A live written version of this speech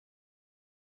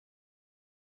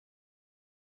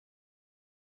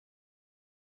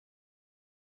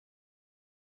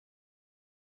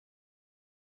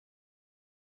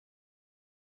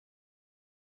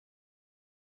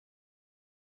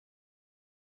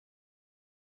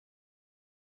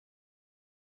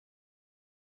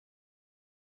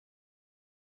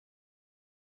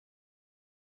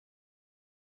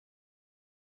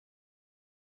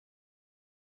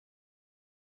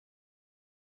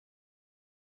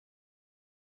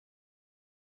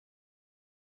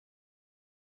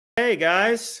Hey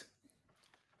guys,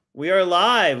 we are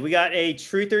live. We got a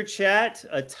truther chat,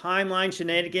 a timeline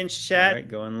shenanigans chat. All right,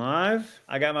 going live.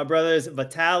 I got my brothers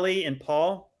Vitaly and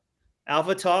Paul.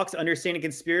 Alpha Talks, Understanding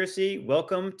Conspiracy.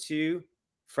 Welcome to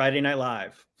Friday Night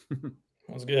Live.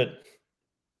 That's good.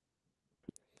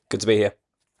 Good to be here.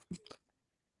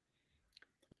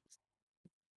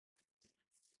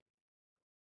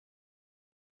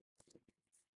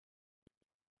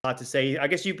 A lot to say. I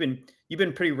guess you've been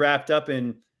pretty wrapped up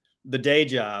in the day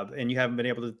job, and you haven't been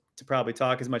able to probably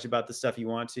talk as much about the stuff you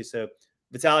want to. So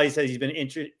Vitaly says he's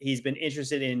been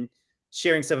interested in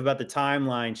sharing stuff about the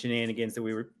timeline shenanigans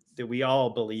that we all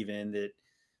believe in. That,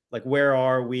 like, where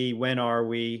are we? When are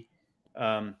we?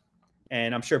 And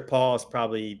I'm sure Paul's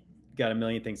probably got a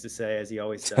million things to say, as he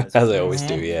always does. As I always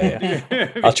do, yeah.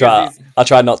 Because I'll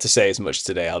try not to say as much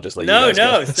today. I'll just let you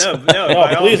guys go.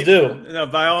 No, please do. No,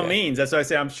 by all means. That's what I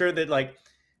say. I'm sure that, like,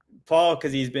 Paul,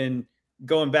 because he's been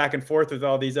going back and forth with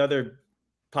all these other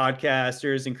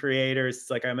podcasters and creators. It's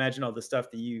like, I imagine all the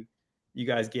stuff that you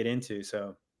guys get into.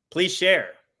 So please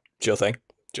share. Sure thing.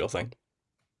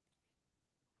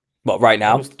 What, right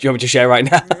now? Do you want me to share right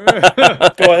now?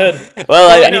 Go ahead.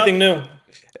 Well, anything new?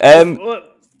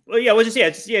 Well, yeah, we'll just go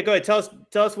ahead.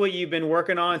 Tell us what you've been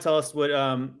working on. Tell us what,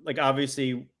 like,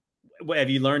 obviously, what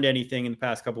have you learned anything in the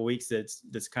past couple of weeks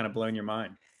that's kind of blown your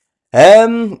mind?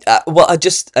 Well, I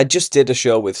just did a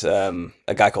show with a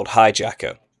guy called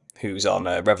Hijacker, who's on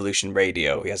Revolution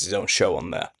Radio. He has his own show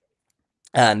on there,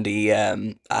 and he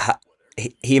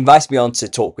invited me on to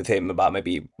talk with him about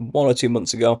maybe 1 or 2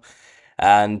 months ago.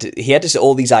 And he had just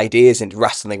all these ideas and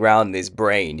rattling around in his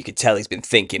brain. You could tell he's been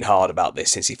thinking hard about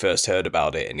this since he first heard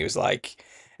about it. And he was like,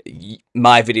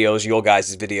 my videos, your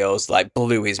guys' videos, like,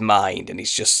 blew his mind. And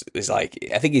he's like,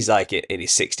 I think he's like in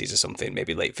his 60s or something,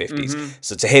 maybe late 50s. Mm-hmm.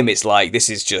 So to him, it's like, this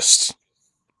is just,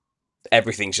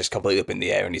 everything's just completely up in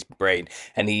the air in his brain.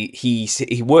 And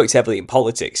he worked heavily in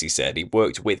politics, he said. He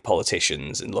worked with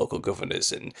politicians and local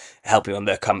governors and helping on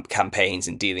their campaigns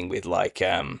and dealing with, like,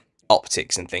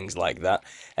 optics and things like that,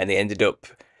 and they ended up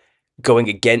going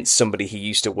against somebody he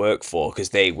used to work for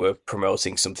because they were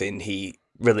promoting something he,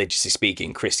 religiously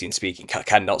speaking, Christian speaking,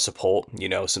 cannot support. You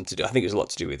know, something to do. I think it was a lot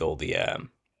to do with all the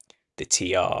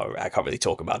TR. I can't really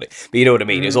talk about it, but you know what I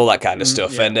mean. It was all that kind of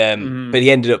stuff, yeah. And but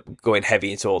he ended up going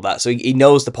heavy into all that. So he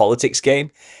knows the politics game,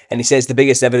 and he says the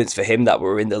biggest evidence for him that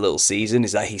we're in the little season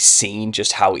is that he's seen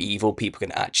just how evil people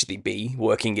can actually be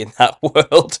working in that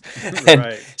world. And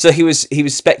right. So he was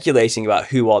speculating about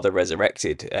who are the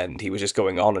resurrected, and he was just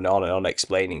going on and on and on,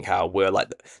 explaining how we're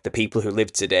like the people who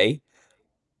live today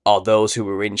are those who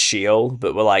were in Sheol,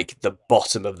 but were like the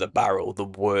bottom of the barrel, the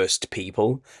worst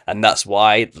people. And that's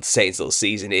why Satan's little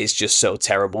season is just so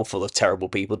terrible, full of terrible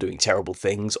people doing terrible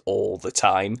things all the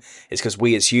time. It's because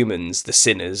we as humans, the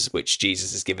sinners, which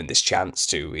Jesus has given this chance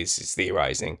to, is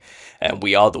theorizing, and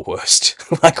we are the worst.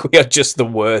 Like, we are just the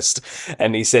worst.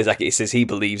 And he says he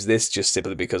believes this just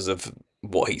simply because of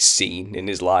what he's seen in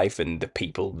his life and the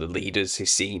people, the leaders he's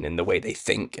seen and the way they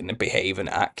think and behave and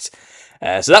act.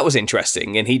 So that was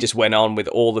interesting, and he just went on with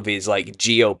all of his, like,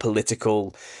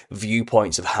 geopolitical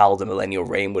viewpoints of how the millennial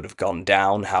reign would have gone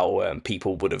down, how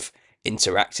people would have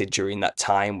interacted during that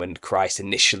time when Christ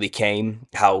initially came,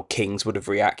 how kings would have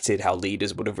reacted, how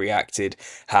leaders would have reacted,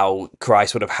 how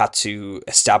Christ would have had to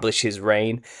establish his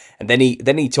reign. And then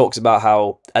he talks about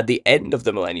how at the end of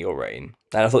the millennial reign,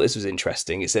 and I thought this was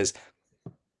interesting, it says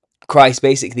Christ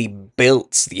basically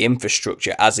built the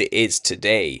infrastructure as it is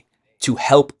today to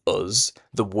help us,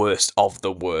 the worst of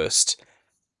the worst,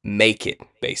 make it,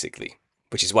 basically.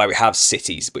 Which is why we have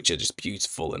cities which are just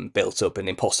beautiful and built up and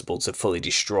impossible to fully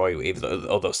destroy, even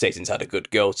although Satan's had a good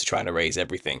go to trying to raise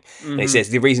everything. Mm-hmm. And he says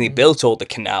the reason he built all the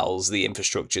canals, the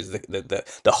infrastructures,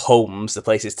 the homes, the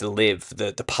places to live,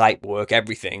 the pipe work,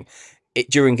 everything,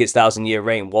 during his 1,000-year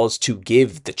reign was to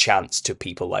give the chance to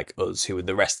people like us, who were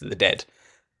the rest of the dead,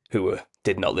 who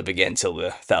did not live again till the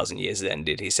 1,000 years had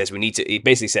ended. He says he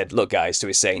basically said, look, guys, to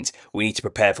his saints, we need to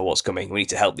prepare for what's coming. We need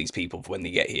to help these people when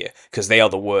they get here, because they are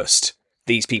the worst.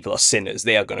 These people are sinners.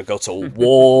 They are going to go to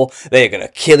war. They are going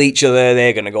to kill each other.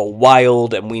 They're going to go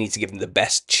wild, and we need to give them the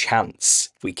best chance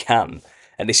we can.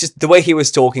 And it's just, the way he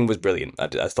was talking was brilliant. I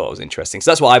thought it was interesting. So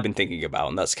that's what I've been thinking about,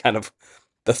 and that's kind of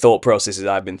the thought processes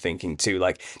I've been thinking too.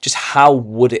 Like, just how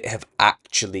would it have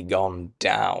actually gone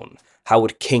down? How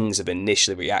would kings have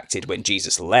initially reacted when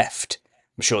Jesus left?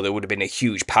 I'm sure there would have been a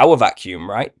huge power vacuum,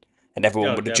 right? And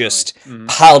everyone would have just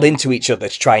piled into each other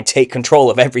to try and take control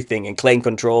of everything and claim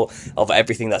control of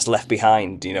everything that's left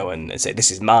behind, you know, and say, this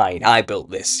is mine, I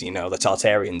built this, you know, the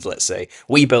Tartarians, let's say.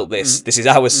 We built this, this is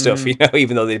our stuff, you know,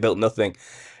 even though they built nothing.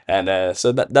 And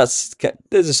so those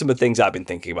are some of the things I've been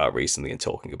thinking about recently and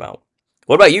talking about.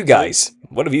 What about you guys?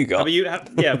 What have you How got? about you?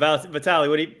 Yeah,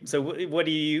 Vitaly,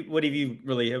 what have you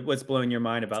really, what's blowing your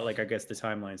mind about, like, I guess the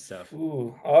timeline stuff?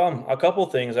 Ooh, a couple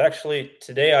things. Actually,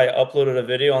 today I uploaded a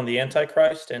video on the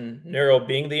Antichrist and Nero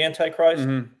being the Antichrist.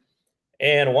 Mm-hmm.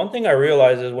 And one thing I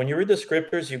realized is when you read the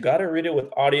scriptures, you got to read it with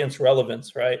audience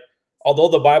relevance, right? Although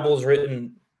the Bible is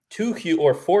written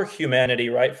or for humanity,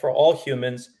 right? For all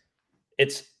humans,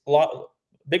 it's a lot.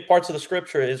 Big parts of the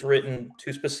scripture is written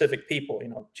to specific people,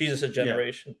 Jesus' Yeah.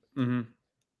 generation. Mm-hmm.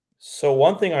 So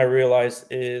one thing I realized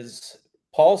is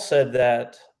Paul said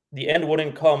that the end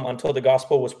wouldn't come until the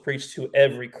gospel was preached to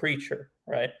every creature,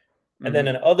 right? And then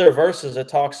in other verses, it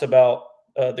talks about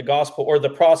the gospel or the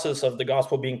process of the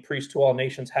gospel being preached to all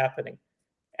nations happening.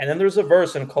 And then there's a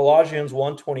verse in Colossians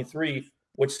 1:23,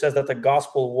 which says that the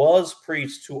gospel was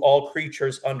preached to all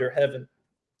creatures under heaven.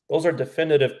 Those are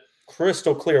definitive,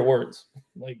 crystal clear words.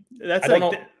 Like, That's I don't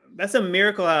like know. that's a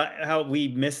miracle how we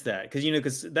miss that, because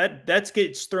because that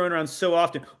gets thrown around so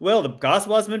often. Well, the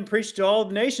gospel hasn't been preached to all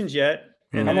the nations yet,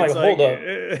 and I'm then like, it's like hold up.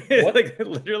 it, What? like, it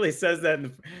literally says that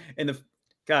in the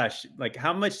gosh, like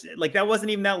how much, like that wasn't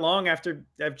even that long after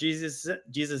Jesus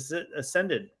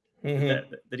ascended Mhm.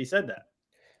 that he said that.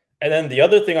 And then the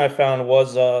other thing I found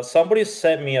was somebody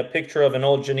sent me a picture of an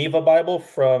old Geneva Bible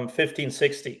from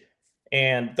 1560.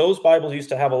 And those Bibles used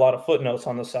to have a lot of footnotes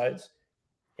on the sides.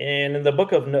 And in the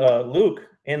book of Luke,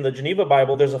 in the Geneva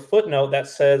Bible, there's a footnote that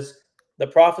says the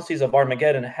prophecies of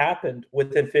Armageddon happened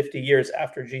within 50 years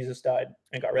after Jesus died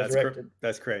and got resurrected.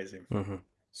 That's crazy. Mm-hmm.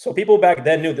 So people back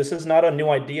then knew this is not a new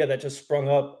idea that just sprung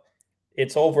up.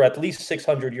 It's over at least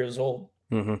 600 years old.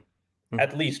 Mm-hmm.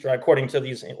 At least, right, according to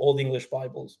these old English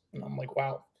Bibles. And I'm like,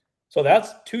 wow. So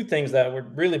that's two things that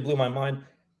would really blew my mind.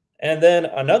 And then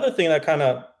another thing that kind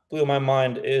of blew my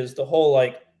mind is the whole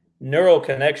like neural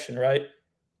connection, right?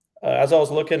 As I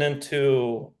was looking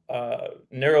into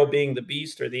Nero being the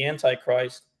beast or the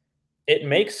Antichrist, it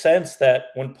makes sense that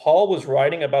when Paul was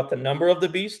writing about the number of the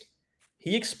beast,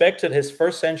 he expected his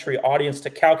first century audience to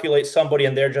calculate somebody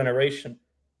in their generation.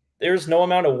 There's no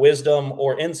amount of wisdom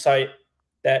or insight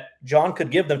that John could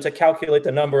give them to calculate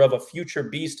the number of a future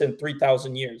beast in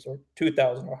 3,000 years or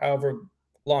 2,000 or however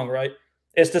long, right?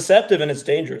 It's deceptive and it's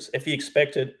dangerous if he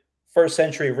expected first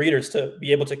century readers to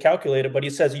be able to calculate it, but he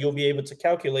says you'll be able to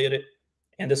calculate it.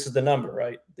 And this is the number,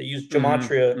 right? They used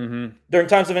gematria. Mm-hmm. During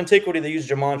times of antiquity, they used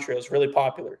gematria. It was really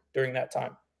popular during that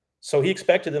time. So he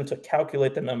expected them to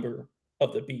calculate the number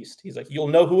of the beast. He's like, you'll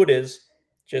know who it is.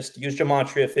 Just use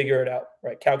gematria, figure it out,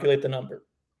 right? Calculate the number.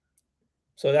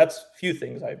 So that's a few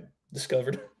things I've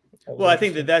discovered. Well, I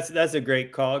think that's a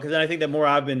great call, because I think the more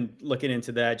I've been looking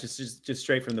into that, just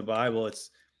straight from the Bible,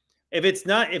 it's if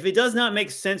it does not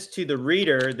make sense to the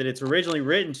reader that it's originally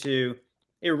written to,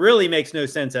 it really makes no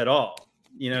sense at all.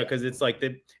 Because it's like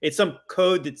it's some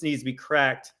code that needs to be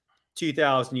cracked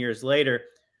 2,000 years later.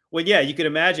 Well, yeah, you could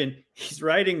imagine he's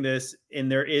writing this,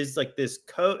 and there is like this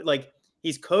code, like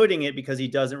he's coding it because he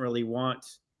doesn't really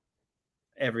want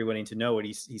everybody to know what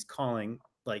he's calling,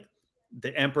 like,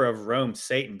 the emperor of Rome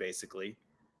Satan, basically.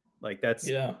 Like that's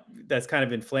kind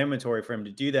of inflammatory for him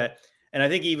to do that. And I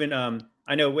think even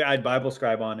I know I had Bible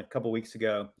Scribe on a couple weeks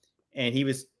ago, and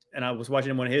I was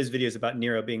watching one of his videos about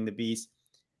Nero being the beast,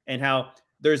 and how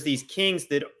there's these kings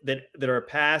that are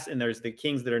past, and there's the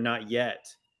kings that are not yet.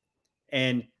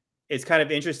 And it's kind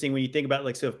of interesting when you think about,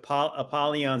 like, so if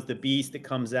Apollyon's the beast that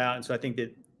comes out, and so I think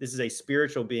that this is a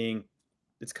spiritual being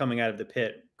that's coming out of the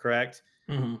pit, correct?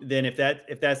 Mm-hmm. Then if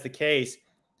that's the case,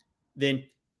 then,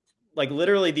 like,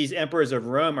 literally these emperors of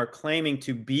Rome are claiming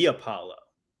to be Apollo.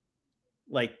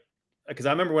 Like, because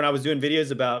I remember when I was doing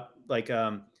videos about, like,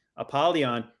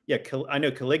 Apollyon, I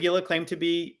know Caligula claimed to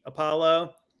be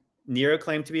Apollo, Nero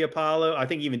claimed to be Apollo. I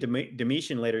think even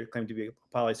Domitian later claimed to be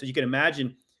Apollo. So you can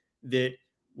imagine that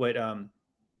what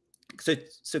so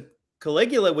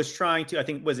Caligula was trying to, I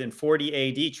think, was in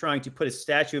 40 AD, trying to put a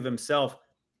statue of himself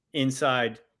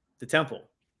inside the temple.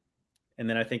 And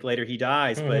then I think later he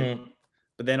dies, Mm-hmm.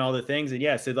 but then all the things,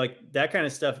 and so like that kind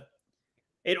of stuff,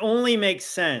 it only makes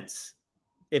sense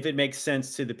if it makes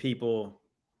sense to the people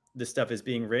the stuff is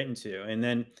being written to. And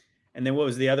then what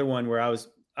was the other one where I was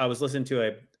listening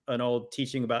to an old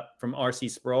teaching from R.C.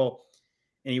 Sproul,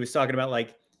 and he was talking about,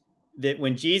 like, that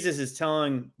when Jesus is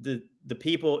telling the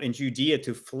people in Judea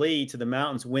to flee to the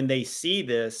mountains, when they see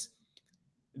this,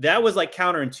 that was like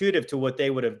counterintuitive to what they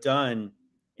would have done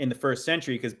in the first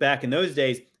century, because back in those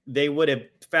days they would have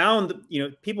found,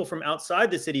 people from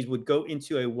outside the cities would go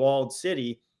into a walled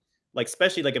city, like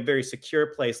especially like a very secure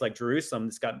place like Jerusalem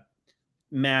that's got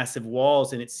massive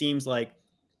walls. And it seems like,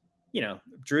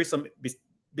 Jerusalem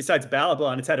besides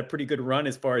Babylon, it's had a pretty good run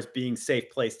as far as being safe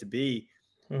place to be.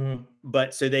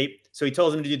 But so he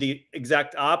told them to do the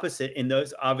exact opposite. And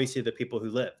those obviously the people who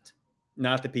lived,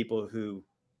 not the people who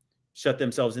shut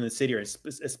themselves in the city, or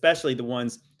especially the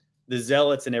ones, the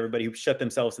zealots and everybody who shut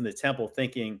themselves in the temple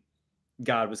thinking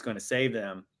God was going to save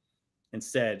them.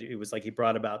 Instead, it was like he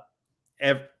brought about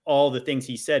all the things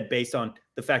he said based on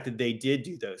the fact that they did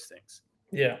do those things.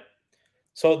 Yeah.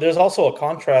 So there's also a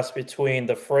contrast between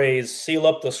the phrase seal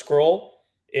up the scroll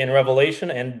in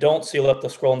Revelation and don't seal up the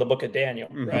scroll in the book of Daniel,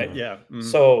 right? Yeah.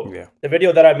 So the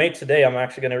video that I made today, I'm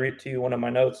actually going to read to you one of my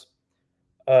notes.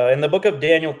 In the book of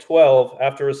Daniel 12,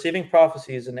 after receiving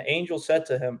prophecies, an angel said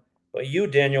to him, "But you,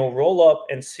 Daniel, roll up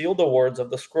and seal the words of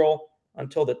the scroll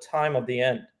until the time of the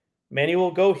end. Many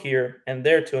will go here and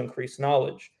there to increase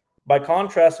knowledge." By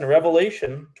contrast, in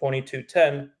Revelation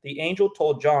 22:10, the angel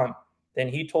told John, "Then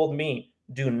he told me,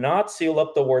 do not seal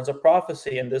up the words of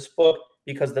prophecy in this book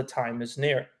because the time is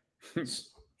near."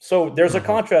 So there's a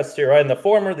contrast here, right? In the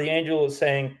former, the angel is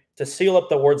saying to seal up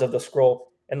the words of the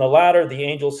scroll. In the latter, the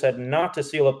angel said not to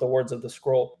seal up the words of the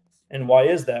scroll. And why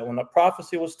is that? When a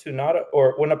prophecy was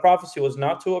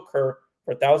not to occur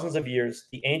for thousands of years,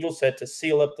 the angel said to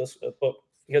seal up this book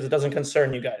because it doesn't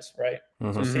concern you guys, right?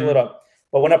 So seal it up.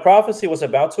 But when a prophecy was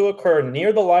about to occur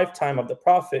near the lifetime of the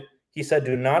prophet, he said,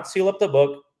 do not seal up the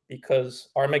book because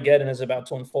Armageddon is about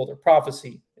to unfold, or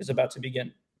prophecy is about to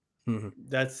begin.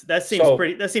 That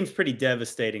seems pretty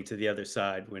devastating to the other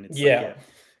side when it's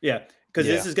because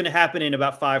this is going to happen in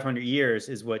about 500 years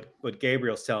is what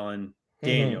Gabriel's telling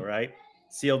Daniel, right?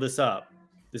 Seal this up.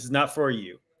 This is not for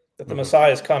you. That the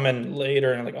Messiah is coming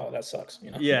later, and like, oh, that sucks.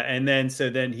 Yeah, and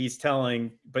then he's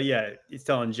telling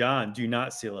John, do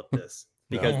not seal up this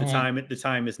because the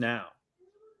time is now.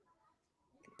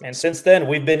 And since then,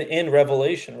 we've been in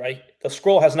Revelation, right? The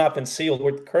scroll has not been sealed.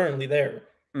 We're currently there.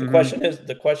 The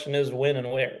question is when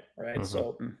and where, right?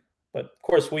 So, but of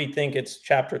course, we think it's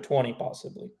chapter 20,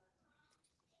 possibly.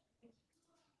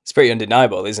 It's pretty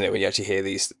undeniable, isn't it, when you actually hear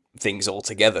these things all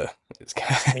together? It's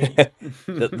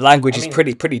the language is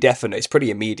pretty definite. It's pretty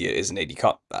immediate, isn't it? You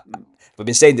can't. We've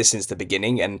been saying this since the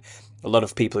beginning, and a lot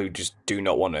of people who just do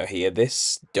not want to hear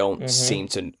this don't seem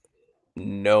to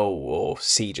know or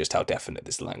see just how definite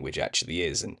this language actually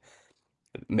is, and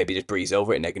maybe just breeze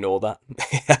over it and ignore that.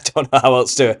 I don't know how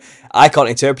else to. I can't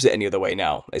interpret it any other way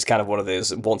now. It's kind of one of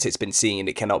those once it's been seen,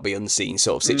 it cannot be unseen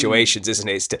sort of situations, isn't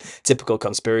it? It's typical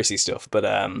conspiracy stuff, but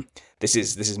this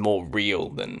is more real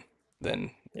than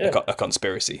a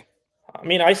conspiracy. I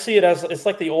mean, I see it as it's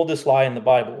like the oldest lie in the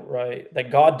Bible, right?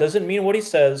 That God doesn't mean what he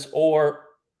says, or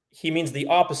he means the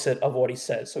opposite of what he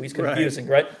says. So he's confusing,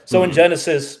 right? So in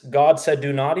Genesis, God said,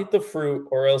 do not eat the fruit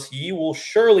or else ye will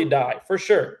surely die, for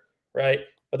sure, right?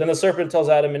 But then the serpent tells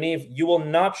Adam and Eve, you will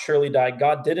not surely die.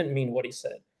 God didn't mean what he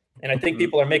said. And I think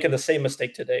people are making the same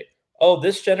mistake today. Oh,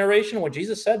 this generation, when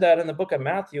Jesus said that in the book of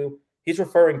Matthew, he's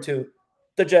referring to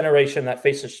the generation that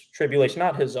faces tribulation,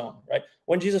 not his own, right?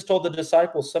 When Jesus told the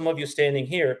disciples, some of you standing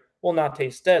here will not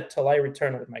taste death till I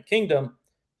return with my kingdom,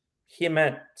 he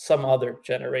meant some other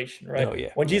generation, right? Oh, yeah.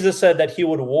 When Jesus said that he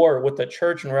would war with the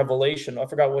church in Revelation, I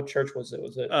forgot what church was it.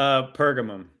 Was it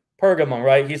Pergamum? Pergamum,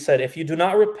 right? He said, if you do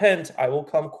not repent, I will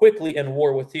come quickly and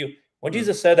war with you. When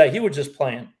Jesus said that, he was just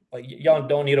playing. Like, y'all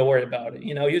don't need to worry about it.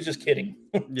 You know, he was just kidding.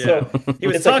 Yeah. So he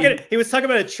was talking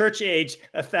about a church age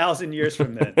 1,000 years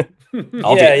from then.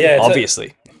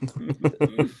 Obviously.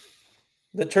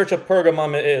 The Church of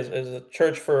Pergamum is a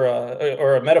church for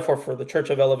or a metaphor for the Church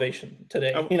of Elevation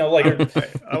today. You know, like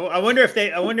I wonder if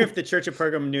the Church of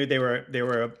Pergamum knew they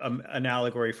were an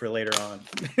allegory for later on.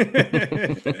 Do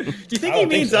you think he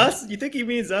means us? You think he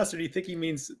means us, or do you think he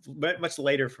means much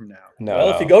later from now? No.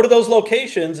 Well, if you go to those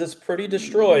locations, it's pretty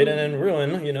destroyed and in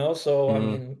ruin. You know, so I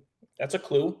mean, that's a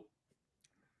clue.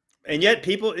 And yet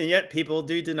people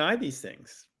do deny these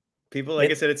things. People,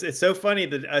 like I said, it's so funny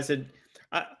that I said.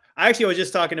 I actually was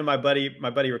just talking to my buddy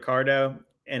Ricardo,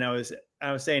 and I was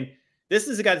saying this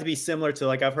has got to be similar to,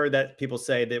 like, I've heard that people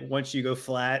say that once you go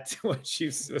flat, once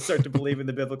you start to believe in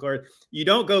the biblical earth, you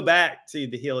don't go back to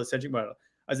the heliocentric model.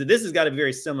 I said this has got to be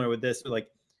very similar with this. Like,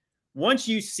 once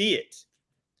you see it,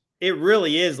 it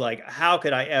really is like, how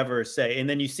could I ever say? And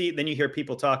then you hear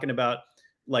people talking about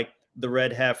like the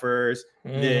red heifers,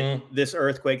 this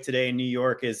earthquake today in New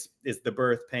York is the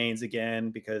birth pains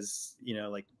again, because, you know,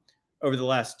 like, over the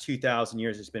last 2,000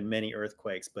 years, there's been many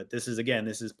earthquakes, but this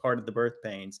is part of the birth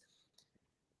pains.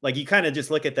 Like, you kind of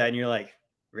just look at that and you're like,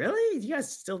 really? You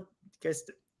guys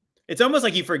it's almost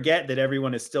like you forget that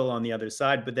everyone is still on the other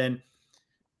side. But then,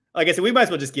 like I said, we might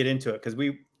as well just get into it because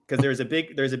there's a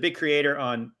big creator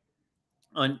on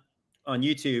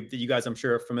YouTube that you guys, I'm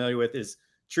sure, are familiar with, is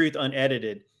Truth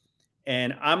Unedited.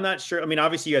 And I'm not sure. I mean,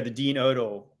 obviously you had the Dean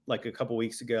Odell like a couple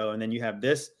weeks ago, and then you have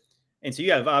this. And so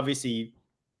you have obviously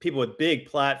people with big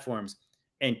platforms,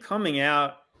 and coming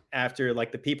out after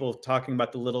like the people talking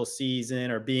about the little season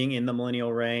or being in the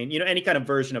millennial reign, any kind of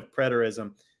version of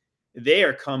preterism, they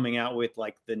are coming out with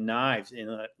like the knives and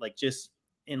like just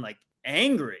in like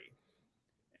angry,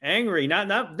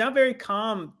 not very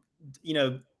calm,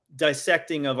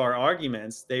 dissecting of our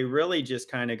arguments. They really just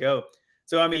kind of go.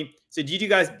 So I mean, so did you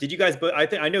guys? But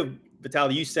I know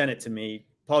Vitaly, you sent it to me.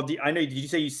 Paul, I know. Did you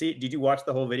say did you watch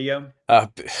the whole video?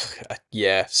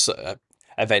 Yeah. So,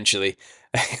 eventually,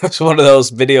 it was one of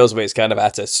those videos where it's kind of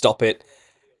had to stop it,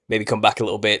 maybe come back a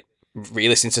little bit,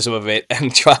 re-listen to some of it,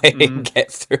 and try and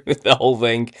get through the whole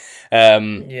thing.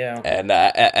 Yeah. And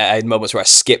I had moments where I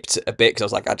skipped a bit because I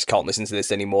was like, I just can't listen to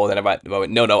this anymore. Then I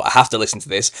went, no, I have to listen to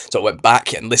this. So I went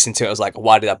back and listened to it. I was like,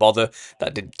 why did I bother?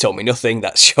 That told me nothing.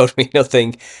 That showed me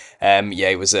nothing. Yeah,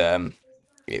 it was.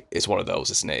 It's one of those,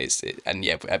 isn't it? And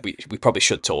yeah, we probably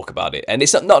should talk about it. And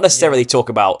it's not necessarily talk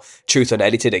about Truth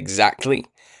Unedited exactly,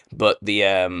 but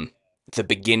the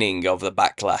beginning of the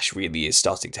backlash really is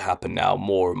starting to happen now.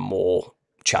 More and more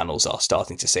channels are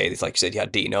starting to say this. Like you said, you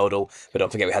had Dean Odell, but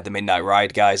don't forget we had the Midnight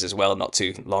Ride guys as well not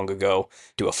too long ago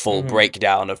do a full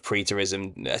breakdown of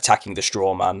preterism, attacking the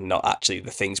straw man, not actually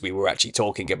the things we were actually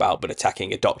talking about, but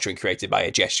attacking a doctrine created by a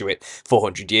Jesuit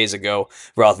 400 years ago,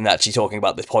 rather than actually talking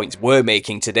about the points we're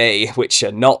making today, which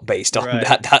are not based on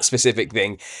that specific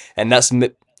thing. And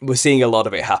we're seeing a lot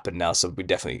of it happen now, so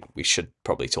we should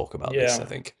probably talk about this, I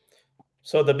think.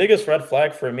 So the biggest red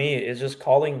flag for me is just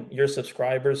calling your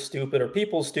subscribers stupid or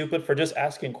people stupid for just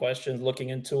asking questions, looking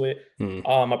into it,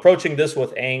 approaching this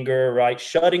with anger, right?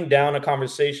 Shutting down a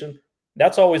conversation.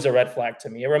 That's always a red flag to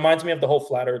me. It reminds me of the whole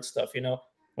flat earth stuff,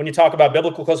 when you talk about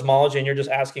biblical cosmology and you're just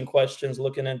asking questions,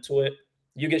 looking into it,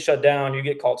 you get shut down, you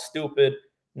get called stupid.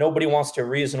 Nobody wants to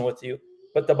reason with you.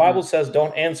 But the Bible says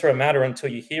don't answer a matter until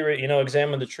you hear it,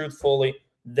 examine the truth fully,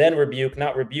 then rebuke,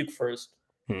 not rebuke first.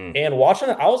 And watching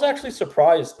it, I was actually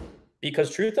surprised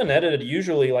because Truth Unedited,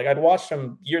 usually, like I'd watched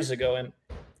him years ago, and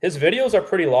his videos are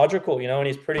pretty logical, and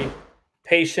he's pretty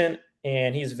patient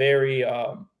and he's very,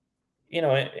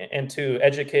 into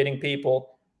educating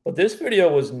people. But this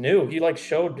video was new. He like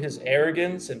showed his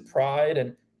arrogance and pride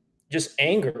and just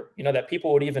anger, that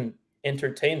people would even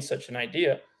entertain such an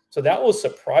idea. So that was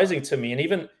surprising to me. And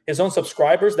even his own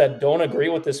subscribers that don't agree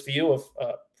with this view of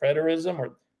preterism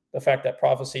or the fact that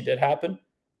prophecy did happen,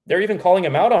 they're even calling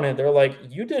him out on it. They're like,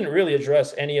 you didn't really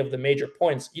address any of the major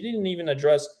points. You didn't even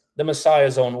address the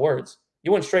Messiah's own words.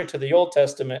 You went straight to the Old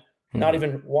Testament, not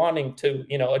even wanting to,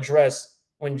 address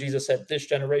when Jesus said this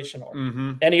generation or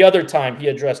any other time he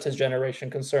addressed his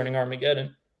generation concerning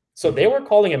Armageddon. So they were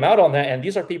calling him out on that. And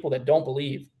these are people that don't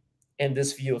believe in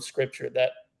this view of scripture,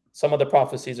 that some of the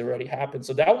prophecies already happened.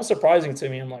 So that was surprising to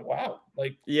me. I'm like, wow.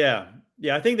 Like, yeah.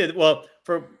 I think that, well,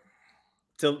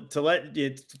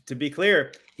 to be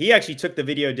clear, he actually took the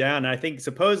video down. And I think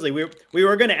supposedly we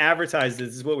were going to advertise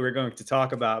this is what we were going to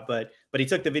talk about, but he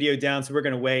took the video down. So we're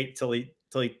going to wait till he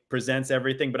presents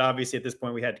everything. But obviously at this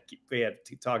point we had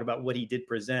to talk about what he did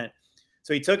present.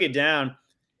 So he took it down.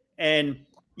 And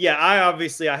yeah,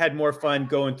 I had more fun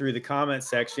going through the comment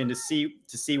section to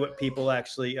see what people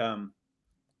actually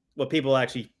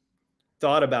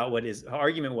thought about what his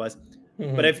argument was.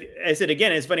 But if I said,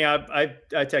 again, it's funny. I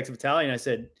texted Vitaly and I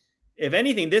said, if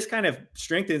anything, this kind of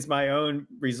strengthens my own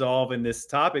resolve in this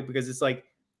topic, because it's like,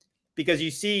 because you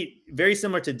see very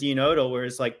similar to Dean Odell, where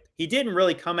it's like, he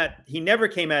never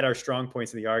came at our strong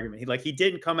points of the argument. He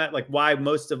didn't come at like why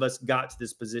most of us got to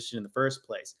this position in the first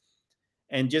place.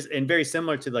 And very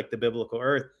similar to like the biblical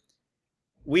earth,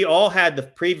 we all had the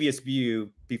previous view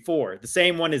before, the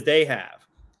same one as they have.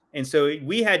 And so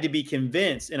we had to be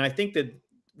convinced. And I think that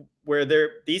where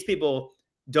these people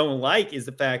don't like is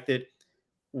the fact that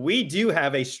we do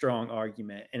have a strong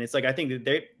argument. And it's like, I think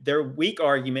that their weak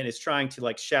argument is trying to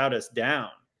like shout us down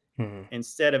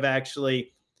instead of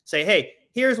actually say, hey,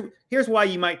 here's why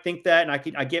you might think that.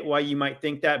 And I get why you might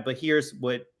think that, but here's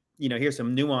what, here's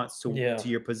some nuance to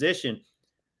your position.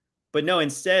 But no,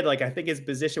 instead, like, I think his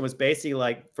position was basically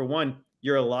like, for one,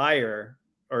 you're a liar,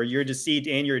 or you're deceived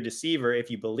and you're a deceiver if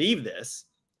you believe this,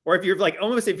 or if you're like,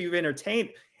 almost if you've entertained,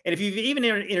 and if you've even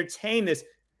entertained this,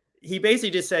 he basically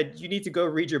just said, you need to go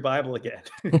read your Bible again.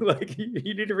 Like, you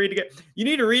need to read it again. You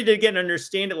need to read it again and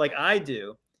understand it like I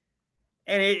do.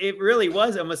 And it really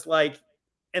was almost like,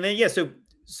 and then, yeah,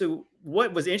 so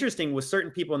what was interesting was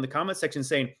certain people in the comment section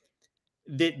saying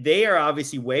that they are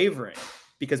obviously wavering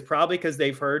because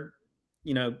they've heard,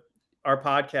 our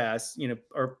podcasts,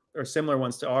 or similar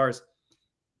ones to ours.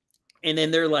 And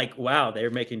then they're like, wow, they're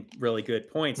making really good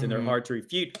points and they're hard to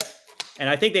refute. And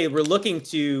I think they were looking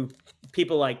to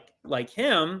people like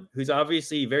him, who's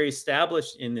obviously very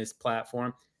established in this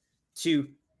platform, to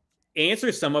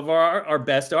answer some of our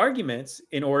best arguments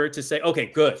in order to say, okay,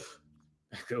 good.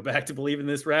 Go back to believing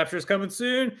this rapture is coming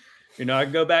soon. You're not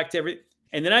gonna go back to every.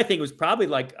 And then I think it was probably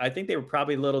I think they were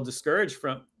probably a little discouraged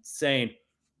from saying,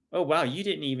 oh, wow, you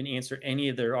didn't even answer any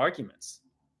of their arguments.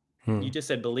 You just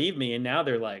said, believe me. And now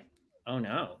they're like, oh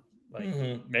no, like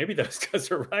maybe those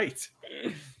guys are right.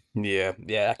 Yeah,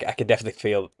 I could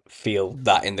definitely feel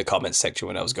that in the comments section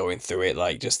when I was going through it.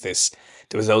 Like, just this,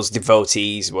 there was those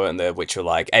devotees, weren't there, which were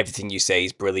like, everything you say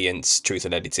is brilliant, truth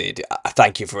unedited. I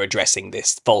thank you for addressing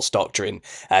this false doctrine,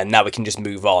 and now we can just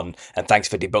move on. And thanks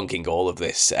for debunking all of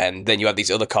this. And then you had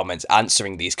these other comments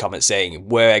answering these comments, saying,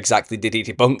 where exactly did he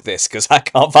debunk this? Because I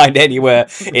can't find anywhere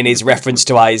in his reference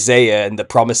to Isaiah and the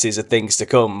promises of things to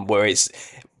come where it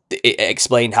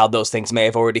explained how those things may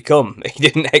have already come. He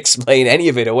didn't explain any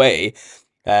of it away.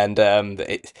 And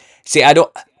see, I don't.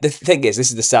 The thing is, this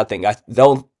is the sad thing.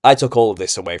 I took all of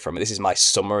this away from it. This is my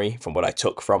summary from what I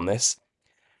took from this.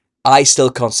 I still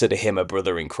consider him a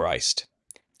brother in Christ.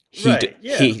 He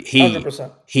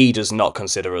 100%. He does not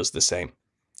consider us the same,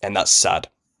 and that's sad.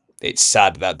 It's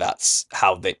sad that that's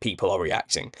how people are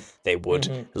reacting. They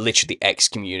would literally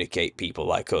excommunicate people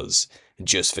like us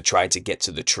just for trying to get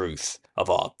to the truth of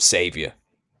our Savior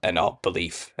and our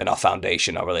belief and our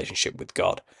foundation, our relationship with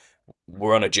God.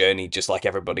 We're on a journey just like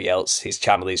everybody else. His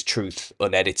channel is truth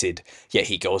unedited, yet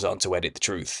he goes on to edit the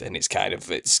truth, and it's kind of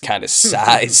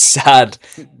sad. It's sad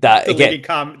that deleting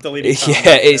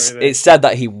it's sad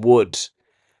that he would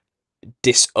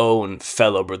disown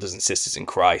fellow brothers and sisters in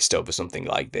Christ over something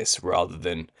like this rather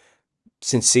than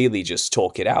sincerely just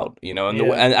talk it out, you know.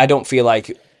 And I don't feel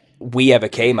like we ever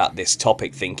came at this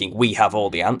topic thinking we have all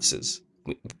the answers.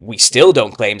 We still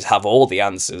don't claim to have all the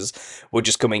answers. We're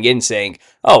just coming in saying,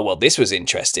 oh, well, this was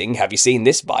interesting. Have you seen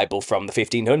this Bible from the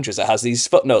 1500s that has these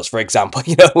footnotes, for example?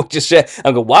 You know, just share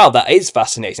and go, wow, that is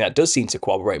fascinating. That does seem to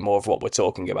corroborate more of what we're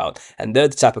talking about. And they're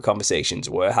the type of conversations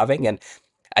we're having. And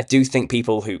I do think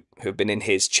people who've been in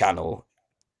his channel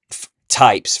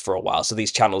types for a while, so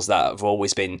these channels that have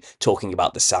always been talking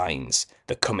about the signs,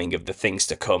 the coming of the things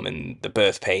to come, and the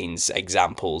birth pains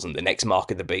examples, and the next mark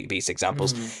of the beast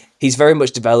examples, he's very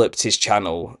much developed his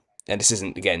channel, and this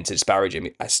isn't, again, to disparage him,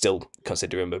 I still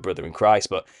consider him a brother in Christ,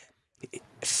 but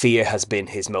fear has been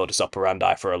his modus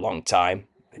operandi for a long time.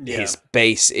 His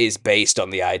base is based on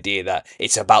the idea that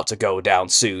it's about to go down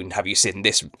soon. Have you seen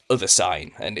this other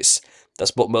sign? And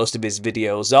that's what most of his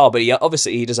videos are. But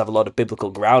obviously he does have a lot of biblical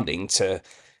grounding to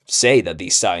say that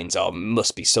these signs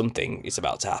must be something is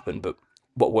about to happen. But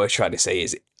what we're trying to say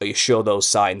is, are you sure those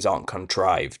signs aren't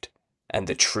contrived and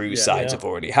the true signs have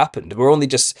already happened? We're only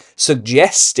just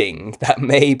suggesting that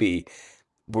maybe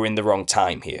we're in the wrong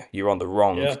time here. You're on the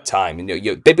wrong time.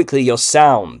 And biblically you're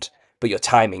sound, but your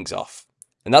timing's off.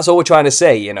 And that's all we're trying to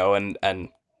say, you know. And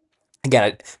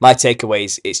again, my takeaway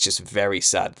is it's just very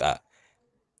sad that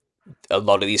a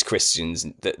lot of these Christians,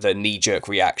 the knee-jerk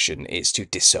reaction is to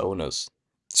disown us,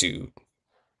 to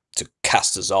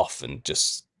cast us off and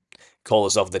just call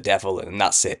us of the devil, and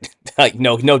that's it. Like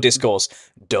no discourse,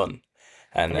 done.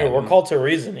 And I mean, we're called to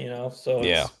reason, you know. So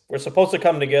we're supposed to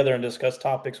come together and discuss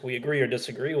topics we agree or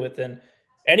disagree with, and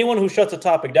anyone who shuts a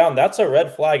topic down, that's a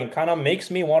red flag and kind of makes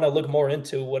me want to look more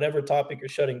into whatever topic you're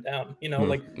shutting down. You know,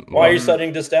 like, why are you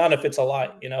shutting this down if it's a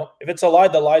lie? You know, if it's a lie,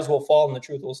 the lies will fall and the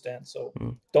truth will stand. So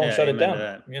don't shut it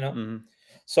down, you know?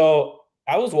 So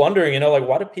I was wondering, you know, like,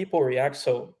 why do people react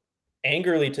so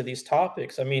angrily to these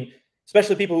topics? I mean,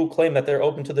 especially people who claim that they're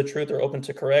open to the truth or open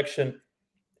to correction.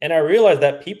 And I realized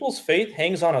that people's faith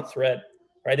hangs on a thread,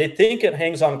 right? They think it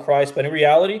hangs on Christ, but in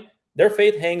reality, their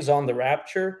faith hangs on the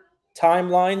rapture,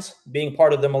 timelines, being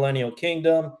part of the millennial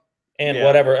kingdom, and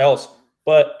whatever else.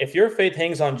 But if your faith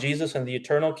hangs on Jesus and the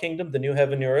eternal kingdom, the new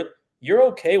heaven, new earth, you're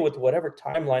okay with whatever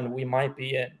timeline we might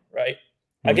be in, right?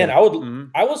 Again,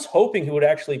 I was hoping he would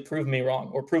actually prove me wrong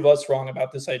or prove us wrong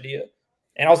about this idea.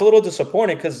 And I was a little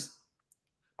disappointed because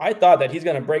I thought that he's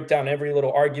going to break down every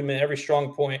little argument, every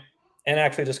strong point, and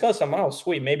actually discuss them. Oh,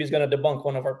 sweet. Maybe he's going to debunk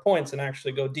one of our points and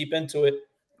actually go deep into it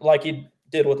like he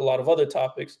did with a lot of other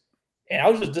topics. And I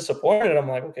was just disappointed. I'm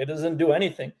like, okay, it doesn't do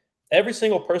anything. Every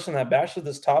single person that bashes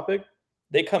this topic,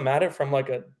 they come at it from like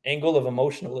an angle of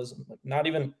emotionalism, like not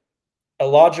even a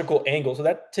logical angle. So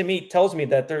that to me tells me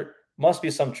that there must be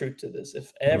some truth to this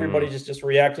if everybody's just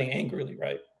reacting angrily,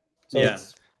 right? So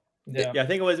Yeah. Yeah, I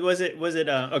think it was it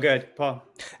oh good, Paul.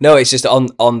 No, it's just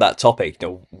on that topic. You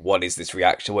know, what is this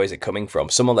reaction? Where is it coming from?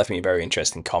 Someone left me a very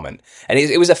interesting comment, and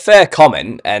it was a fair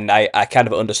comment, and I kind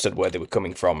of understood where they were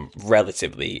coming from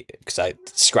relatively, because I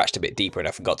scratched a bit deeper and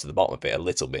I forgot to the bottom of it a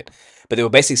little bit. But they were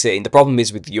basically saying the problem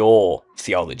is with your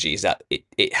theology is that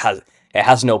it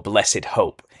has no blessed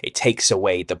hope. It takes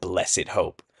away the blessed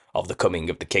hope of the coming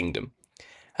of the kingdom.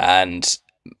 And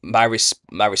my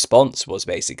response was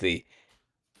basically,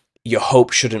 your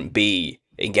hope shouldn't be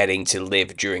in getting to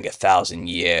live during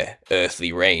 1,000-year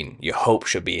earthly reign. Your hope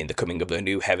should be in the coming of the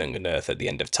new heaven and earth at the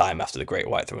end of time after the great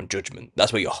white throne judgment.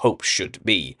 That's where your hope should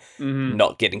be,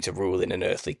 not getting to rule in an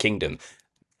earthly kingdom.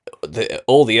 The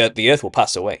earth will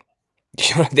pass away.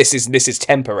 This is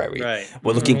temporary. Right.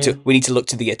 We need to look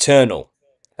to the eternal.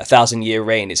 1,000-year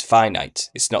reign is finite.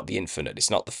 It's not the infinite.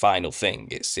 It's not the final thing.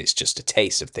 It's just a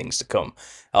taste of things to come.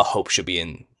 Our hope should be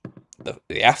in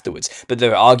the afterwards. But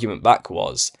their argument back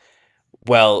was,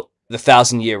 well, the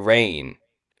 1,000-year reign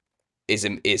is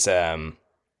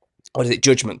what is it?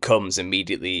 Judgment comes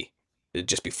immediately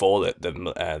just before the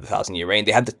 1,000-year reign.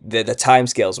 They had the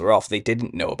timescales were off. They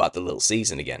didn't know about the little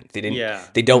season again. Yeah.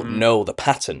 They don't know the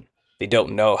pattern. They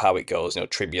don't know how it goes. You know,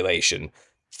 tribulation,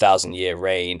 1,000-year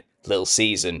reign, little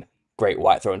season, great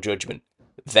white throne judgment,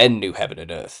 then new heaven and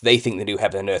earth. They think the new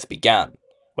heaven and earth began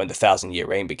when the 1,000-year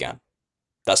reign began.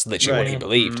 That's literally what he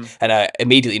believed. And I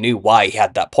immediately knew why he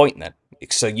had that point then.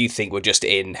 So you think we're just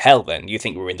in hell then? You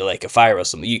think we're in the lake of fire or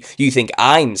something? You think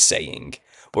I'm saying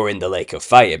we're in the lake of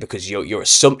fire because your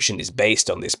assumption is based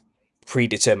on this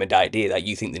predetermined idea that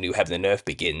you think the new heaven and earth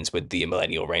begins with the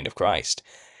millennial reign of Christ.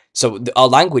 So our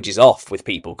language is off with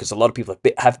people because a lot of people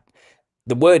have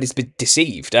the word is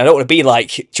deceived. I don't want to be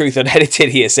like Truth Unedited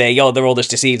here saying, oh, they're all just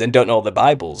deceived and don't know the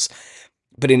Bibles.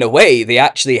 But in a way,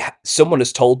 someone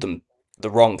has told them the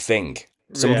wrong thing.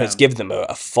 Someone has given them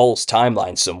a false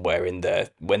timeline somewhere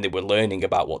when they were learning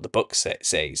about what the book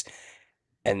says.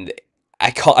 And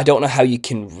I don't know how you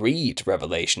can read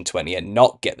Revelation 20 and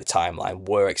not get the timeline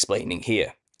we're explaining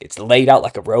here. It's laid out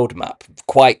like a roadmap,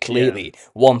 quite clearly,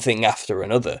 one thing after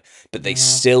another. But they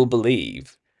still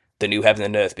believe the new heaven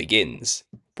and earth begins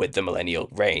with the millennial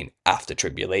reign after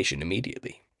tribulation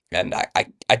immediately. And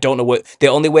I don't know the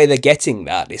only way they're getting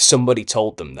that is somebody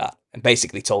told them that and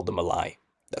basically told them a lie.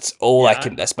 That's all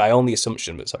that's my only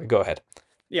assumption, but sorry, go ahead.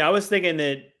 Yeah, I was thinking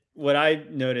that what I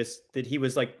noticed that he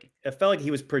was like, it felt like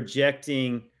he was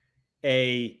projecting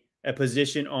a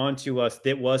position onto us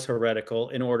that was heretical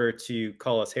in order to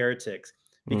call us heretics.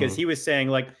 Because he was saying,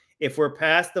 like, if we're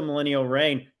past the millennial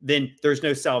reign, then there's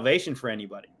no salvation for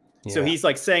anybody. Yeah. So he's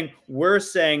like saying, we're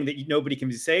saying that nobody can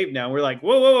be saved now. We're like,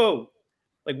 whoa, whoa, whoa.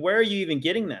 Like, where are you even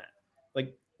getting that?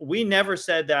 Like, we never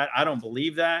said that. I don't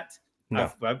believe that. No.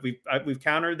 We've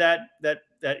countered that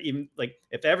even, like,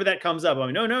 if ever that comes up, I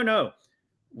mean, no.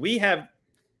 We have,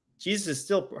 Jesus is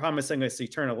still promising us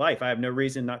eternal life. I have no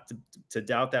reason not to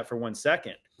doubt that for 1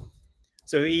 second.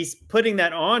 So he's putting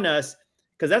that on us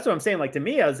because that's what I'm saying. Like, to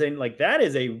me, I was saying, like, that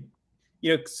is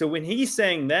so when he's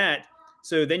saying that,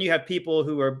 so then you have people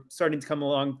who are starting to come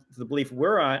along to the belief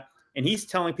we're on, and he's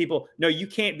telling people, no, you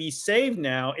can't be saved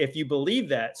now if you believe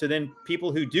that. So then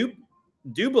people who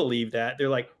do believe that, they're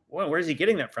like, well, where's he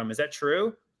getting that from? Is that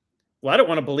true? Well, I don't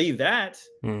want to believe that.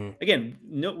 Again,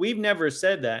 no, we've never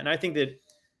said that. And I think that,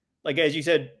 like, as you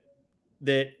said,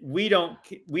 that we don't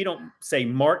say,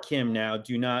 mark him now,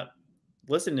 do not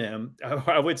listen to him.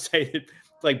 I would say that,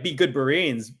 like, be good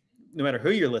Bereans, no matter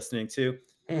who you're listening to.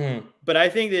 But I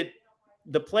think that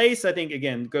the place, I think,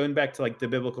 again, going back to like the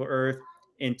biblical earth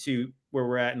into where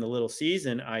we're at in the little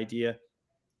season idea,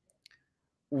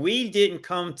 we didn't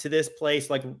come to this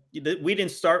place, like, we didn't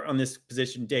start on this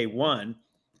position day one.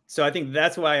 So I think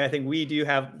that's why I think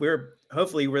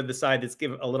hopefully we're the side that's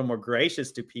given a little more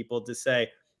gracious to people to say,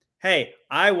 hey,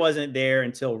 I wasn't there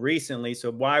until recently,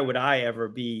 so why would I ever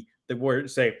be the word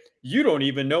say, you don't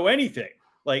even know anything?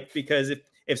 Like, because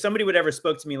if somebody would ever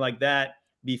spoke to me like that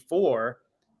before,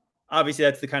 obviously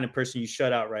that's the kind of person you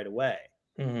shut out right away.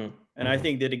 And I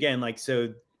think that, again, like,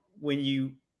 so when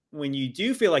you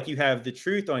do feel like you have the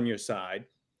truth on your side,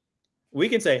 we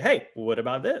can say, hey, well, what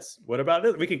about this? What about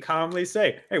this? We can calmly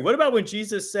say, hey, what about when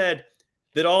Jesus said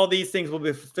that all these things will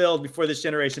be fulfilled before this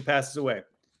generation passes away?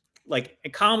 Like,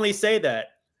 and calmly say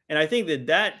that. And I think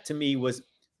that to me was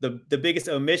the biggest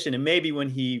omission. And maybe when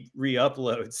he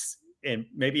re-uploads, and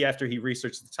maybe after he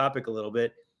researched the topic a little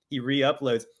bit, he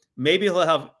re-uploads, maybe he'll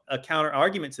have a counter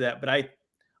argument to that. But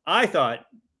I thought,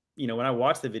 when I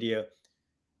watched the video,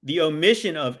 the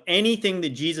omission of anything that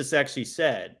Jesus actually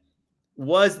said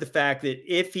was the fact that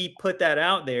if he put that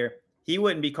out there, he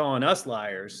wouldn't be calling us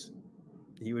liars.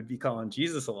 he would be calling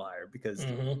Jesus a liar because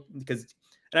Mm-hmm. and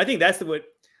I think that's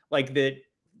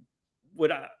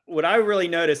what I really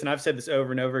noticed, and I've said this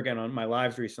over and over again on my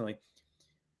lives recently.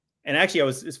 And actually,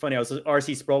 it's funny.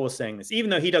 RC Sproul was saying this, even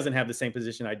though he doesn't have the same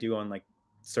position I do on like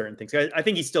certain things. I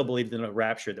think he still believed in a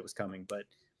rapture that was coming. But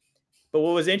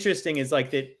what was interesting is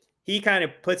like that he kind of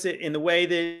puts it in the way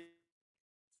that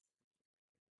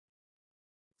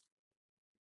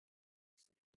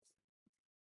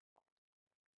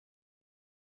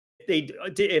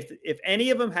if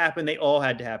any of them happened, they all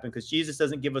had to happen because Jesus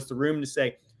doesn't give us the room to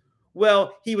say,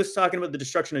 well, he was talking about the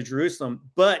destruction of Jerusalem,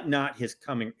 but not his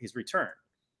return,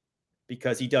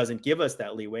 because he doesn't give us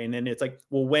that leeway. And then it's like,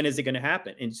 well, when is it going to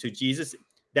happen? And so Jesus,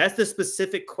 that's the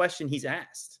specific question he's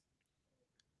asked.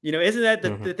 You know, isn't that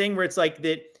the thing where it's like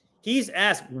that he's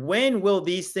asked, when will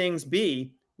these things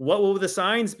be? What will the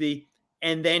signs be?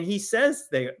 And then he says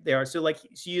they are. So like,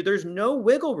 there's no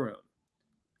wiggle room.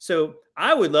 So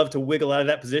I would love to wiggle out of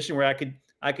that position where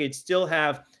I could still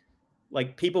have,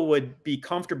 like, people would be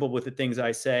comfortable with the things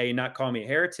I say and not call me a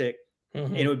heretic.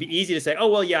 Mm-hmm. And it would be easy to say, oh,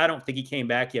 well, yeah, I don't think he came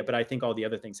back yet, but I think all the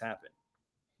other things happened.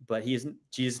 But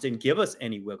Jesus didn't give us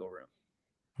any wiggle room.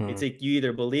 It's like you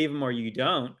either believe him or you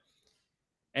don't.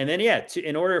 And then, yeah,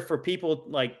 in order for people,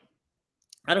 like,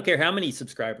 I don't care how many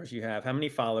subscribers you have, how many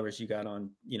followers you got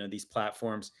on, these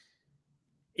platforms.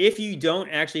 If you don't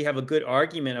actually have a good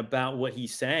argument about what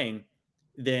he's saying,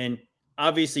 then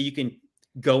obviously you can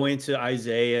go into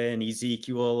Isaiah and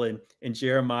Ezekiel and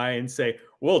Jeremiah and say,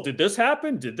 well, did this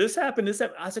happen? Did this happen? This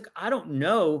happened? I was like, I don't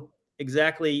know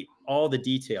exactly all the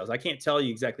details. I can't tell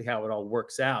you exactly how it all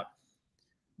works out,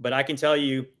 but I can tell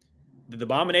you that the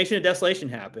abomination of desolation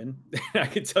happened. I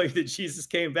can tell you that Jesus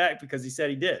came back because he said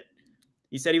he did.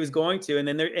 He said he was going to, and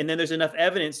then there's enough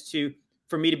evidence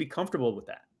for me to be comfortable with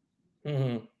that.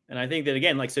 Mm-hmm. And I think that,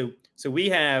 again, like, so we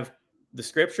have the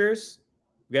scriptures,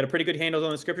 we got a pretty good handle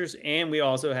on the scriptures, and we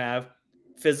also have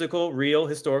physical, real,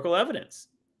 historical evidence,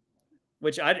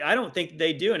 which I don't think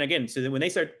they do. And again, so when they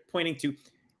start pointing to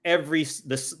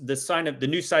the sign of the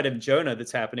new side of Jonah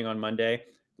that's happening on Monday,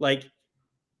 like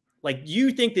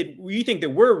you think that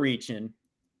we're reaching,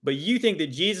 but you think that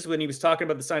Jesus, when he was talking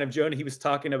about the sign of Jonah, he was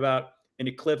talking about an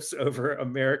eclipse over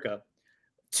America.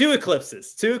 Two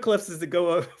eclipses that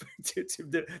go over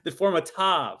to form a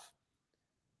tav.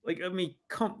 Like, I mean,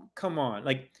 come on.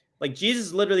 Like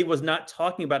Jesus literally was not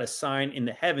talking about a sign in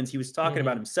the heavens. He was talking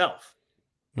about himself.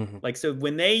 Like, so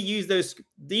when they use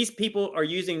these people are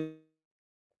using.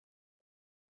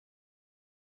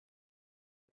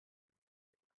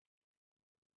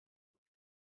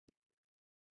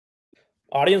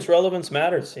 Audience relevance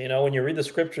matters. When you read the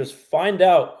scriptures, find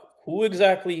out who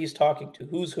exactly he's talking to,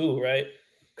 who's who, right?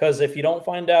 Because if you don't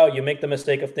find out, you make the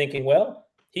mistake of thinking, well,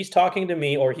 he's talking to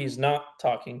me or he's not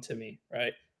talking to me,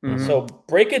 right? So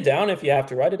break it down if you have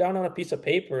to. Write it down on a piece of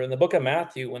paper. In the book of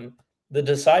Matthew, when the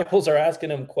disciples are asking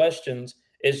him questions,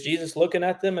 is Jesus looking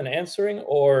at them and answering,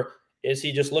 or is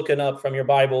he just looking up from your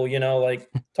Bible, like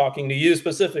talking to you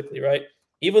specifically, right?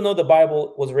 Even though the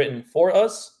Bible was written for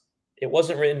us, it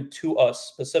wasn't written to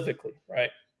us specifically,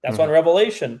 right? That's why in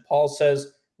Revelation, Paul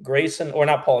says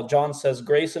John says,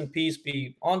 grace and peace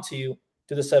be unto you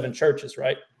to the 7 churches,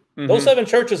 right? Those 7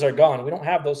 churches are gone. We don't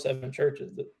have those 7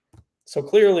 churches. So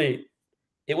clearly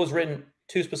it was written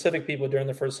to specific people during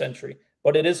the first century,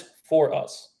 but it is for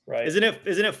us, right? Isn't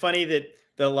it funny that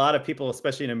a lot of people,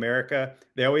 especially in America,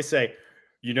 they always say,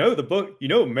 the book,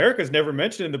 America's never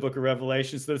mentioned in the book of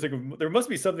Revelation. So there must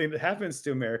be something that happens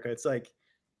to America. It's like,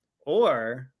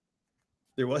 or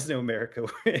there was no America.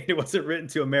 It wasn't written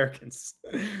to Americans.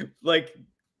 Like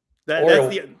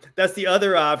that's the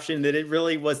other option, that it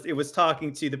really was. It was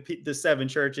talking to the 7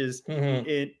 churches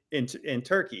in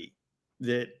Turkey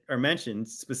that are mentioned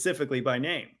specifically by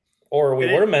name. Or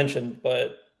we were mentioned,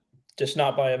 but just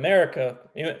not by America.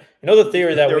 The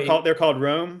theory that they're called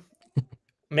Rome.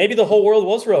 Maybe the whole world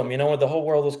was Rome. When the whole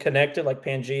world was connected, like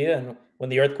Pangea, and when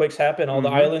the earthquakes happened, all the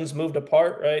islands moved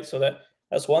apart, right? So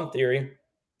that's one theory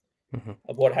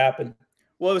of what happened.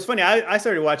 Well, it was funny. I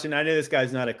started watching. I know this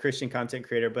guy's not a Christian content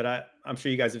creator, but I'm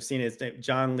sure you guys have seen his name,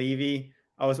 John Levy.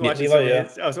 I was watching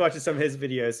some of his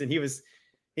videos, and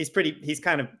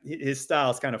his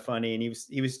style is kind of funny, and he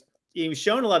was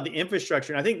showing a lot of the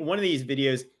infrastructure. And I think one of these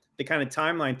videos, the kind of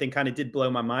timeline thing, kind of did blow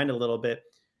my mind a little bit.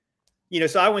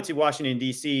 So I went to Washington,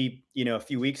 D.C., a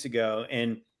few weeks ago,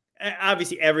 and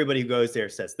obviously everybody who goes there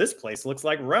says this place looks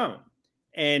like Rome.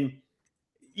 And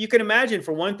you can imagine,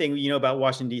 for one thing, about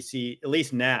Washington, D.C., at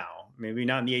least now, maybe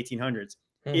not in the 1800s,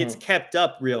 it's kept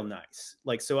up real nice.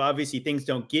 Like, so obviously things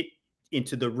don't get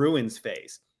into the ruins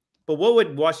phase. But what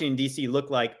would Washington, D.C. look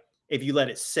like if you let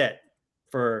it set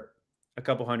for a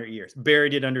couple hundred years,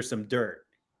 buried it under some dirt,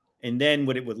 and then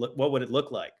what would it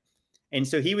look like? And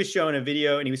so he was showing a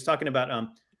video, and he was talking about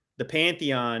the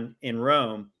Pantheon in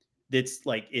Rome. That's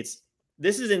like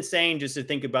this is insane just to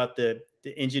think about the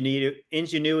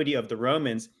ingenuity of the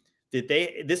Romans. That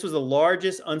this was the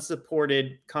largest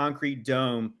unsupported concrete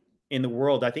dome in the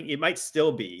world. I think it might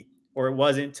still be, or it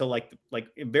wasn't until like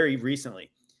very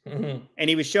recently. Mm-hmm. And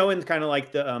he was showing kind of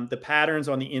like the patterns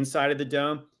on the inside of the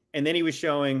dome, and then he was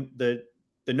showing the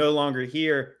no longer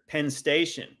here Penn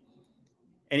Station,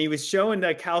 and he was showing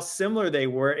like how similar they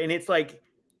were. And it's like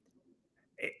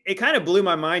it kind of blew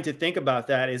my mind to think about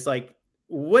that. Is like,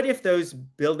 what if those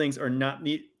buildings are not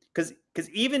because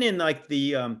even in like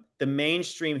the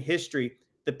mainstream history,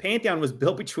 the Pantheon was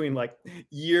built between like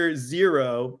year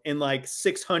 0 and like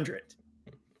 600,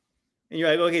 and you're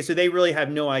like, okay, so they really have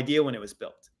no idea when it was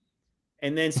built.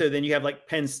 And then then you have like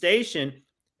Penn Station,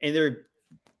 and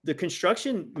the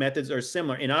construction methods are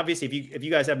similar. And obviously, if you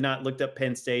guys have not looked up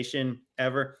Penn Station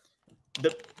ever,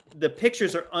 the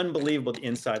pictures are unbelievable. The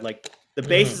inside, like the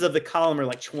bases of the column are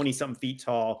like 20 something feet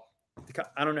tall.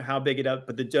 I don't know how big it up,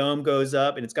 but the dome goes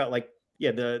up, and it's got like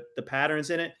the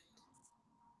patterns in it.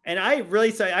 And I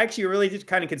actually really did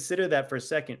kind of consider that for a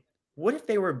second. What if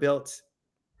they were built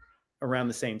around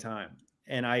the same time?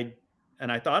 And I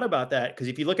thought about that, because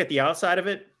if you look at the outside of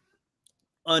it,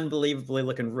 unbelievably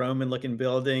looking Roman looking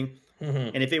building.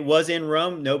 Mm-hmm. And if it was in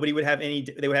Rome, they would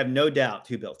have no doubt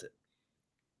who built it.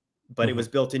 But it was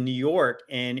built in New York,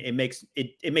 and it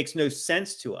makes no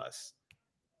sense to us.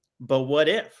 But what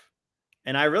if?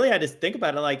 And I really had to think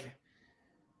about it. Like,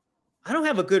 I don't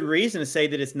have a good reason to say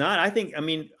that it's not. I think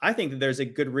that there's a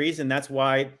good reason. That's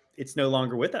why it's no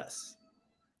longer with us,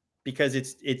 because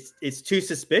it's too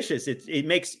suspicious. It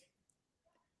makes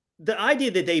the idea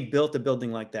that they built a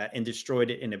building like that and destroyed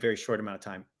it in a very short amount of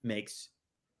time makes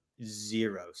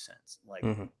zero sense. Like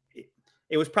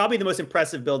it was probably the most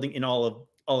impressive building in all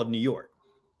of New York,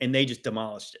 and they just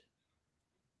demolished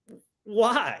it.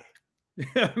 Why?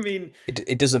 I mean,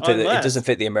 it doesn't fit. It doesn't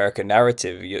fit the American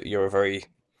narrative. You're a very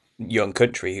young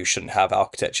country who shouldn't have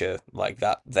architecture like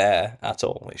that there at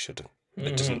all. It should.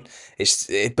 It doesn't.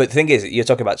 But the thing is, you're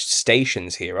talking about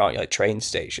stations here, aren't you? Like train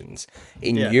stations.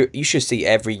 You should see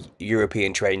every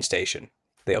European train station.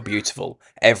 They are beautiful.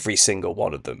 Every single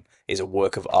one of them is a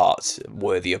work of art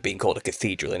worthy of being called a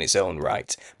cathedral in its own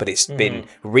right. But it's been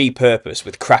repurposed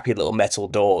with crappy little metal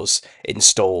doors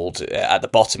installed at the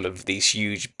bottom of these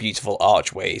huge, beautiful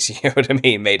archways. You know what I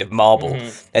mean? Made of marble,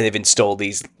 and they've installed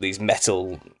these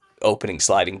metal opening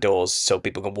sliding doors so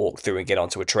people can walk through and get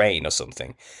onto a train or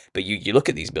something. But you look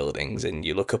at these buildings and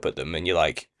you look up at them and you're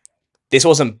like, this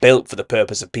wasn't built for the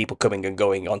purpose of people coming and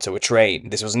going onto a train.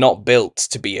 This was not built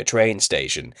to be a train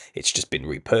station. It's just been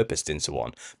repurposed into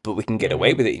one. But we can get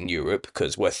away with it in Europe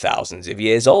because we're thousands of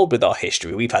years old with our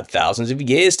history. We've had thousands of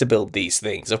years to build these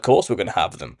things. Of course we're going to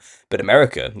have them. But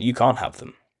America, you can't have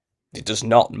them. It does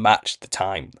not match the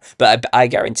time. But I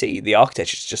guarantee the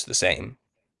architecture is just the same.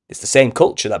 It's the same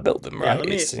culture that built them, right? Let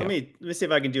me see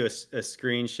if I can do a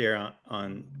screen share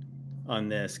on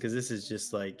this, because this is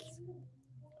just like,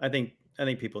 I think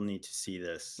people need to see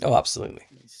this. Oh, absolutely.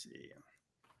 Let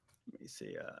me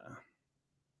see.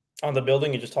 On the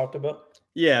building you just talked about?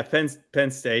 Yeah, Penn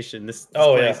Station. This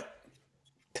place.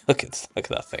 Yeah. Look at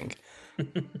that thing.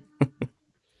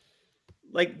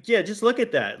 Like, yeah, just look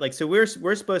at that. Like, so we're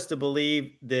supposed to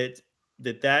believe that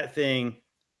thing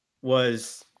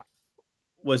was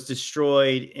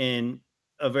destroyed in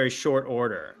a very short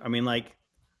order. I mean, like,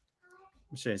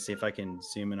 I'm trying to see if I can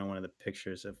zoom in on one of the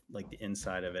pictures of like the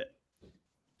inside of it.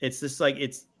 It's just like,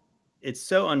 it's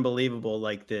so unbelievable.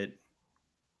 Like that.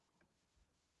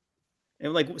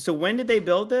 And like, so when did they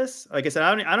build this? Like I said,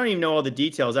 I don't even know all the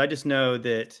details. I just know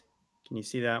that, can you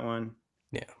see that one?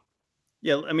 Yeah.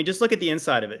 Yeah. I mean, just look at the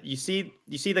inside of it. You see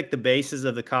like the bases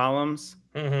of the columns,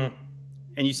 and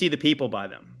you see the people by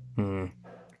them.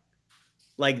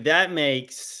 Like, that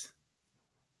makes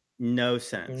no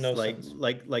sense.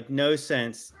 Like no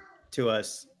sense to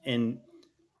us. And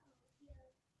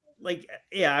like,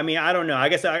 yeah, I mean, I don't know. I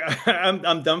guess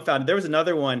I'm dumbfounded. There was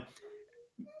another one.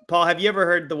 Paul, have you ever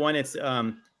heard the one? It's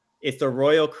the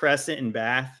Royal Crescent in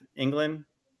Bath, England.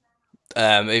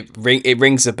 It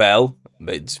rings a bell.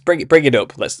 But bring it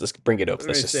up. Let's bring it up.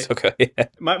 Let's just okay. Yeah.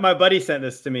 My buddy sent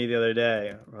this to me the other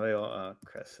day. Royal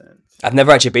Crescent. I've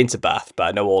never actually been to Bath, but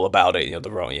I know all about it. You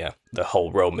know, the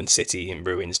whole Roman city in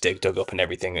ruins, dug up and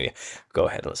everything. Go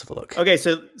ahead, let's have a look. Okay,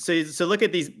 so look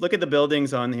at these. Look at the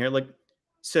buildings on here. Look,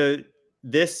 so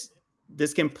this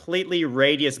completely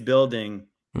radius building.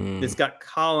 That's got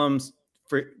columns.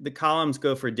 The columns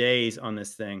go for days on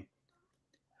this thing.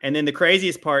 And then the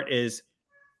craziest part is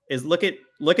look at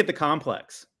the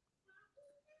complex.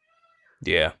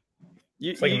 Yeah.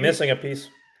 It's like missing a piece.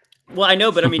 Well, I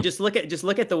know, but I mean, just look at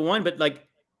the one, but like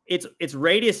its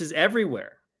radius is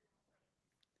everywhere.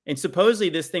 And supposedly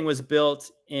this thing was built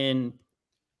in,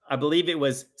 I believe it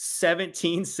was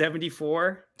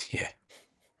 1774. Yeah.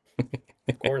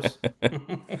 Of course.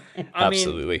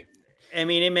 Absolutely. I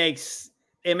mean, it makes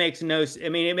no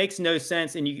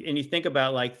sense. And you think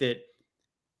about like that,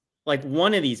 like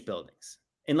one of these buildings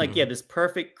and like, yeah, this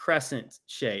perfect crescent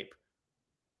shape.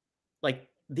 Like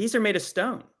these are made of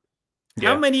stone.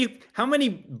 Yeah. How many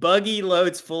buggy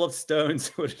loads full of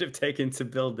stones would it have taken to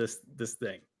build this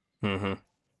thing? Mm-hmm.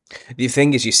 The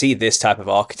thing is, you see this type of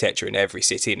architecture in every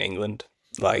city in England.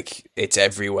 Like it's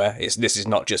everywhere. This is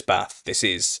not just Bath. This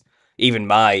is even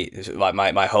my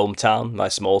hometown, my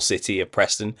small city of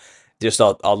Preston. Just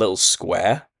our little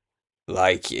square.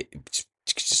 Like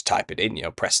just type it in,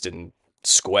 Preston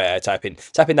Square. Type in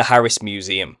the Harris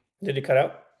Museum. Did you cut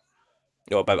out?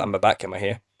 Oh, I'm back. Am I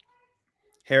here?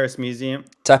 Harris Museum.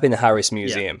 Type in the Harris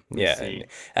Museum. Yeah.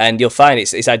 And you'll find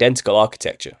it's identical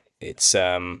architecture. It's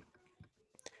and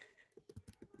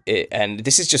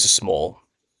this is just a small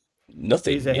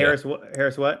nothing. Is it Harris what?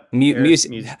 Harris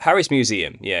Harris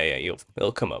Museum. Yeah,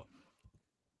 it'll come up.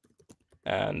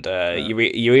 And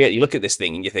you look at this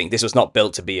thing and you think this was not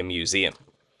built to be a museum.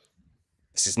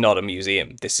 This is not a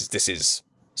museum. This is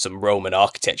some Roman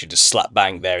architecture just slap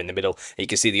bang there in the middle. And you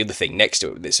can see the other thing next to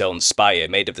it with its own spire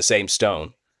made of the same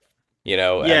stone.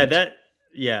 Yeah,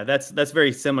 that's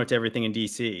very similar to everything in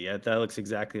DC. That looks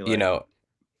exactly like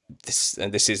this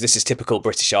is typical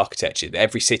British architecture.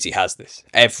 Every city has this.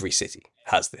 Every city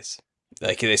has this.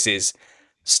 Like this is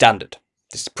standard.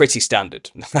 This is pretty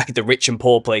standard. Like the rich and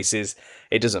poor places,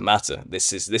 it doesn't matter.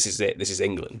 This is it. This is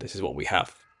England. This is what we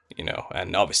have.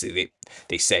 And obviously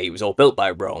they say it was all built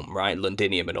by Rome, right?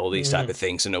 Londinium and all these type of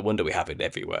things. So no wonder we have it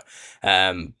everywhere.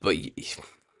 But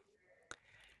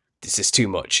this is too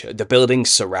much. The buildings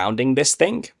surrounding this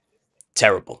thing,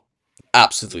 terrible.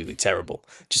 Absolutely terrible.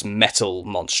 Just metal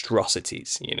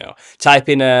monstrosities, Type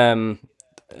in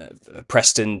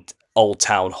Preston Old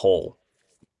Town Hall.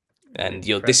 And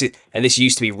this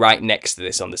used to be right next to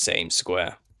this on the same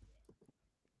square.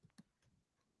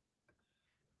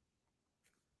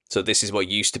 So this is what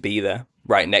used to be there,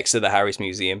 right next to the Harris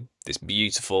Museum. This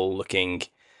beautiful looking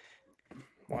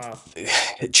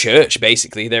church,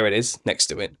 basically. There it is, next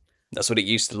to it. That's what it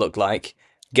used to look like.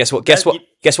 Guess what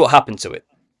happened to it?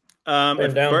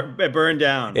 It burned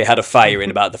down. It had a fire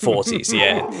in about the 40s,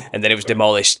 yeah, and then it was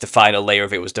demolished. The final layer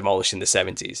of it was demolished in the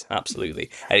 70s, absolutely,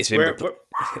 and it's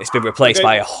been replaced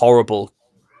by a horrible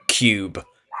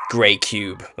grey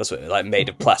cube. That's what made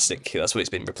of plastic. That's what it's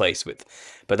been replaced with.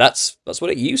 But that's what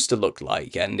it used to look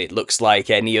like, and it looks like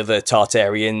any other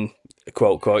Tartarian,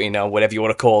 quote, whatever you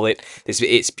want to call it.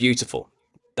 It's beautiful.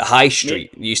 The high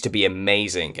street used to be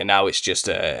amazing, and now it's just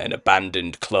an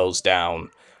abandoned, closed down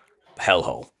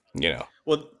hellhole.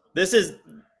 Well, this is,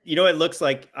 it looks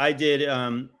like I did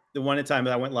the one time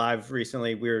that I went live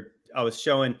recently. I was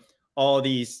showing all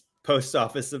these post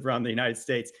offices around the United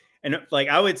States, and like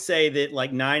I would say that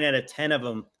like 9 out of 10 of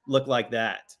them look like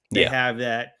that. They have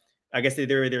that. I guess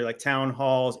they're either like town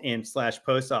halls and /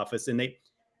 post office, and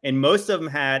most of them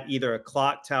had either a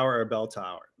clock tower or a bell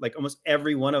tower. Like almost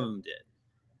every one of them did,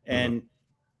 and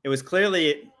it was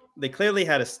they clearly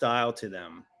had a style to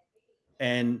them,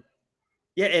 and.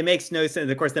 Yeah, it makes no sense.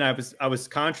 Of course, then I was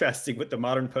contrasting what the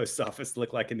modern post office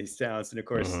look like in these towns, and of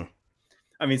course,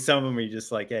 I mean, some of them are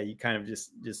just like, yeah, you kind of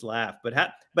just laugh. But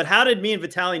how did me and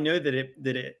Vitaly know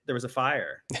that there was a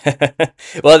fire?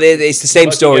 Well, it's the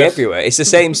same story everywhere. It's the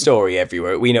same story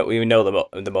everywhere. We know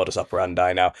the modus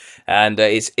operandi now, and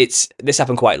this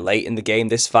happened quite late in the game.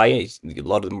 This fire, a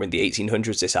lot of them were in the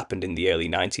 1800s. This happened in the early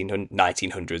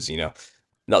 1900s.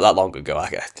 Not that long ago,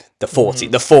 the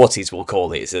 40s we'll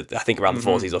call it. I think around the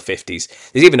 40s or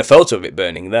 50s. There's even a photo of it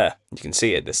burning there. You can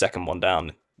see it, the second one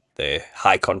down, the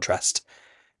high contrast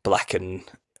black, and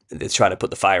they're trying to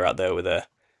put the fire out there with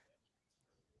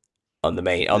on the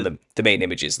main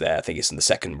images there. I think it's in the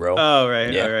second row. Oh right,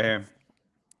 right here.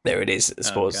 There it is.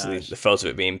 Supposedly the photo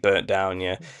of it being burnt down.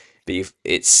 Yeah, but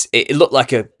it looked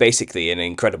like basically an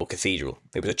incredible cathedral.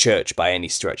 It was a church by any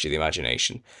stretch of the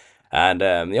imagination. And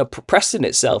Preston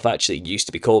itself actually used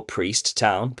to be called Priest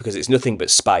Town because it's nothing but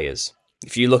spires.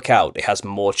 If you look out, it has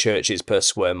more churches per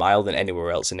square mile than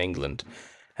anywhere else in England.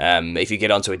 If you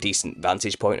get onto a decent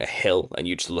vantage point, a hill, and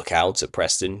you just look out at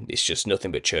Preston, it's just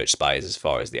nothing but church spires as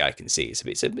far as the eye can see. So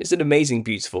it's an amazing,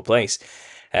 beautiful place.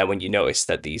 When you notice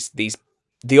that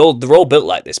they're all built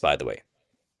like this, by the way.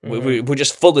 We're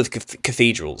just full of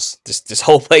cathedrals. This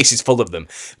whole place is full of them.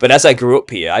 But as I grew up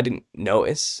here, I didn't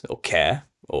notice or care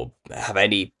or have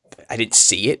any. I didn't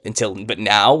see it until. But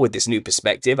now, with this new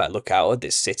perspective, I look out at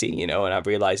this city, you know, and I've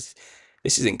realized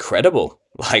this is incredible.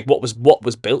 Like what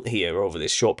was built here over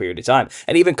this short period of time,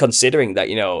 and even considering that,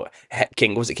 you know,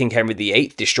 King Henry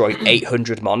VIII destroyed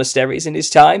 800 monasteries in his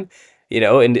time, you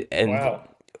know, and Wow.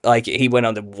 like he went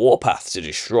on the warpath to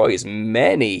destroy as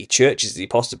many churches as he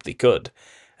possibly could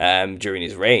during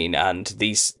his reign, and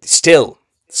these still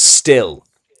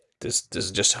there's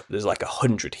like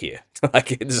 100 here.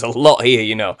 Like there's a lot here,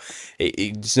 you know.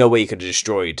 There's no way you could have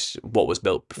destroyed what was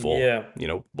built before. Yeah. You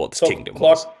know what this So kingdom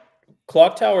was.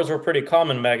 clock towers were pretty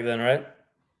common back then, right?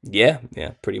 Yeah,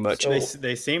 pretty much. So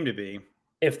They seem to be.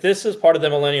 if this is part of the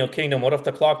Millennial Kingdom, what if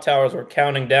the clock towers were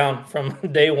counting down from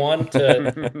day 1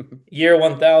 to year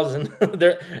 1000?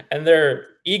 they're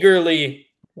eagerly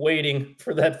waiting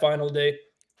for that final day.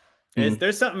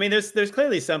 There's something. I mean, there's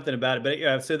clearly something about it. But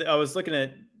yeah, so I was looking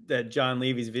at that John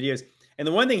Levy's videos, and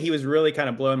the one thing he was really kind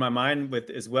of blowing my mind with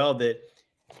as well, that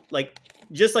like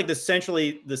just like the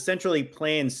centrally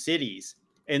planned cities,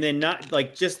 and then not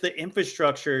like just the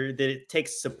infrastructure that it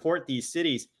takes to support these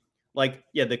cities, like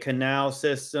the canal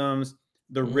systems,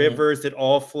 the rivers that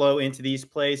all flow into these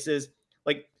places.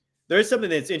 Like there's something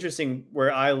that's interesting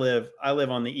where I live. I live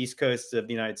on the East Coast of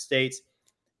the United States,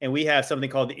 and we have something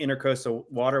called the Intercoastal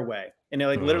Waterway, and it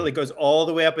like literally goes all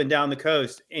the way up and down the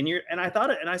coast. And I thought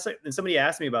it, and somebody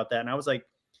asked me about that, and I was like,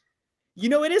 you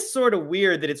know, it is sort of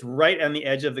weird that it's right on the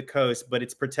edge of the coast, but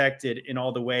it's protected in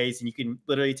all the ways, and you can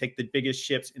literally take the biggest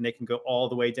ships, and they can go all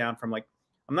the way down from like,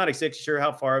 I'm not exactly sure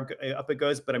how far up it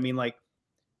goes, but I mean like,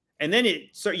 and then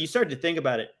you start to think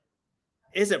about it.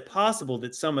 Is it possible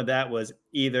that some of that was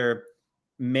either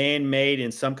man-made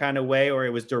in some kind of way, or it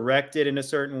was directed in a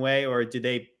certain way, or did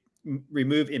they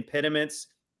remove impediments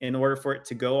in order for it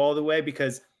to go all the way?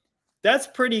 Because that's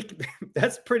pretty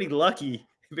lucky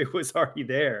if it was already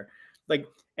there. Like,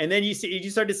 and then you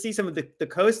start to see some of the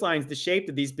coastlines, the shape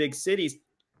of these big cities,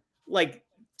 like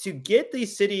to get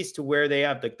these cities to where they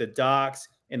have like the docks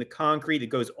and the concrete that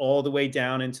goes all the way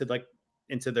down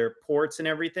into their ports and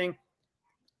everything.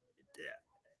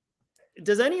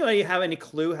 Does anybody have any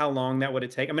clue how long that would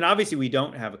take? I mean, obviously we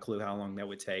don't have a clue how long that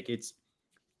would take.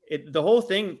 The whole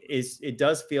thing it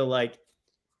does feel like,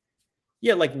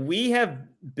 like we have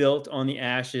built on the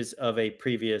ashes of a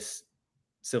previous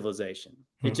civilization.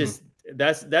 It just,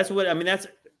 that's what, I mean, that's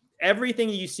everything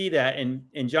you see that. And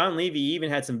John Levy even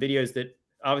had some videos that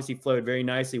obviously flowed very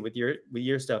nicely with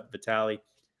your stuff, Vitaly,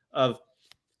 of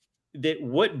that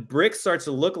what brick starts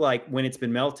to look like when it's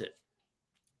been melted.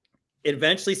 It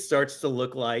eventually starts to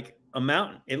look like a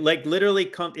mountain. It like literally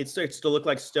it starts to look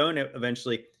like stone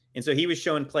eventually. And so he was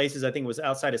showing places, I think it was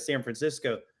outside of San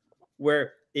Francisco,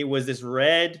 where it was this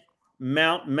red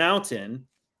mountain,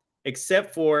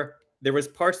 except for there was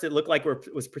parts that looked like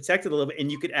it was protected a little bit,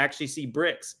 and you could actually see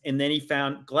bricks. And then he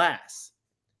found glass.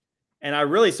 And I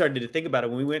really started to think about it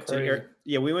when we went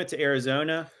to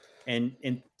Arizona and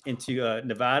into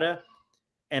Nevada,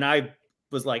 and I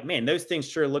was like, man, those things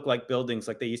sure look like buildings,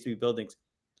 like they used to be buildings.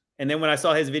 And then when I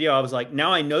saw his video, I was like,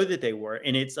 now I know that they were.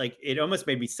 And it's like, it almost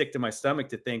made me sick to my stomach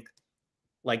to think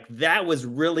like that was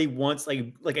really once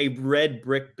like a red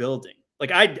brick building.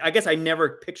 Like I guess I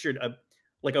never pictured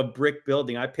a brick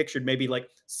building. I pictured maybe like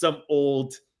some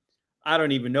old, I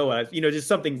don't even know, just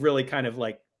something really kind of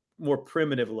like more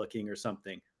primitive looking or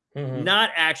something, not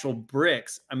actual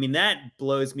bricks. I mean, that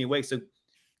blows me away. So,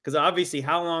 because obviously,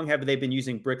 how long have they been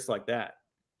using bricks like that?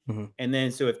 And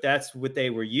then, so if that's what they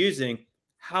were using,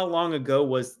 how long ago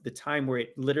was the time where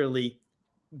it literally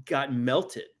got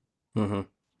melted?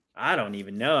 I don't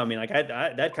even know. I mean, like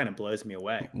that kind of blows me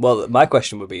away. Well, my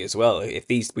question would be as well, if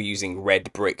these were using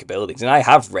red brick buildings, and I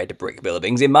have red brick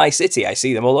buildings in my city, I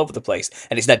see them all over the place,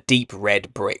 and it's that deep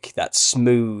red brick, that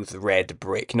smooth red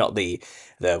brick, not the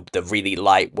really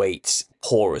lightweight,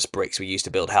 porous bricks we used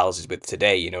to build houses with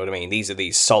today, you know what I mean? These are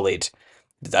these solid,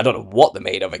 I don't know what they're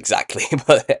made of exactly,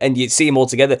 and you see them all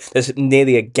together, there's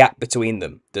nearly a gap between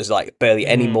them. There's like barely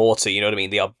any mortar, you know what I mean?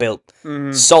 They are built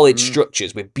solid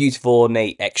structures with beautiful,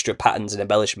 ornate, extra patterns and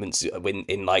embellishments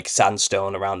in like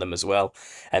sandstone around them as well.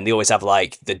 And they always have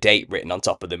like the date written on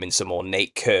top of them in some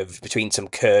ornate curve, between some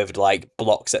curved like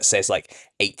blocks that says like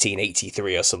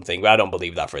 1883 or something. But I don't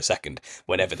believe that for a second,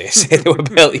 whenever they say they were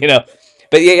built, you know.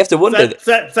 But yeah, you have to wonder.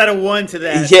 Set a one to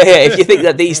that. Yeah, if you think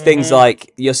that these things,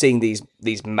 like you're seeing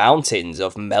these mountains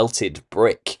of melted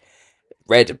brick,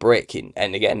 red brick,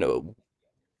 and again,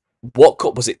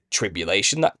 what was it?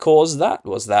 Tribulation that caused that?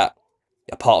 Was that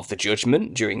a part of the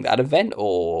judgment during that event,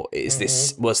 or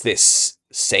was this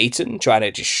Satan trying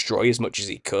to destroy as much as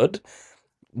he could?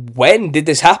 When did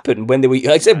this happen? When they were, like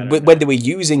I I said, don't when know. they were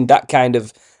using that kind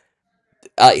of.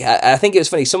 I think it was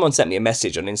funny. Someone sent me a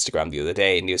message on Instagram the other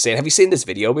day, and he was saying, "Have you seen this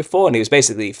video before?" And it was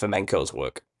basically Fomenko's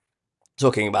work,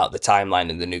 talking about the timeline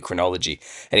and the new chronology.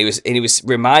 And he was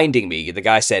reminding me. The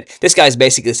guy said, "This guy's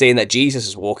basically saying that Jesus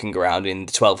is walking around in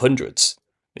the 1200s."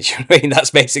 You know what I mean?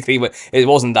 That's basically what it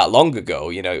wasn't that long ago.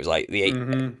 You know, it was like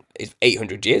Mm-hmm.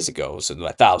 800 years ago, so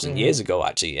like 1,000 years Mm-hmm. ago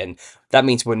actually, and that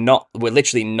means we're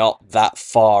literally not that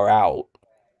far out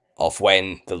of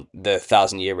when the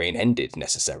 1,000 year reign ended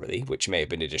necessarily, which may have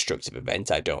been a destructive event.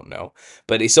 I don't know,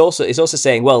 but it's also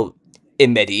saying, well,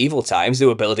 in medieval times they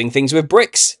were building things with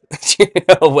bricks, you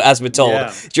know, as we're told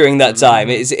Yeah. during that Mm-hmm. time.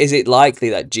 Mm-hmm. Is it likely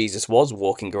that Jesus was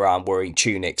walking around wearing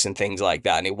tunics and things like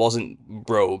that, and it wasn't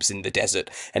robes in the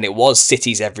desert, and it was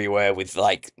cities everywhere with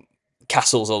like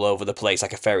castles all over the place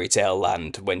like a fairy tale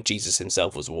land when Jesus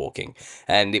himself was walking?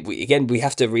 And again, we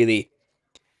have to really,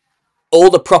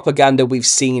 all the propaganda we've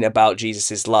seen about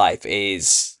Jesus's life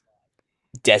is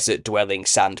desert dwelling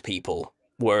sand people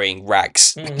wearing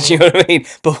rags. Do you Mm-hmm.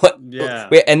 know what I mean?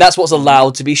 Yeah. And that's what's Mm-hmm.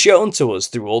 allowed to be shown to us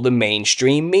through all the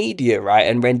mainstream media, right?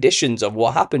 And renditions of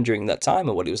what happened during that time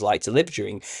and what it was like to live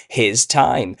during his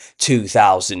time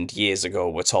 2,000 years ago,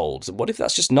 we're told. What if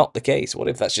that's just not the case? What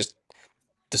if that's just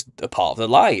a part of the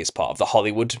lie? It's part of the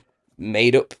Hollywood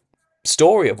made up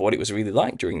story of what it was really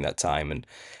like during that time. And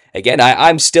again, I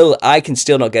can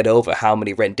still not get over how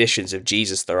many renditions of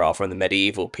Jesus there are from the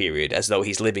medieval period, as though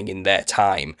he's living in their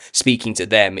time, speaking to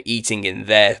them, eating in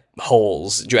their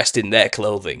halls, dressed in their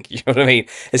clothing. You know what I mean?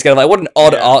 It's kind of like, what an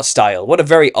odd Yeah. art style. What a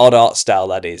very odd art style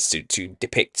that is, to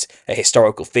depict a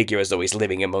historical figure as though he's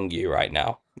living among you right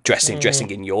now, dressing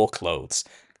Mm-hmm. in your clothes.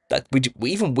 That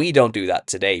we don't do that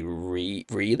today,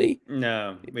 really.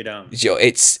 No, we don't. You know,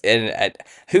 and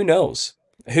who knows?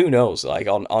 Who knows? Like,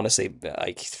 honestly,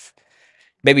 like,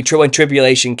 maybe when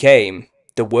tribulation came,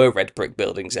 there were red brick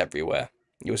buildings everywhere.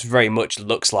 It was very much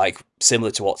looks like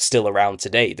similar to what's still around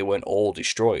today. They weren't all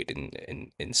destroyed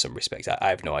in some respects. I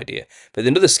have no idea. But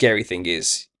another scary thing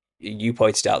is, you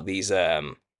pointed out these.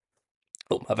 Oh,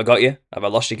 have I got you? Have I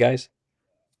lost you guys?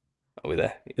 Are we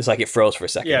there? It's like it froze for a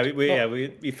Yeah, second. No,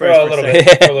 we for froze a for a little second.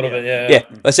 bit. For a little Yeah. bit. Yeah.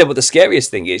 Yeah, I said, but the scariest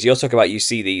thing is, you're talking about, you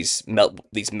see these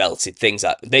melted things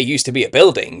that they used to be a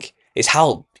building, is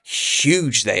how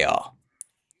huge they are.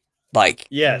 Like,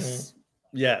 Mm-hmm. Yes.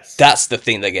 Yes. that's the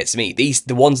thing that gets me.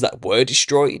 The ones that were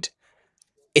destroyed,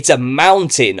 it's a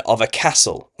mountain of a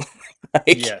castle.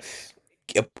 Like, Yes.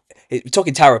 we're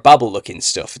talking Tower of Babel looking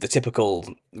stuff, the typical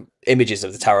images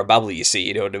of the Tower of Babel you see,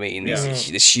 you know what I mean? Yeah.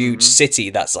 Mm-hmm. This huge Mm-hmm. city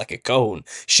that's like a cone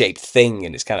shaped thing,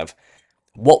 and it's kind of,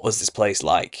 what was this place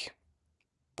like?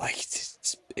 Like,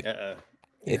 Uh-oh.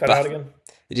 You it cut out baff- again.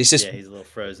 it's just Yeah, he's a little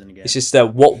frozen It's again.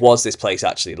 just what was this place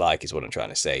actually like, is what I'm trying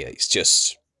to say. It's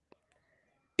just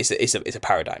it's a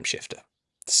paradigm shifter.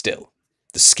 Still,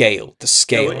 the scale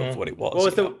Yeah. of what it What was.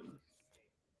 was the?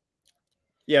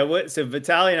 Yeah. What? So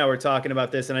Vitaly and I were talking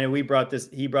about this, and I know he brought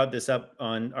this up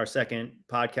on our second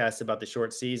podcast about the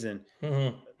short season,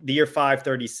 Mm-hmm. the year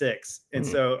 536, and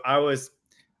Mm. so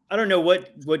I don't know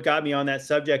what got me on that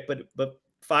subject, but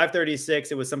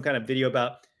 536, it was some kind of video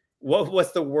about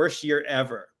what's the worst year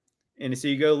ever. And so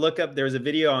you go look up, there was a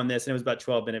video on this, and it was about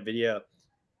 12-minute video.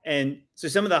 And so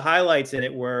some of the highlights in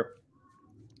it were,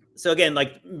 so again,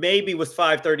 like maybe was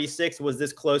 536, was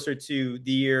this closer to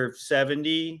the year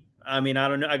 70? I mean, I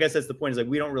don't know. I guess that's the point, is like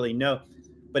we don't really know.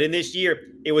 But in this year,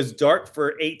 it was dark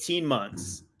for 18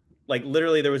 months. Like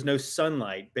literally there was no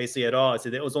sunlight basically at all. So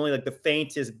it was only like the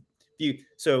faintest view.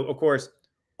 So of course,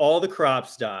 all the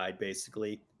crops died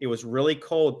basically. It was really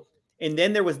cold. And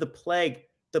then there was the plague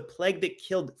that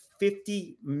killed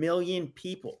 50 million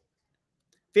people.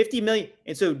 50 million.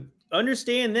 And so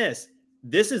understand this.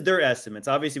 This is their estimates.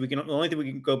 Obviously, the only thing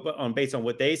we can go on based on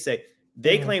what they say.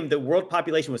 They Mm-hmm. claim the world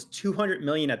population was 200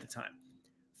 million at the time.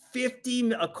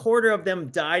 A quarter of them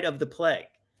died of the plague.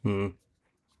 Hmm.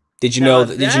 Did you Now know if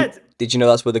that? that, Did you know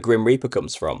that's where the Grim Reaper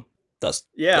comes from?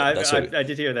 yeah, That's what. I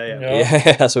did hear that. Yeah. No.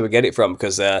 Yeah, that's where we get it from,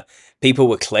 because people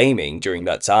were claiming during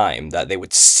that time that they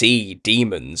would see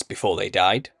demons before they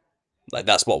died. Like,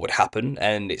 that's what would happen,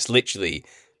 and it's literally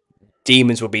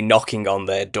demons would be knocking on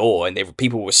their door, and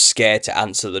people were scared to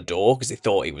answer the door because they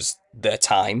thought it was their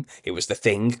time. It was the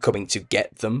thing coming to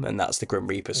get them, and that's the Grim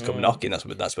Reapers come Mm. knocking.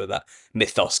 That's where that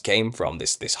mythos came from.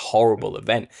 This horrible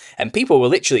event, and people were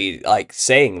literally like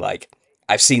saying like,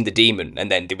 "I've seen the demon," and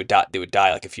then they would die. They would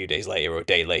die like a few days later or a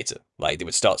day later. Like, they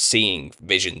would start seeing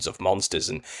visions of monsters,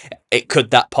 and it could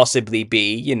that possibly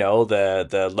be,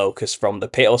 the locust from the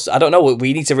pit? Or I don't know.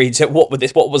 We need to read it. What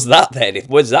was that then?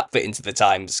 Where does that fit into the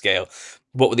time scale?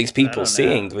 What were these I people don't know.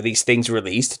 seeing? Were these things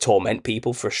released to torment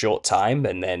people for a short time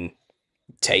and then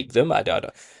take them? I don't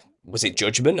know. Was it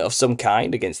judgment of some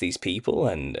kind against these people?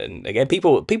 And again,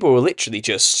 people were literally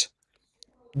just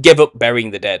give up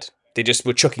burying the dead. They just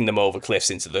were chucking them over cliffs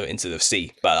into the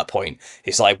sea. By that point,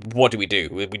 it's like, what do?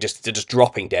 They're just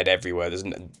dropping dead everywhere.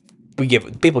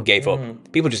 People gave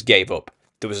up. People just gave up.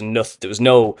 There was nothing. There was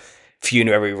no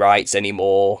funerary rites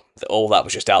anymore. All that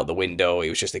was just out the window. It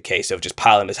was just a case of just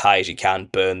pile them as high as you can,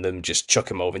 burn them, just chuck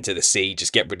them over into the sea,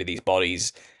 just get rid of these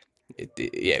bodies.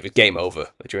 Yeah, it was game over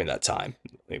during that time.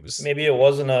 It was Maybe it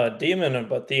wasn't a demon,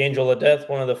 but the angel of death,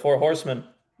 one of the four horsemen.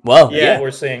 well, Yeah.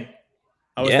 We're seeing.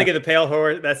 I was thinking the pale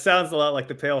horse. That sounds a lot like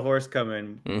the pale horse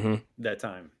coming that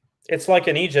time. It's like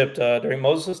in Egypt during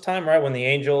Moses' time, right? When the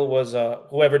angel was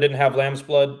whoever didn't have lamb's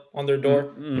blood on their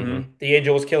door, the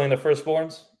angel was killing the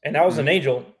firstborns, and that was an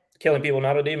angel killing people,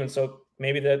 not a demon. So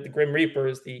maybe the Grim Reaper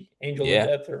is the angel of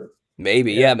death, or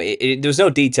maybe, yeah. But there was no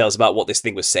details about what this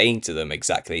thing was saying to them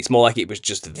exactly. It's more like it was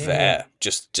just there,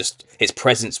 just its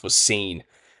presence was seen,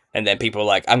 and then people were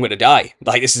like, "I'm gonna die.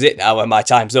 Like this is it now. And my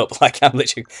time's up. Like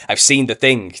I've seen the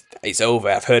thing. It's over.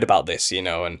 I've heard about this, you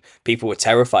know." And people were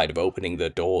terrified of opening the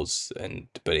doors,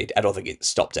 but I don't think it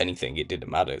stopped anything. It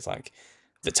didn't matter. It's like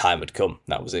the time had come.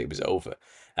 That was it. It was over.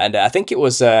 And I think it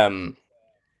was the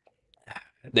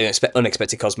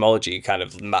unexpected cosmology kind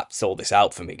of maps all this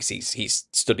out for me because he's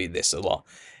studied this a lot,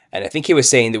 and I think he was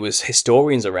saying there was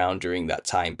historians around during that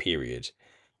time period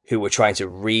who were trying to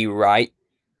rewrite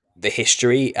the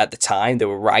history at the time. They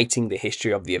were writing the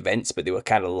history of the events, but they were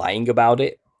kind of lying about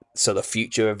it so the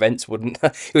future events wouldn't.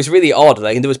 It was really odd.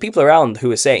 Like, and there was people around who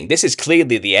were saying this is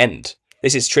clearly the end.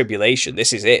 This is tribulation.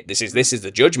 This is it. This is the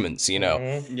judgments, you know.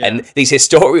 And these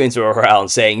historians were around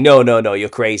saying, no, you're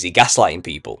crazy, gaslighting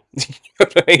people. You know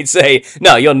what I mean? Say,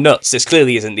 no, you're nuts. This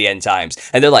clearly isn't the end times.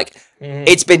 And they're like,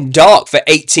 it's been dark for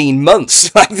 18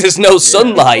 months. Like there's no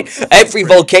sunlight. Every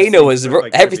volcano is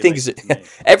everything is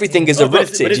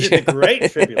erupted. But is it the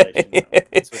Great Tribulation?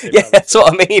 Yeah, that's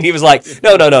what I mean. He was like,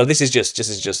 no. This is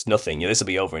just nothing. This will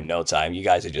be over in no time. You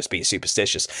guys are just being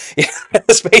superstitious.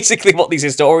 That's basically what these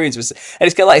historians were saying. And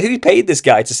it's kind of like, who paid this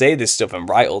guy to say this stuff and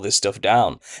write all this stuff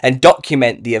down and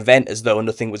document the event as though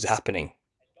nothing was happening?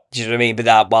 Do you know what I mean? But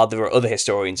that while there were other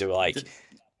historians who were like,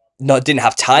 didn't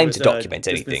have time to document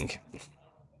anything.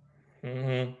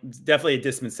 Definitely a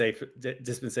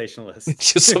dispensationalist.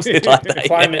 Just something like that.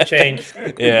 Climate change.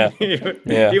 Yeah.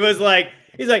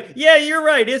 He's like, yeah, you're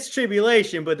right. It's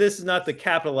tribulation, but this is not the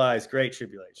capitalized Great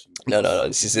Tribulation. No.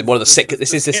 This is one of the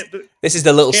This is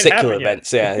the little cyclical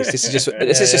events. Yeah. This is just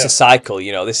a cycle.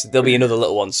 You know, there'll be another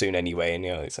little one soon anyway. And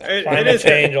you know, climate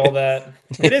change, all that.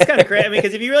 It is kind of crazy. I mean,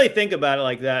 because if you really think about it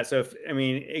like that, so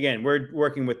again, we're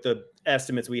working with the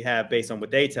estimates we have based on what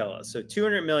they tell us. So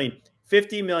 200 million.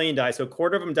 50 million die, so a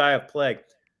quarter of them die of plague.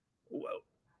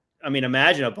 I mean,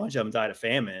 imagine a bunch of them died of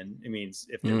famine. It means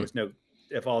if there was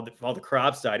if all the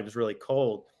crops died, it was really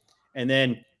cold, and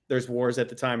then there's wars at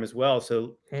the time as well.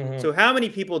 So, so how many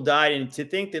people died? And to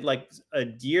think that like a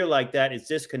year like that is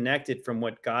disconnected from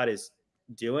what God is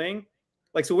doing,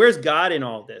 like, so where's God in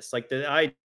all this? Like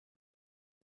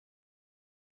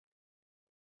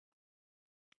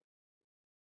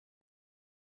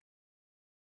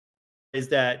is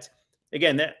that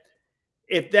again that.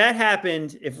 If that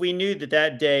happened, if we knew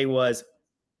that day was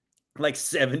like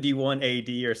 71 AD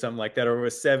or something like that, or it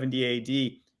was 70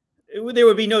 AD, there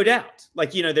would be no doubt.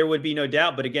 Like, there would be no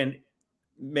doubt. But again,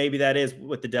 maybe that is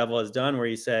what the devil has done, where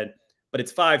he said, but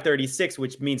it's 536,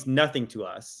 which means nothing to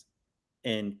us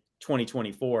in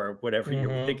 2024, or whatever you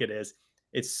think it is.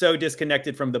 It's so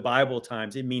disconnected from the Bible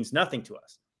times, it means nothing to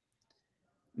us.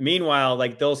 Meanwhile,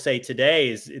 like they'll say today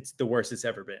it's the worst it's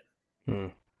ever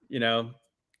been.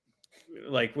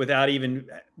 Like without even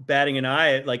batting an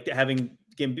eye at like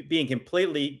being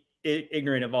completely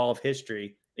ignorant of all of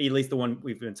history, at least the one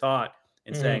we've been taught,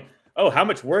 and saying, oh, how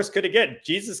much worse could it get?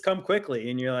 Jesus, come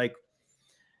quickly. And you're like,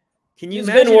 can you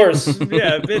imagine? Been worse.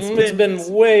 Yeah, it's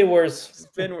been way worse.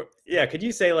 Could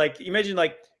you say, like, imagine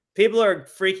like people are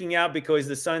freaking out because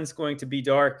the sun's going to be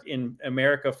dark in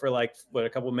America for like, what, a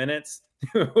couple minutes?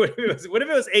 What if it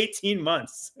was 18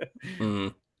 months?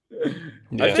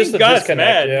 I think God's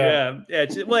mad. Yeah.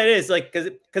 Well, it is like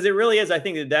because it really is. I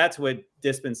think that's what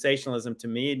dispensationalism to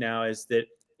me now is, that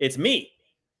it's me.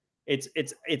 It's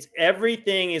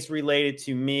everything is related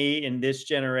to me in this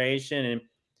generation.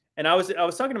 And I was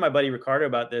talking to my buddy Ricardo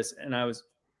about this, and I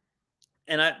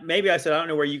said, I don't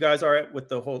know where you guys are at with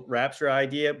the whole rapture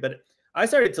idea, but I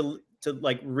started to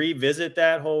like revisit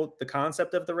the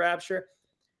concept of the rapture,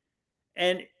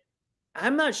 and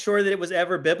I'm not sure that it was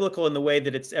ever biblical in the way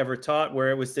that it's ever taught,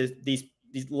 where it was these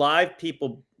these live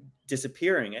people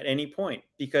disappearing at any point.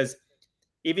 Because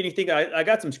even if you think, I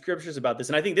got some scriptures about this,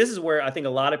 and I think this is where I think a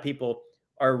lot of people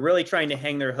are really trying to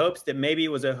hang their hopes, that maybe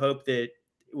it was a hope that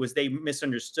they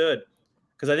misunderstood.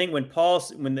 Because I think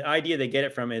when the idea they get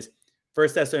it from is 1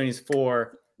 Thessalonians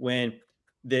 4, when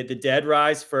the dead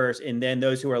rise first, and then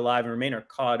those who are alive and remain are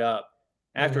caught up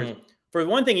afterwards. For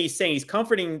one thing, he's saying, he's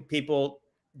comforting people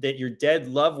that your dead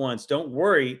loved ones, don't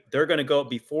worry, they're going to go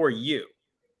before you.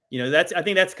 You know, I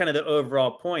think that's kind of the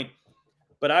overall point.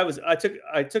 But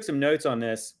I took some notes on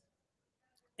this,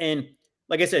 and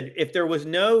like I said, if there was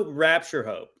no rapture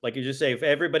hope, like you just say, if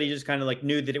everybody just kind of like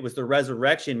knew that it was the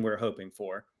resurrection we're hoping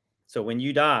for, so when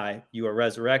you die, you are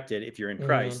resurrected if you're in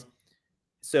Christ.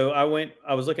 So I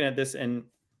was looking at this, and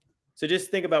so just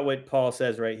think about what Paul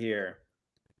says right here.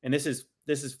 And this is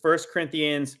 1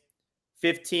 Corinthians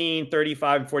 15,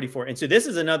 35, and 44. And so this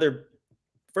is another,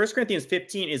 1 Corinthians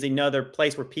 15 is another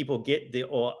place where people get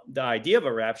the idea of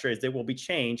a rapture, is that will be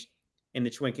changed in the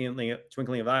twinkling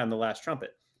of an eye on the last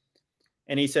trumpet.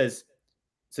 And he says,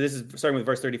 so this is starting with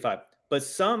verse 35. But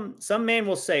some man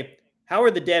will say, how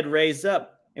are the dead raised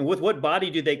up? And with what body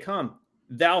do they come?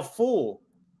 Thou fool,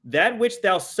 that which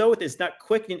thou sowest is not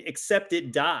quickened except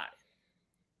it die.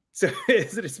 So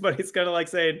it's kind of like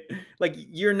saying, like,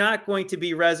 you're not going to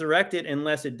be resurrected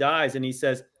unless it dies. And he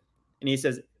says,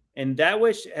 and that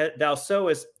which thou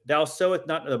sowest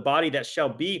not the body that shall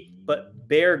be, but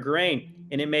bare grain,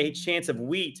 and it may chance of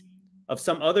wheat, of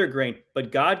some other grain.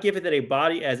 But God giveth it a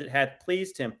body as it hath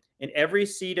pleased him, and every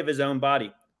seed of his own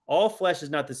body. All flesh is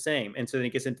not the same. And so then he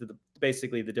gets into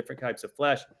basically the different types of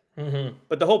flesh.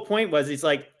 But the whole point was, he's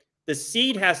like, the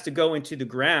seed has to go into the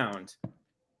ground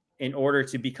in order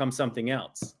to become something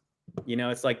else. You know,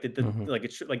 it's like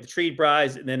like the tree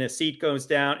dries, and then a seed goes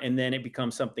down, and then it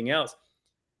becomes something else.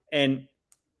 And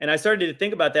I started to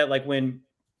think about that, like when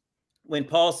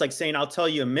Paul's like saying, I'll tell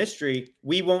you a mystery,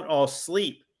 we won't all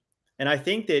sleep. And I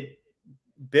think that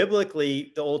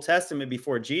biblically, the Old Testament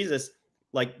before Jesus,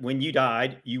 like when you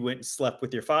died, you went and slept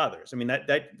with your fathers. I mean,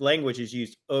 that language is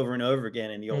used over and over again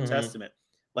in the Old Testament.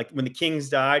 Like when the kings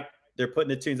died, they're put in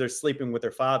the tombs, they're sleeping with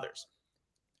their fathers.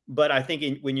 But I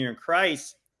think when you're in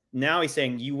Christ, now he's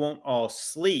saying you won't all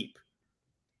sleep.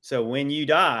 So when you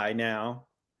die now,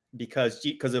 because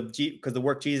of the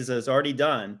work Jesus has already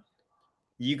done,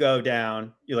 you go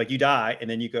down, you die, and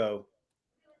then you go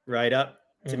right up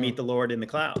to meet the Lord in the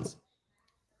clouds.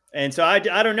 And so I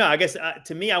don't know. I guess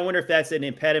to me, I wonder if that's an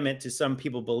impediment to some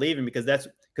people believing, because that's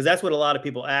what a lot of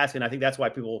people ask, and I think that's why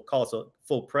people call us a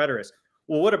full preterist.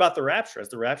 Well, what about the rapture? Has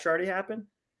the rapture already happened?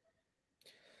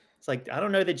 It's like, I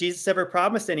don't know that Jesus ever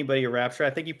promised anybody a rapture. I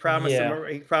think he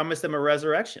promised them a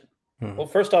resurrection. Well,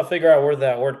 first off, figure out where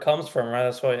that word comes from, right?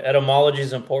 That's why etymology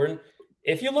is important.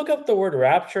 If you look up the word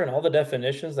rapture and all the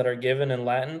definitions that are given in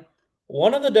Latin,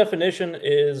 one of the definition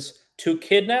is to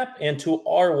kidnap and to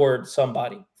R-word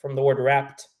somebody, from the word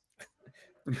rapt.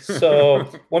 So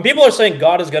when people are saying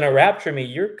God is going to rapture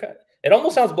me, it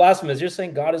almost sounds blasphemous. You're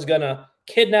saying God is going to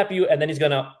kidnap you and then he's going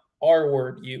to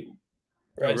R-word you.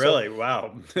 Right? Oh, really? So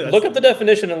wow. Look up the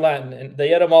definition in Latin and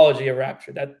the etymology of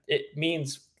rapture. That it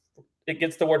means, it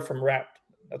gets the word from rapt.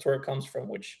 That's where it comes from,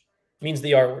 which means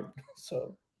the R word.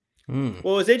 So,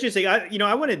 well, it's interesting.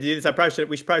 I wanted to do this. We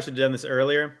probably should have done this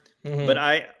earlier. But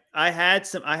I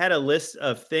had a list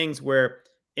of things where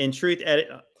in Truth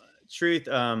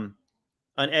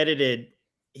Unedited,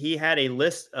 he had a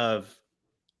list of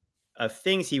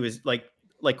things he was like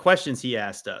questions he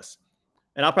asked us.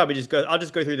 And I'll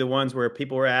just go through the ones where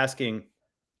people were asking.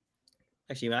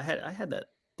 Actually, I had that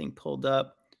thing pulled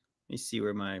up. Let me see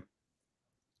where I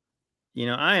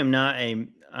am not a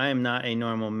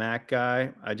normal Mac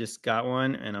guy. I just got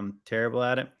one and I'm terrible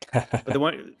at it. But the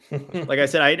one, like I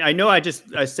said, I know I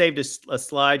saved a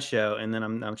slideshow, and then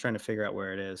I'm trying to figure out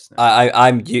where it is.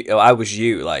 I was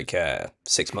you like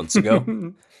 6 months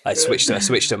ago. I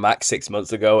switched to Mac 6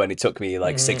 months ago, and it took me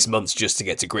like 6 months just to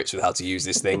get to grips with how to use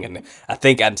this thing. And I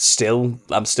think I'm still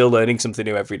learning something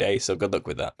new every day. So good luck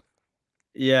with that.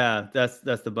 Yeah, that's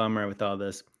the bummer with all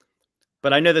this.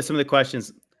 But I know that some of the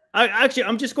questions,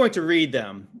 I'm just going to read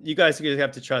them. You guys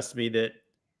have to trust me that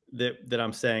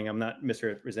I'm saying I'm not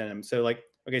misrepresenting them. So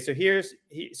okay, so so you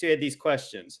had these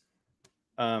questions.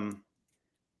 Let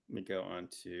me go on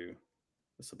to,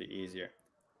 this will be easier.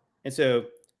 And so,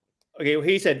 okay,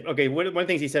 he said, one of the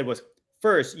things he said was,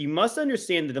 first, you must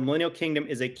understand that the millennial kingdom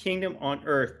is a kingdom on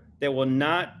earth that will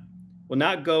not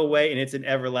go away, and it's an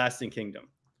everlasting kingdom.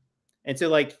 And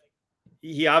so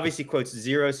he obviously quotes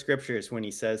 0 scriptures when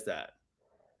he says that.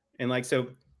 And so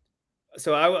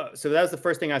that was the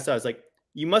first thing I saw. Is like,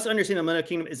 you must understand the millennial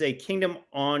kingdom is a kingdom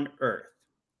on earth.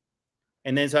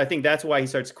 And then, so I think that's why he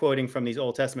starts quoting from these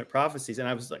Old Testament prophecies. And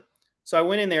I was like, so I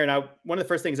went in there, and one of the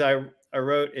first things I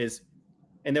wrote is,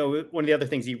 and then one of the other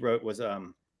things he wrote was,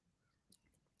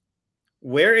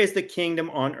 where is the kingdom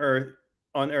on earth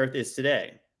is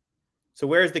today? So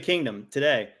where is the kingdom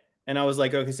today? And I was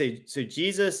like, okay, so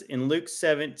Jesus in Luke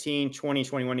 17, 20,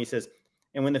 21, he says,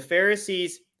 and when the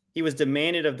Pharisees, he was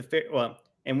demanded of the,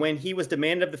 and when he was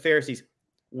demanded of the Pharisees,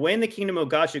 when the kingdom of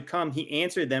God should come, he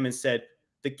answered them and said,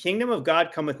 the kingdom of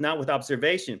God cometh not with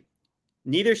observation.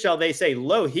 Neither shall they say,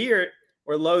 lo here,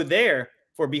 or lo there,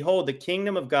 for behold, the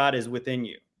kingdom of God is within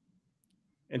you.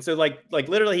 And so like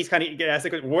literally he's kind of asked the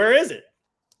question, where is it?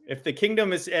 If the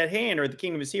kingdom is at hand, or the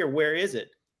kingdom is here, where is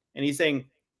it? And he's saying,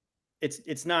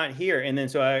 it's not here. And then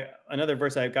so another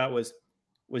verse I got was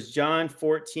John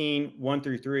 14,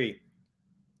 1-3.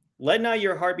 Let not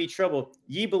your heart be troubled.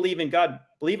 Ye believe in God,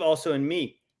 believe also in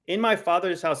me. In my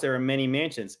Father's house there are many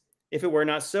mansions. If it were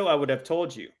not so, I would have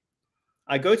told you.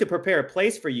 I go to prepare a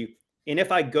place for you. And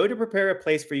if I go to prepare a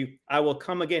place for you, I will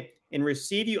come again and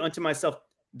receive you unto myself,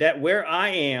 that where I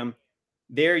am,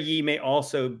 there ye may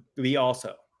also be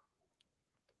also.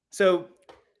 So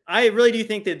I really do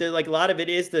think that there, like, a lot of it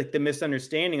is the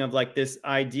misunderstanding of like this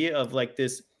idea of like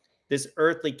this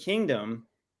earthly kingdom,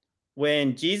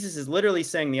 when Jesus is literally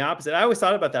saying the opposite. I always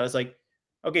thought about that. I was like,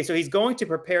 okay, so he's going to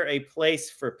prepare a place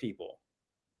for people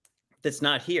that's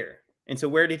not here. And so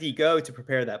where did he go to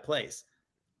prepare that place?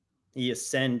 He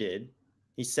ascended.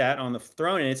 He sat on the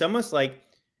throne. And it's almost like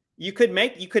you could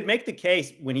make the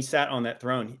case when he sat on that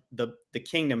throne, the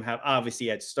kingdom obviously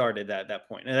had started at that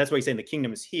point. And that's why he's saying the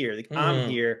kingdom is here. I'm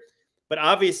here. But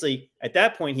obviously at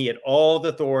that point he had all the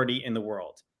authority in the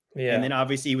world. Yeah. And then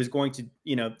obviously he was going to,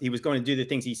 he was going to do the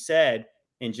things he said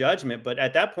in judgment. But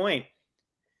at that point,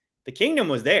 the kingdom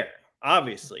was there,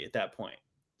 obviously, at that point.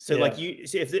 So like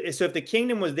if the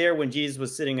kingdom was there when Jesus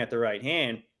was sitting at the right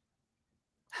hand,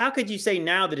 how could you say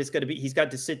now that he's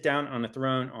got to sit down on a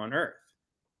throne on earth?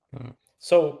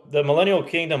 So the millennial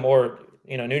kingdom, or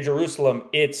New Jerusalem,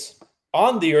 it's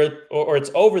on the earth, or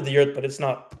it's over the earth, but it's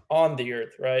not on the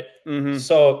earth, right? Mm-hmm.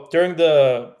 So during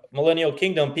the millennial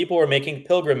kingdom, people were making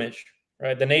pilgrimage,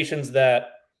 right? The nations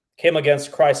that came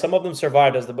against Christ, some of them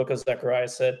survived, as the book of Zechariah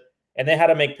said, and they had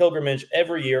to make pilgrimage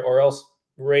every year, or else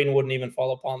rain wouldn't even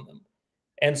fall upon them.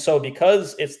 And so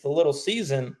because it's the little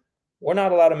season, we're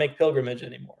not allowed to make pilgrimage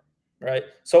anymore, right?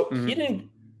 So he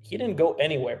didn't go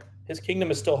anywhere. His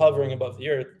kingdom is still hovering above the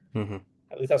earth. Mm-hmm.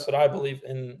 At least that's what I believe,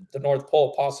 in the North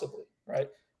Pole, possibly, right?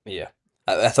 Yeah.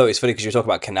 I thought it was funny because you were talking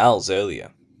about canals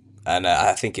earlier. And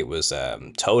I think it was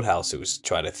Toadhouse who was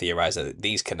trying to theorize that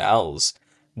these canals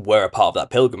were a part of that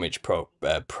pilgrimage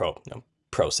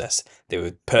process. They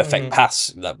were perfect paths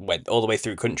that went all the way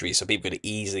through countries, so people could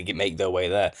easily make their way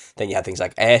there. Then you had things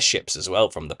like airships as well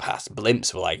from the past.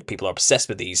 Blimps were like, people are obsessed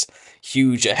with these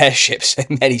huge airships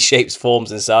in many shapes,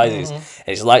 forms, and sizes. And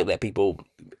it's likely that people,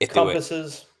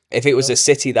 if it was a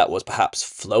city that was perhaps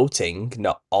floating,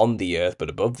 not on the earth, but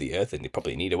above the earth, and they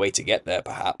probably need a way to get there,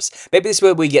 perhaps. Maybe this is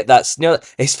where we get that.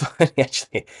 It's funny,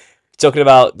 actually. Talking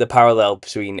about the parallel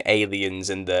between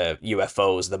aliens and the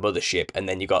UFOs, the mothership, and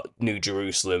then you got New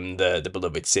Jerusalem, the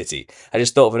beloved city. I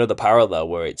just thought of another parallel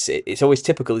where it's always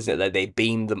typical, isn't it, that they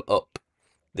beam them up.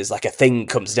 There's like a thing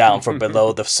comes down from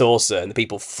below the saucer, and the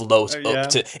people float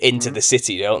up into the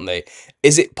city, don't they?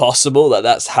 Is it possible that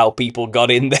that's how people got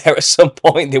in there at some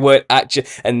point? They weren't actually,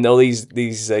 and all these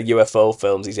UFO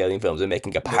films, these alien films, are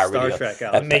making a parody, Star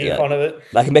Trek, making fun of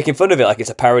it, like it's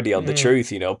a parody on the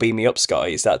truth. Beam me up,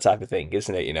 Scotty. It's that type of thing,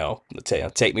 isn't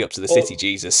it? Take me up to the city,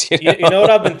 Jesus. You know what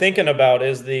I've been thinking about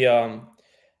is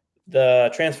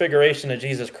the transfiguration of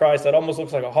Jesus Christ. That almost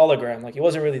looks like a hologram. Like he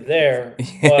wasn't really there,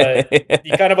 but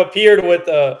he kind of appeared with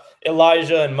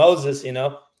Elijah and Moses,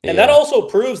 And that also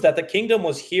proves that the kingdom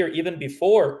was here even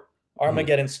before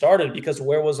Armageddon started, because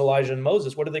where was Elijah and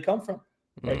Moses? Where did they come from?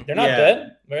 Right? They're not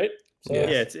dead, right? So,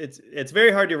 it's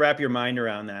very hard to wrap your mind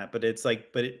around that, but it's like,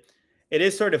 it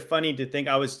is sort of funny to think.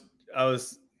 I was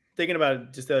thinking about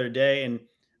it just the other day, and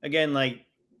again, like,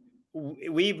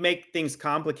 we make things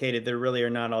complicated that really are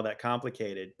not all that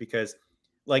complicated, because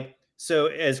like, so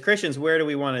as Christians, where do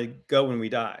we want to go when we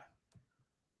die?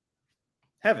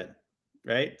 Heaven,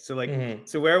 right? So like,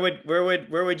 so where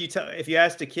would you tell, if you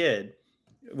asked a kid,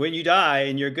 when you die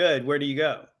and you're good, where do you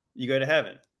go? You go to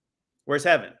heaven. Where's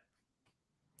heaven?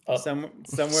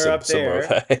 Somewhere up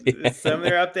there,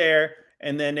 somewhere up there.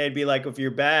 And then they'd be like, if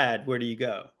you're bad, where do you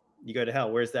go? You go to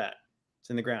hell. Where's that? It's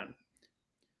in the ground.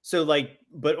 So like,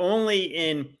 but only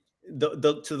in to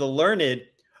the learned.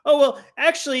 Oh, well,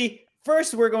 actually,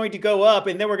 first we're going to go up,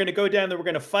 and then we're going to go down, then we're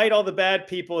going to fight all the bad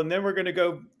people, and then we're going to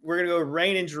go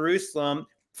reign in Jerusalem.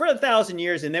 for 1,000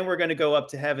 years, and then we're going to go up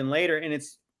to heaven later. And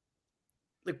it's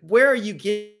like, where are you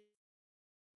getting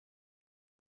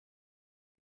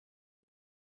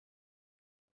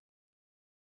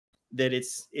that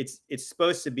it's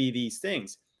supposed to be these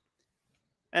things?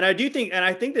 And I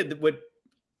think that what,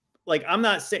 like, I'm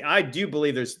not saying, I do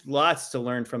believe there's lots to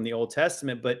learn from the Old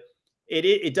Testament, but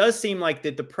it does seem like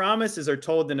that the promises are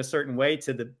told in a certain way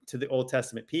to the Old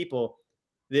Testament people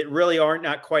that really aren't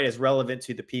not quite as relevant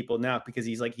to the people now, because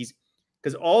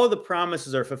because all of the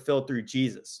promises are fulfilled through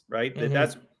Jesus, right?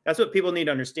 That's what people need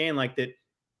to understand. Like that,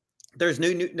 there's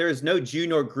no Jew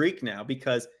nor Greek now,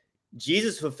 because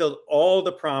Jesus fulfilled all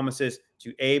the promises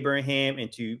to Abraham and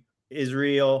to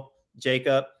Israel,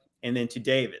 Jacob, and then to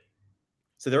David.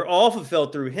 So they're all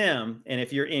fulfilled through him. And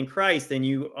if you're in Christ, then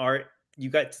you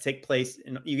got to take place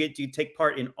and you get to take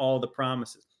part in all the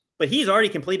promises. But he's already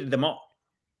completed them all.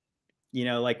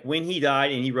 Like when he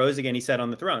died and he rose again, he sat on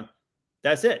the throne.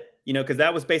 That's it. Because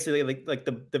that was basically like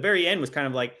the very end was kind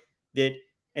of like that.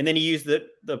 And then he used the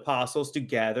apostles to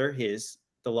gather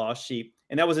the lost sheep.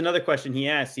 And that was another question he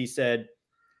asked. He said,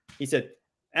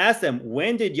 ask them,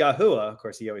 when did Yahuwah, of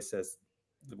course, he always says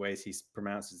the ways he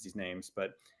pronounces these names,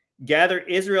 but gather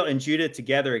Israel and Judah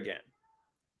together again.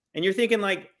 And you're thinking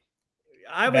like,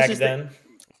 I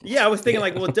was thinking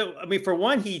like, well, I mean, for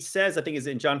one, he says, I think it's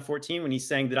in John 14, when he's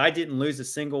saying that I didn't lose a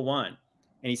single one.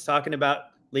 And he's talking about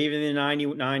leaving the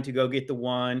 99 to go get the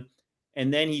one.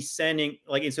 And then he's sending,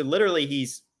 like, and so literally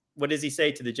what does he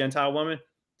say to the Gentile woman?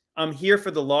 I'm here for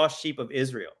the lost sheep of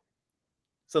Israel.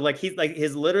 So like,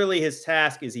 his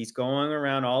task is he's going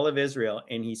around all of Israel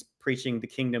and he's preaching the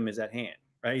kingdom is at hand,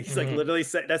 right? He's like literally,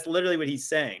 that's literally what he's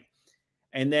saying.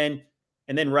 And then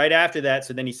right after that,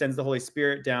 so then he sends the Holy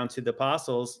Spirit down to the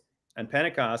apostles on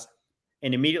Pentecost,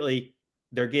 and immediately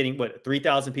they're getting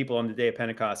 3,000 people on the day of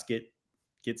Pentecost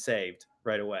get saved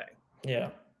right away. Yeah.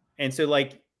 And so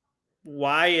like,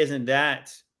 why isn't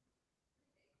that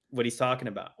what he's talking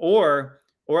about? Or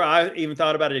I even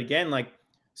thought about it again, like,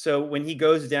 so when he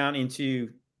goes down to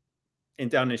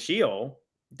Sheol,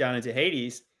 down into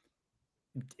Hades,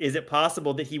 is it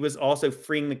possible that he was also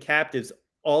freeing the captives,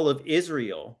 all of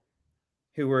Israel,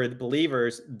 who were the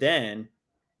believers then,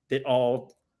 that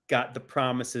all got the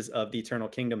promises of the eternal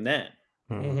kingdom then?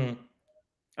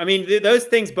 I mean, those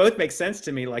things both make sense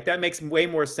to me. Like, that makes way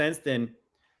more sense than,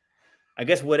 I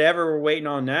guess, whatever we're waiting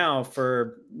on now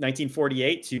for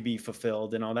 1948 to be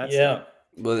fulfilled and all that stuff.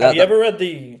 Well, have you ever read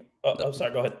the... Oh,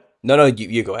 sorry, go ahead. No,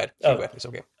 you go ahead. Go ahead. It's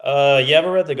okay. You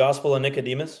ever read the Gospel of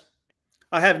Nicodemus?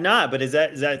 I have not, but is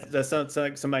that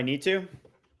something I need to?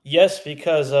 Yes,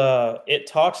 because it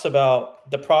talks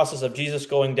about the process of Jesus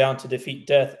going down to defeat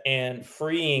death and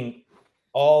freeing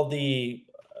all the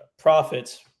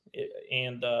prophets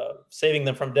and saving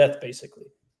them from death, basically.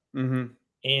 And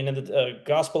in the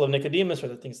Gospel of Nicodemus, or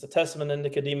the Testament of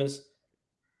Nicodemus,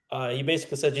 he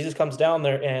basically said Jesus comes down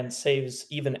there and saves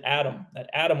even Adam. That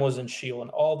Adam was in Sheol, and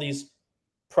all these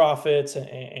prophets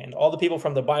and all the people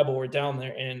from the Bible were down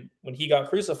there. And when he got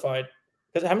crucified,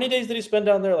 because how many days did he spend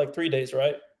down there? Like 3 days,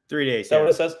 right? 3 days. Is that what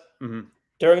it says?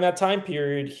 During that time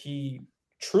period, he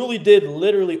truly did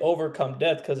literally overcome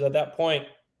death, because at that point,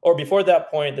 or before that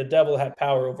point, the devil had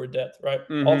power over death, right?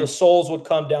 All the souls would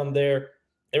come down there.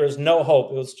 There was no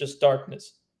hope. It was just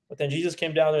darkness. But then Jesus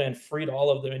came down there and freed all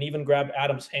of them, and even grabbed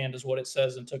Adam's hand, is what it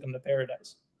says, and took him to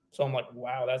paradise. So I'm like,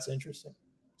 wow, that's interesting.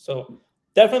 So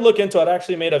definitely look into it. I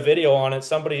actually made a video on it.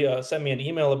 Somebody sent me an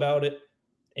email about it,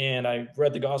 and I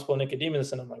read the Gospel of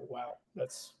Nicodemus, and I'm like, wow,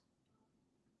 that's...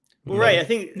 Well, right. I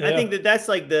think that's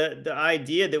like the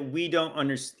idea that we don't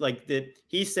understand, like that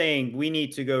he's saying we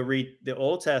need to go read the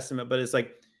Old Testament, but it's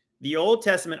like the Old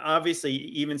Testament obviously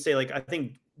even say, like, I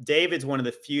think David's one of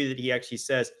the few that he actually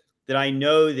says that I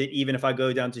know that even if I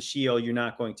go down to Sheol, you're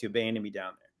not going to abandon me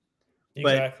down there.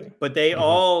 Exactly. But they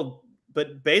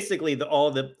but basically all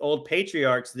the old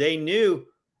patriarchs, they knew,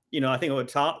 I think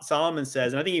what Solomon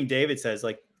says, and I think even David says,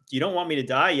 like, you don't want me to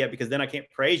die yet, because then I can't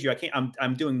praise you.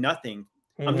 I'm doing nothing.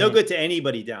 I'm no good to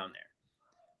anybody down there,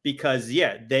 because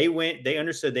they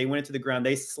understood, they went into the ground,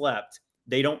 they slept.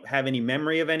 They don't have any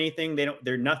memory of anything.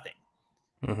 They're nothing.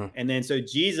 And then, so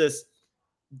Jesus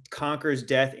conquers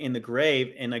death in the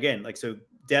grave. And again, like, so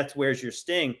death wears your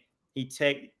sting.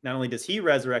 Not only does he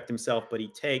resurrect himself, but he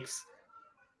takes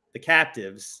the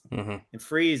captives and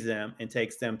frees them and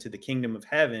takes them to the kingdom of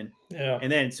heaven. Yeah.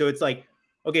 And then, so it's like,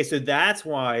 okay, so that's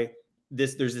why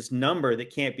there's this number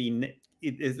that can't be,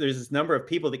 there's this number of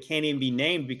people that can't even be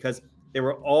named, because there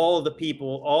were all the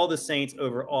people, all the saints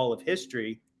over all of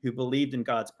history who believed in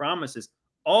God's promises,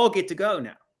 all get to go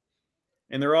now.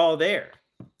 And they're all there.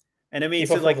 And I mean,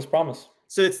 so like this promise.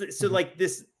 So it's like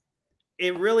this,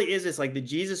 it really is. It's like the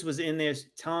Jesus was in there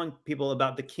telling people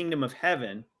about the kingdom of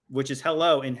heaven, which is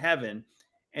hello in heaven.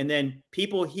 And then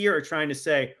people here are trying to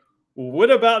say, well,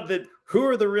 what about who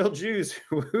are the real Jews?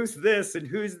 Who's this and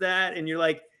who's that? And you're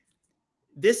like,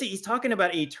 he's talking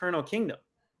about eternal kingdom.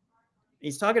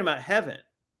 He's talking about heaven.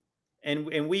 And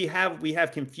we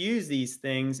have confused these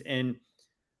things. And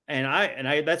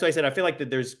I that's why I said, I feel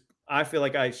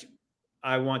like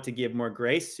I want to give more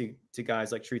grace to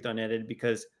guys like Truth Unedited,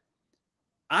 because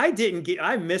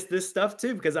I missed this stuff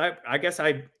too, because I guess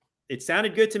it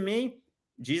sounded good to me.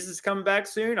 Jesus is coming back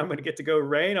soon. I'm going to get to go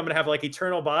reign. I'm going to have like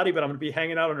eternal body, but I'm going to be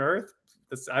hanging out on earth.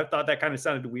 I thought that kind of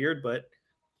sounded weird, but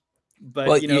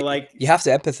Well, you know, like you have to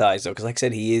empathize though, because like I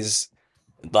said, he is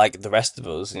like the rest of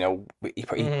us. You know, he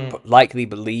Mhm. likely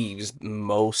believes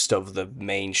most of the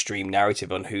mainstream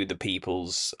narrative on who the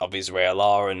peoples of Israel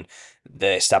are and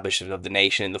the establishment of the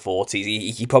nation in the 40s.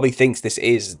 He probably thinks this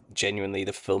is genuinely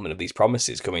the fulfillment of these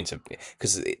promises coming to,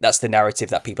 because that's the narrative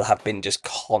that people have been just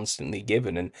constantly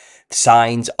given, and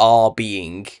signs are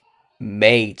being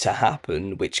made to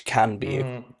happen, which can be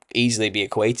Mhm. easily be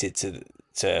equated to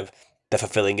the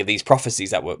fulfilling of these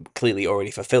prophecies that were clearly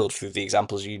already fulfilled through the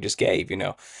examples you just gave, you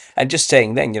know. And just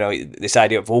saying then, you know, this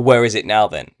idea of, well, where is it now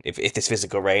then? If this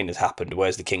physical reign has happened,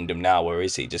 where's the kingdom now? Where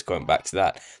is he? Just going back to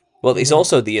that. Well, it's Mhm.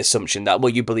 also the assumption that,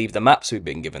 well, you believe the maps we've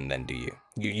been given then, do you?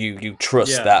 You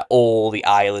trust yeah, that all the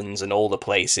islands and all the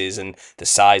places and the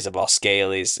size of our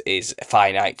scale is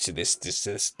finite to this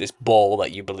ball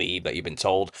that you believe, that you've been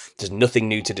told. There's nothing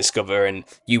new to discover, and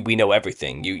we know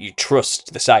everything. You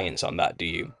trust the science on that, do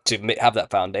you? To have that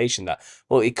foundation that,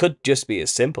 well, it could just be as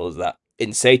simple as that.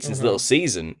 In Satan's little Mhm.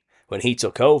 season, when he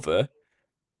took over,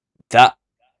 that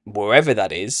wherever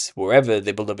that is, wherever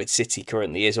the beloved city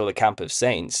currently is, or the camp of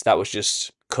saints, that was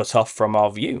just cut off from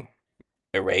our view,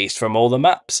 erased from all the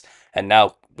maps. And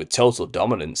now, with total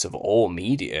dominance of all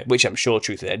media, which I'm sure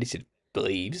Truth Edited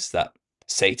believes that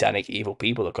satanic evil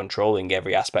people are controlling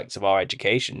every aspect of our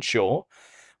education, sure,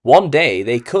 one day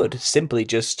they could simply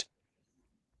just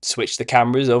switch the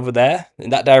cameras over there in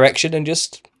that direction and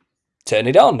just turn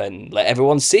it on and let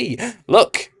everyone see.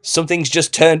 Look, something's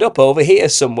just turned up over here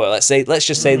somewhere. Let's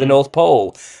just say the Mhm. North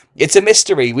Pole. It's a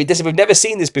mystery. We've never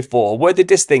seen this before. Where did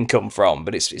this thing come from?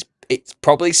 But it's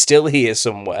probably still here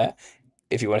somewhere.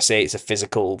 If you want to say it's a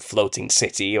physical floating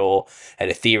city or an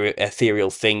ethereal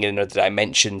thing in another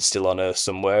dimension still on Earth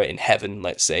somewhere, in heaven,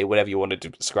 let's say, whatever you want to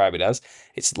describe it as,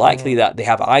 it's likely Mhm. that they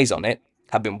have eyes on it,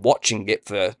 have been watching it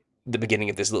for the beginning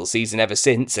of this little season ever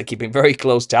since, they're keeping very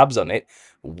close tabs on it.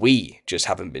 We just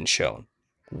haven't been shown.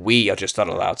 We are just not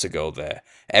allowed to go there.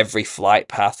 Every flight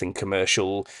path and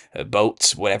commercial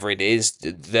boats, whatever it is,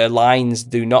 their lines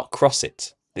do not cross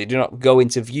it. They do not go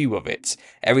into view of it.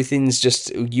 Everything's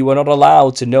just, you are not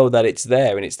allowed to know that it's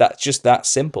there, and it's just that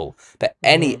simple. But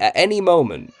Mhm. at any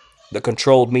moment, the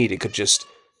controlled media could just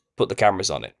put the cameras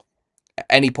on it at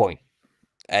any point,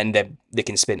 and then they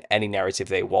can spin any narrative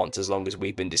they want, as long as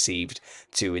we've been deceived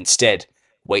to instead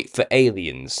wait for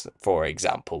aliens, for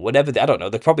example. Whatever, I don't know.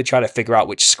 They're probably trying to figure out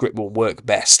which script will work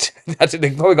best.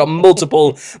 They've probably got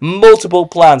multiple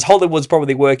plans. Hollywood's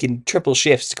probably working triple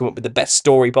shifts to come up with the best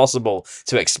story possible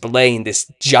to explain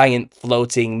this giant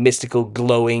floating mystical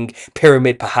glowing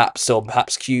pyramid, perhaps, or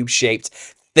perhaps cube shaped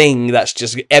thing that's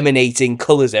just emanating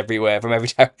colors everywhere from every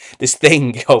time. This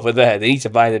thing over there, they need to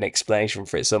find an explanation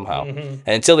for it somehow, Mhm.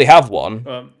 and until they have one,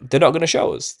 um, they're not going to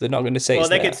show us. They're not going to say well, it's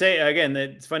they could there. say again that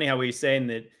it's funny how we're saying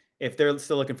that if they're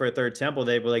still looking for a third temple,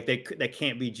 they were like that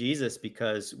can't be Jesus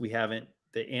because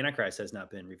the Antichrist has not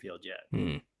been revealed yet,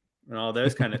 Hmm. and all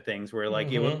those kind of things where like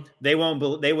Mhm.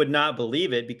 they would not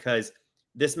believe it because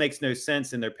this makes no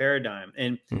sense in their paradigm.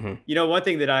 And Hmm. you know, one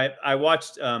thing that I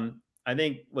watched, I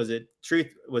think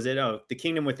The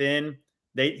Kingdom Within.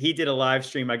 He did a live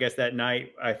stream, I guess, that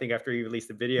night, I think, after he released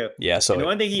the video. Yeah, I saw And the it.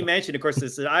 one thing he mentioned, of course,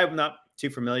 is that I'm not too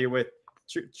familiar with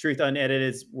Truth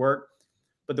Unedited's work,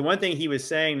 but the one thing he was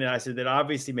saying that I said that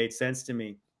obviously made sense to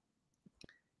me.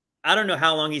 I don't know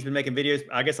how long he's been making videos.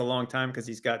 I guess a long time, because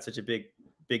he's got such a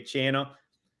big channel.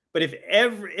 But if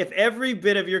every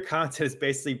bit of your content is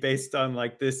basically based on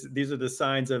like this, these are the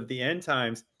signs of the end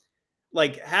times.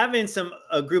 Like having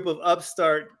a group of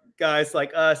upstart guys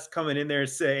like us coming in there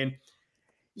saying,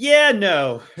 "Yeah,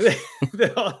 no,"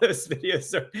 all those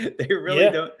videos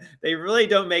Yeah. they really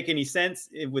don't make any sense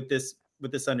with this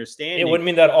It understanding. wouldn't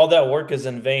mean that all that work is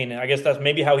in vain. I guess that's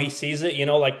maybe how he sees it. You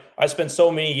know, like I spent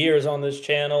so many years on this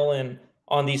channel and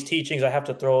on these teachings, I have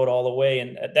to throw it all away,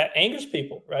 and that angers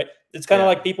people, right? It's kind of Yeah,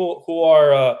 like people who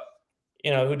are,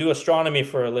 who do astronomy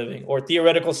for a living or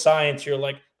theoretical science. You're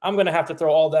like, I'm going to have to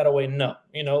throw all that away. No,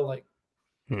 like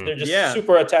Hmm. they're just yeah.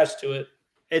 super attached to it.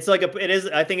 It's like it is.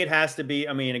 I think it has to be.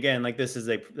 I mean, again, like that's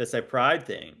a pride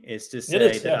thing. Is to say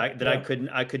is, that yeah,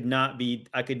 I could not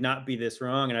be this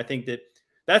wrong. And I think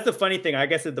that's the funny thing. I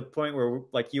guess at the point where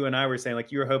like you and I were saying,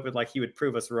 like you were hoping like he would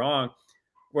prove us wrong,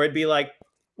 where it'd be like,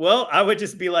 well, I would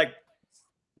just be like,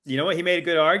 you know what, he made a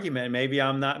good argument. Maybe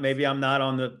I'm not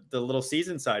on the little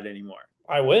season side anymore.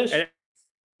 I wish. And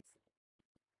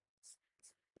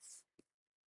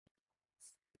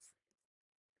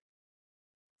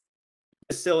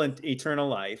still in eternal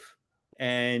life.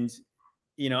 And,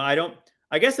 you know,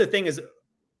 I guess the thing is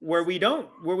where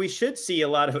we should see a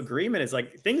lot of agreement is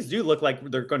like things do look like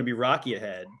they're going to be rocky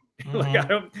ahead. Like, I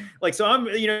don't like, so I'm,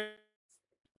 you know,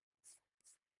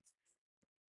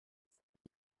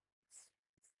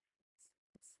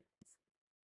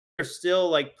 we're still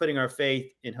like putting our faith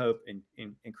and hope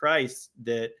in Christ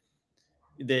that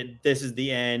this is the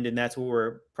end and that's what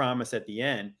we're promised at the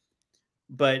end.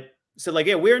 But so like,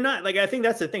 yeah, we're not like, I think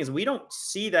that's the thing is we don't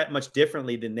see that much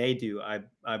differently than they do.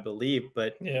 I believe,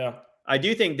 but Yeah. I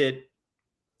do think that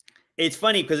it's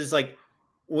funny because it's like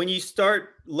when you start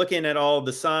looking at all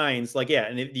the signs, like, yeah,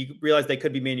 and if you realize they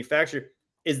could be manufactured,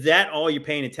 is that all you're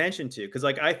paying attention to? Because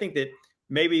like I think that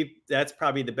maybe that's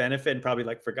probably the benefit, and probably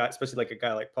like especially like a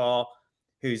guy like Paul,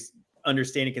 who's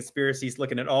understanding conspiracies,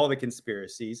 looking at all the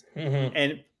conspiracies,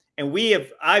 and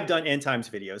I've done end times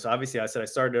videos. Obviously, I said I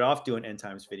started off doing end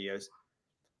times videos,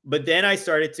 but then I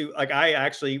started to like, I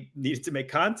actually needed to make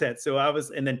content. So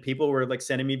and then people were like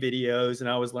sending me videos and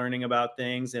I was learning about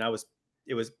things and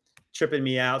it was tripping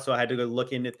me out. So I had to go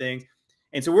look into things.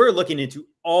 And so we're looking into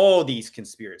all these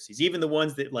conspiracies, even the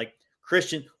ones that like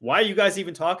Christian, why are you guys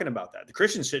even talking about that? The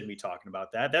Christians shouldn't be talking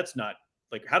about that. That's not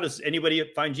like, how does anybody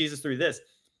find Jesus through this?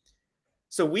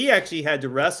 So we actually had to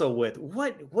wrestle with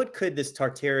what could this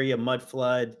Tartaria mud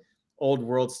flood old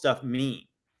world stuff mean?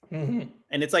 And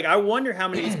it's like, I wonder how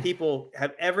many of these people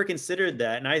have ever considered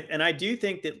that. And I do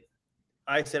think that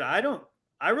I said,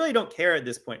 I really don't care at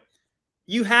this point.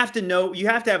 You have to know, you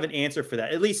have to have an answer for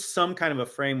that, at least some kind of a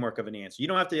framework of an answer. You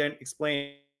don't have to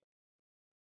explain.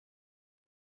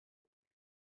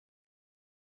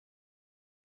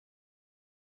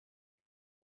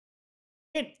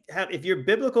 If your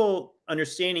biblical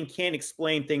understanding can't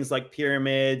explain things like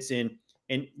pyramids and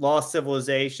lost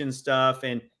civilization stuff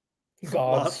and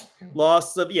gods,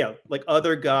 lost of, yeah, like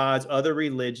other gods, other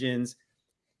religions,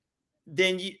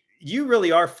 then you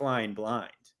really are flying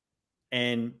blind.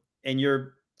 And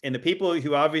the people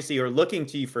who obviously are looking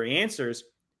to you for answers,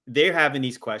 they're having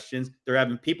these questions. They're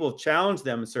having people challenge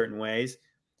them in certain ways.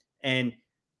 And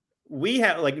we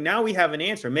have like, now we have an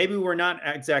answer. Maybe we're not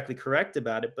exactly correct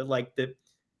about it, but like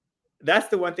that's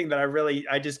the one thing that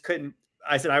I just couldn't.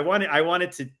 I said, I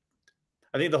wanted to.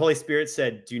 I think the Holy Spirit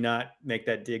said, do not make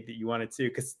that dig that you wanted to,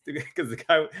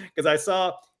 because I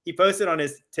saw he posted on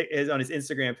his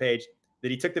Instagram page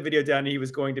that he took the video down and he was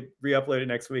going to re-upload it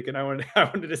next week. And I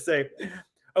wanted to say,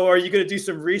 oh, are you going to do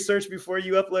some research before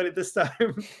you upload it this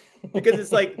time? Because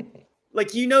it's like,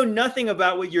 you know nothing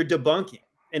about what you're debunking.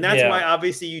 And that's why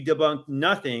obviously you debunked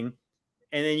nothing.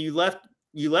 And then you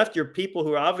left your people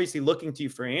who are obviously looking to you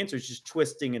for answers just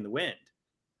twisting in the wind,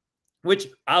 which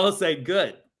I will say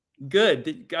good.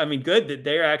 I mean, good that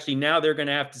they're actually, now they're going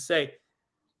to have to say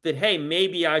that, hey,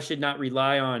 maybe I should not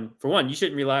rely on, for one, you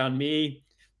shouldn't rely on me,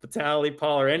 Vitaly,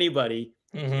 Paul, or anybody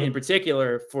in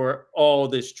particular for all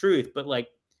this truth. But like,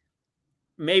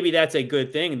 maybe that's a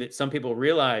good thing that some people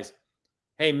realize,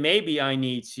 hey, maybe I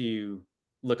need to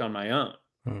look on my own.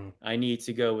 I need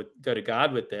to go to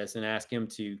God with this and ask him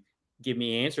to give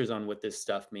me answers on what this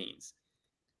stuff means.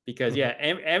 Because yeah,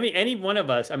 any one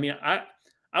of us, I mean, I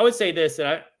would say this,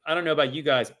 that I don't know about you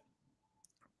guys.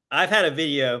 I've had a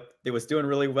video that was doing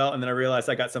really well, and then I realized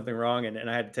I got something wrong, and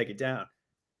I had to take it down.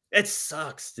 It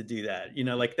sucks to do that, you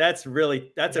know. Like that's a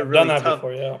really tough.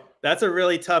 That's a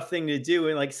really tough thing to do,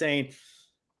 and like saying,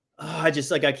 oh, I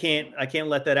can't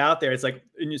let that out there. It's like,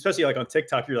 and especially like on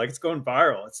TikTok, you're like, it's going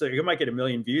viral. So you might get 1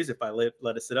 million views if I let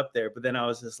it sit up there. But then I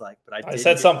was just like, but I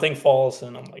said something false,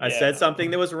 and I'm like, I said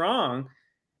something that was wrong,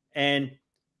 and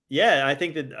yeah, I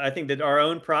think that our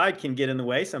own pride can get in the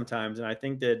way sometimes. And I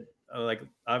think that like,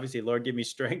 obviously, Lord, give me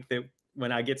strength that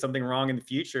when I get something wrong in the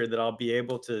future, that I'll be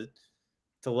able to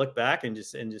look back and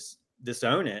just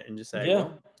disown it and just say,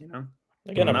 well, you know,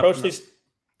 again, approach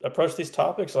these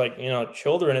topics like, you know,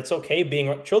 children. It's okay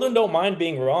children don't mind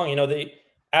being wrong. You know, they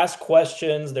ask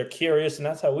questions, they're curious, and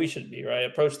that's how we should be, right?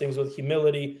 Approach things with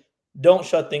humility. Don't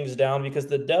shut things down, because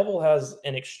the devil has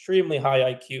an extremely high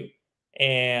IQ.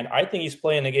 And I think he's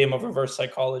playing a game of reverse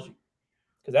psychology,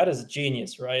 because that is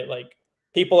genius, right? Like,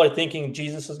 people are thinking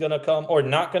Jesus is going to come or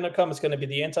not going to come. It's going to be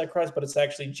the Antichrist, but it's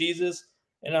actually Jesus.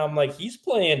 And I'm like, he's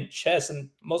playing chess, and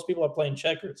most people are playing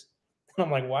checkers. And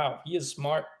I'm like, wow, he is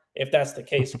smart if that's the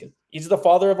case. 'Cause he's the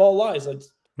father of all lies. Like,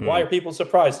 why are people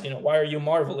surprised? Why are you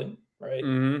marveling, right?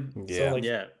 Mm-hmm. So Yeah. like,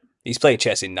 Yeah. He's playing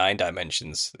chess in 9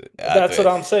 dimensions. that's what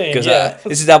I'm saying. Because Yeah.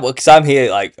 this is that because I'm here,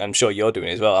 like I'm sure you're doing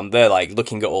as well. I'm there, like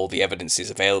looking at all the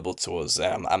evidences available to us.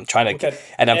 I'm trying Look to, at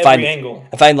and every angle.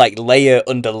 I find like layer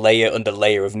under layer under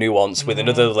layer of nuance with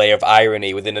another Mhm. layer of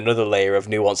irony within another layer of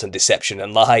nuance and deception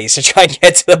and lies to try and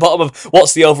get to the bottom of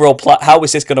what's the overall plot. How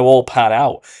is this going to all pan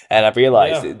out? And I've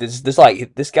realized Yeah. there's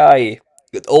like this guy.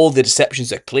 All the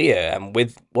deceptions are clear, and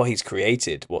with what he's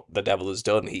created, what the devil has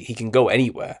done, he can go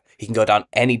anywhere. He can go down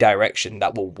any direction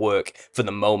that will work for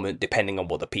the moment, depending on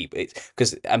what the people.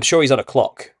 Because I'm sure he's on a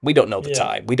clock. We don't know the Yeah.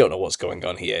 time. We don't know what's going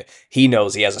on here. He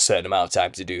knows he has a certain amount of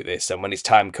time to do this, and when his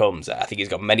time comes, I think he's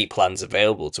got many plans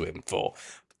available to him for.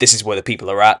 This is where the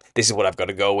people are at. This is what I've got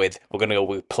to go with. We're going to go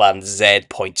with plan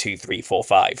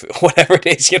Z.2345, whatever it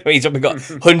is. He's only got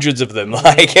hundreds of them.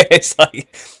 Like it's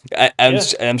like,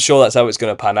 I'm sure that's how it's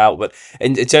going to pan out. But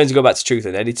in terms of go back to truth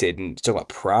and edited and talk about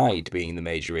pride being the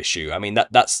major issue, I mean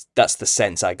that's the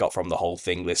sense I got from the whole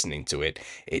thing listening to it.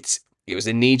 It was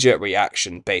a knee-jerk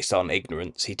reaction based on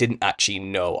ignorance. He didn't actually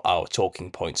know our talking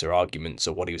points or arguments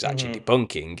or what he was actually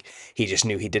debunking. He just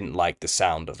knew he didn't like the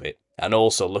sound of it. And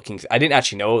also I didn't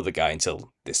actually know the guy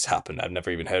until this happened. I'd never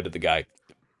even heard of the guy,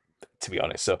 to be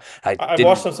honest. So I've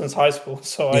watched him since high school.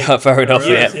 So yeah, fair enough.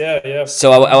 really? yeah.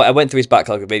 So I went through his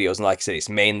backlog of videos, and like I said, it's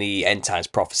mainly end times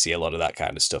prophecy, a lot of that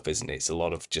kind of stuff, isn't it? It's a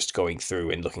lot of just going through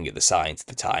and looking at the signs of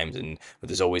the times, and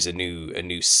there's always a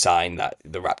new sign that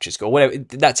the rapture's go, whatever,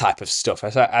 that type of stuff.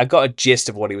 So I got a gist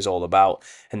of what he was all about,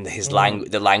 and his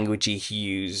the language he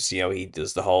used. He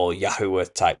does the whole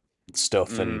Yahuwah type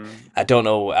stuff, and I don't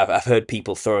know. I've heard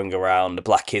people throwing around the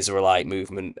Black Israelite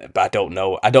movement, but I don't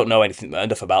know anything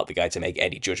enough about the guy to make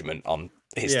any judgment on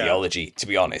his theology, to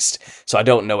be honest. So I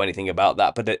don't know anything about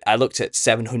that. But I looked at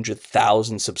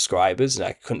 700,000 subscribers, and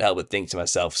I couldn't help but think to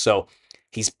myself, so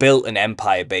he's built an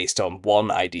empire based on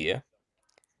one idea.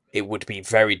 It would be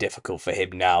very difficult for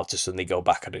him now to suddenly go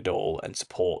back on it all and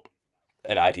support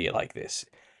an idea like this.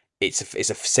 It's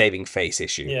a saving face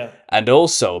issue. Yeah. And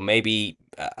also maybe,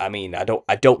 I mean, I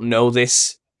don't know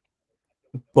this,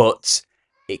 but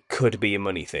it could be a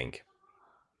money thing.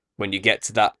 When you get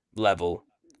to that level,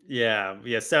 Yeah,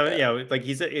 like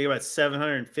he's at about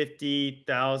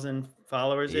 750,000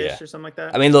 followers ish or something like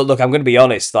that. I mean, look, I'm going to be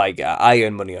honest. Like, I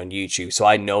earn money on YouTube, so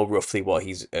I know roughly what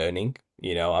he's earning.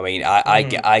 I mean,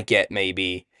 I get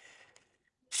maybe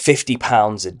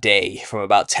 £50 a day from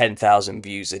about 10,000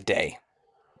 views a day.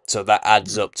 So that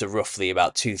adds up to roughly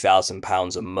about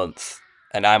 £2,000 a month.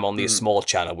 And I'm only a small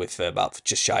channel with about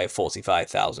just shy of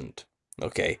 45,000.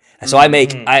 Okay. And so I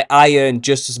earn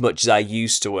just as much as I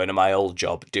used to earn in my old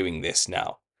job doing this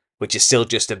now, which is still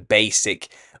just a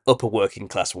basic upper working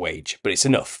class wage, but it's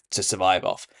enough to survive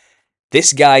off.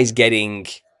 This guy's getting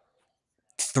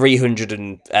 300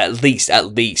 and at least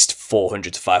 $400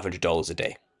 to $500 a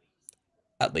day.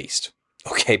 At least.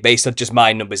 Okay, based on just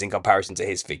my numbers in comparison to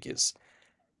his figures.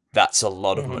 That's a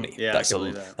lot of money. Yeah, that's I can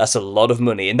believe that. That's a lot of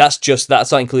money, and that's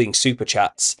not including super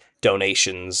chats,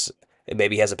 donations.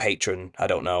 Maybe he has a patron. I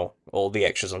don't know. All the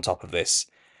extras on top of this.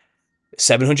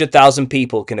 700,000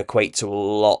 people can equate to a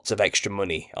lot of extra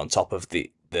money on top of the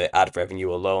ad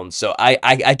revenue alone. So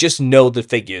I just know the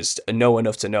figures, know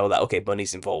enough to know that, okay,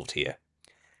 money's involved here.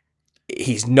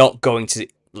 He's not going to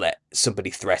let somebody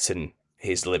threaten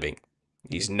his living.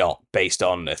 He's not, based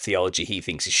on a theology he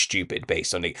thinks is stupid,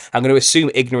 based on it. I'm going to assume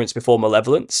ignorance before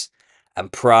malevolence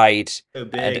and pride. So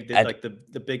big that like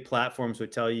the big platforms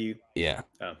would tell you. Yeah.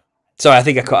 Oh. Sorry, I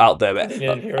think I cut out there, but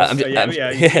You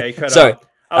cut sorry. off.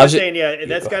 I was saying,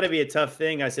 that's got to be a tough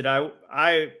thing. I said, I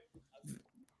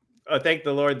thank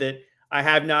the Lord that I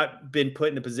have not been put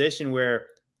in the position where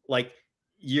like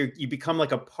you become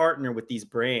like a partner with these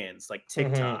brands like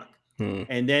TikTok,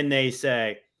 and then they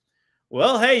say,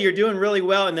 well, hey, you're doing really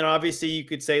well. And then obviously you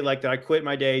could say like that I quit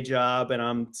my day job and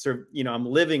I'm I'm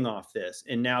living off this.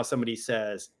 And now somebody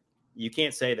says, you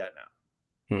can't say that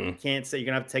now. You can't say, you're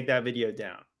gonna have to take that video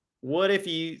down. What if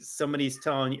somebody's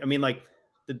telling you, I mean, like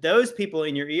those people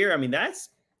in your ear, I mean, that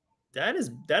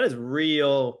is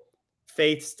real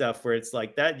faith stuff where it's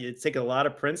like that. It's taking a lot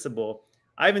of principle.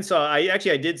 I did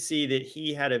see that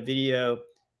he had a video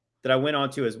that I went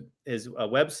onto his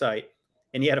website,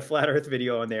 and he had a flat earth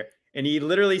video on there. And he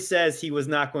literally says he was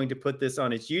not going to put this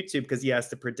on his YouTube because he has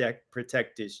to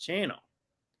protect his channel.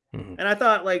 And I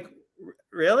thought, like,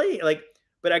 really? Like,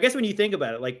 but I guess when you think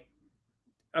about it, like,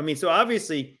 I mean, so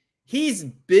obviously he's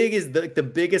big as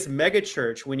the biggest mega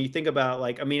church when you think about,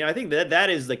 like, I mean, I think that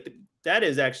is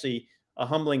actually a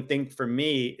humbling thing for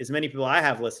me, as many people I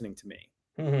have listening to me,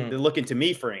 Mhm. they're looking to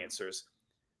me for answers.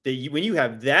 That when you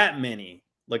have that many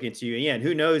looking to you, and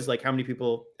who knows, like how many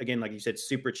people, again, like you said,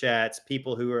 super chats,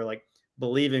 people who are like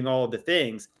believing all of the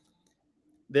things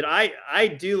that I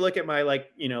do look at my,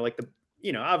 like, like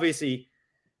the, obviously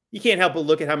you can't help but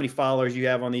look at how many followers you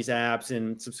have on these apps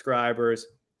and subscribers.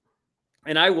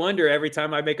 And I wonder every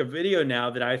time I make a video now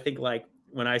that I think, like,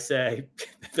 when I say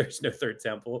there's no third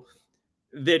temple,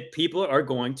 that people are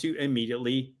going to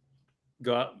immediately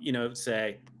go out,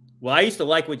 say, well, I used to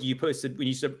like what you posted when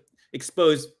you used to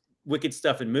expose wicked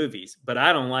stuff in movies, but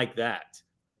I don't like that.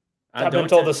 I've been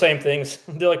told the same things.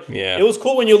 They're like, Yeah. it was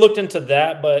cool when you looked into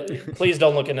that, but please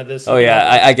don't look into this. Oh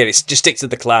yeah, I get it. Just stick to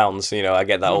the clowns. I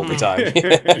get that all the time.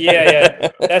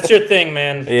 Yeah, that's your thing,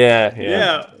 man.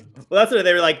 Yeah. Well, that's what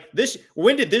they were like.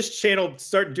 When did this channel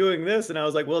start doing this? And I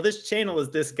was like, well, this channel is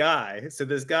this guy. So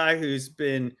this guy who's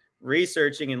been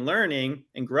researching and learning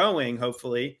and growing,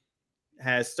 hopefully,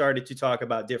 has started to talk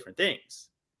about different things.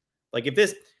 Like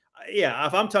if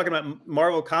I'm talking about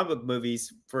Marvel comic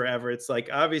movies forever, it's like,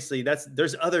 obviously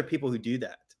there's other people who do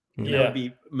that. And that would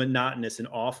be monotonous and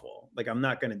awful. Like, I'm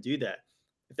not going to do that.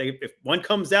 If one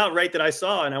comes out right that I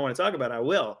saw and I want to talk about it, I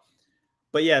will.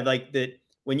 But yeah, like that,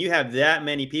 when you have that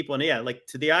many people, and like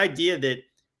to the idea that,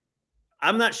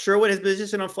 I'm not sure what his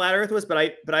position on flat earth was, but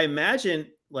I imagine,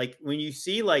 like, when you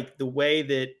see like the way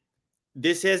that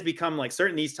this has become, like,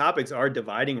 certain these topics are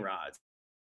dividing rods.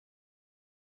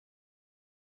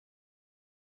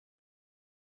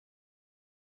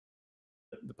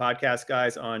 The podcast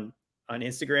guys on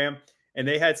Instagram, and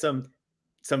they had some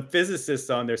physicists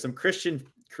on there, some Christian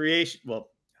creation. Well,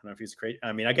 I don't know if he was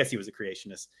I mean, I guess he was a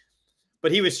creationist,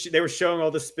 but they were showing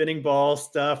all the spinning ball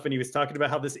stuff, and he was talking about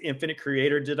how this infinite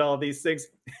creator did all these things.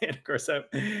 And of course,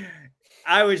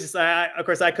 I was just, of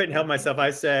course, I couldn't help myself. I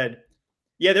said,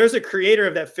 yeah, there's a creator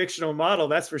of that fictional model,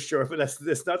 that's for sure, but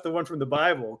that's not the one from the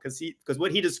Bible, because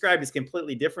what he described is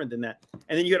completely different than that.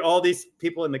 And then you had all these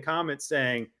people in the comments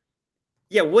saying,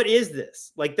 yeah, what is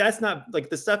this? Like, that's not, like,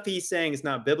 the stuff he's saying is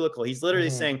not biblical. He's literally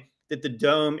saying that the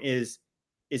dome is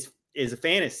a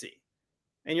fantasy.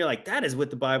 And you're like, that is what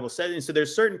the Bible says. And so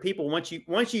there's certain people, once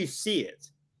you see it,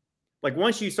 like,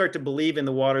 once you start to believe in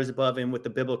the waters above and what the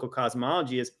biblical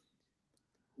cosmology is,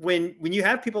 when you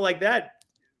have people like that,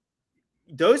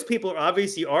 those people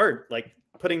obviously are like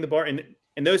putting the bar in,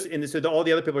 so all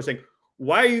the other people are saying,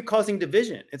 why are you causing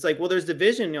division? It's like, well, there's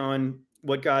division on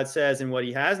what God says and what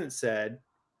he hasn't said.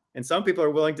 And some people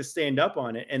are willing to stand up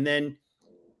on it. And then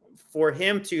for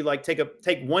him to, like, take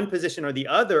one position or the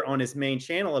other on his main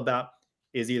channel about,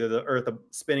 is either the earth a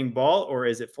spinning ball or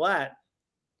is it flat?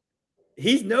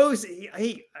 He knows,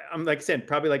 I'm, like I said,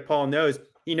 probably like Paul knows,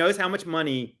 he knows how much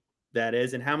money that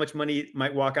is and how much money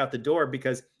might walk out the door,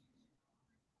 because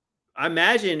I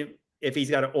imagine if he's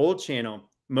got an old channel,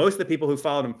 most of the people who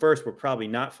followed him first were probably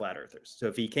not flat earthers. So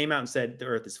if he came out and said the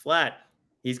earth is flat,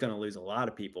 he's going to lose a lot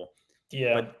of people.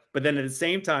 Yeah. But then at the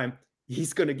same time,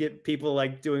 he's going to get people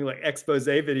like doing like expose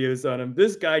videos on him.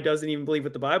 This guy doesn't even believe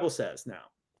what the Bible says now.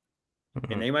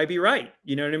 And they might be right.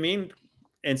 You know what I mean?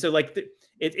 And so, like,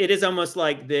 it is almost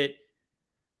like that.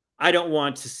 I don't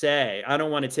want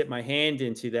to tip my hand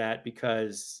into that,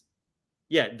 because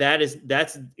yeah,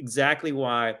 that's exactly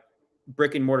why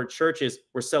brick and mortar churches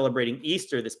were celebrating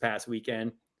Easter this past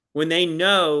weekend, when they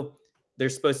know they're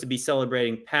supposed to be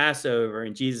celebrating Passover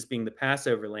and Jesus being the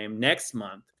Passover lamb next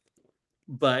month.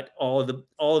 But all of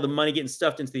the money getting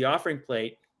stuffed into the offering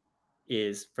plate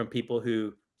is from people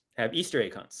who have Easter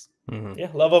egg hunts. Yeah,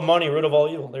 love of money, root of all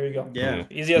evil. There you go. Yeah,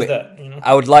 easy as that.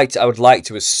 I would like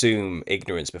to assume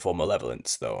ignorance before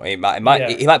malevolence, though. He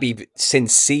might be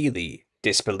sincerely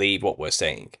disbelieve what we're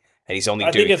saying, and he's only.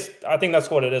 I think that's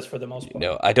what it is for the most part.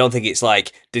 No, I don't think it's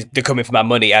like they're coming for my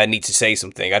money. I need to say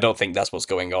something. I don't think that's what's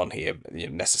going on here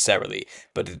necessarily.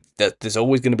 But there's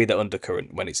always going to be that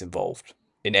undercurrent when it's involved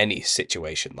in any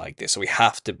situation like this. So we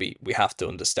have to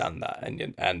understand that,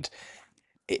 and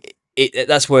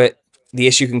that's where the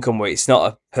issue can come, where it's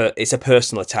not it's a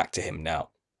personal attack to him now,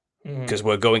 because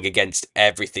we're going against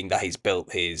everything that he's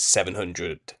built his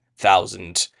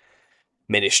 700,000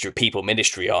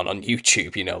 ministry on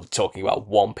YouTube, talking about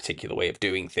one particular way of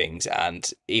doing things. And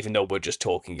even though we're just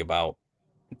talking about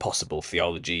possible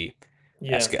theology,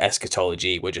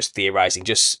 eschatology, we're just theorizing,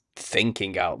 just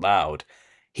thinking out loud,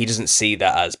 he doesn't see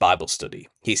that as Bible study.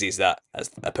 He sees that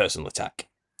as a personal attack.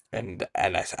 And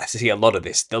I see a lot of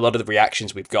the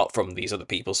reactions we've got from these other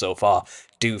people so far.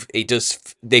 They've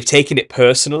taken it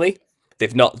personally.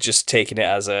 They've not just taken it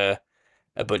as a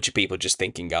bunch of people just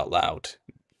thinking out loud.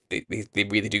 They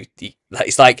really do.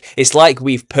 It's like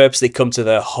we've purposely come to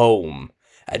their home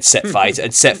and set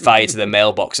fire to the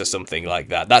mailbox or something like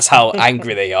that. That's how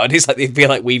angry they are. It's like they feel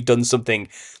like we've done something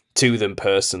to them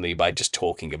personally by just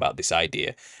talking about this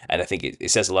idea. And I think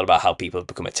it says a lot about how people have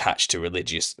become attached to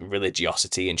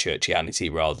religiosity and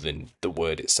churchianity rather than the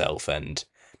word itself, and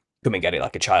coming at it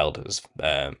like a child, as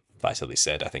Vitali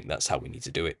said. I think that's how we need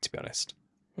to do it, to be honest.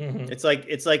 It's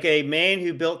like a man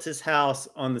who built his house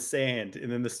on the sand, and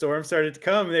then the storm started to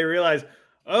come, and they realized,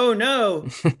 oh no,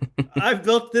 I've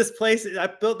built this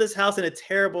house in a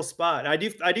terrible spot. I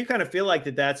do kind of feel like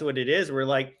that's what it is. We're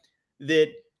like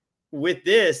that with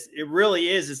this, it really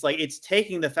is. It's like it's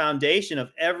taking the foundation of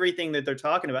everything that they're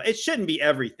talking about. It shouldn't be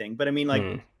everything, but I mean,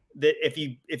 like that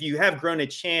if you have grown a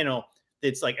channel,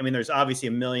 it's like, I mean, there's obviously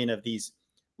a million of these,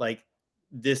 like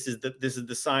this is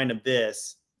the sign of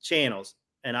this channels.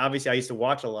 And obviously I used to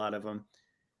watch a lot of them.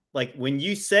 Like when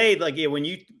you say, like, yeah, when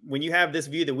you have this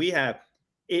view that we have,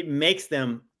 it makes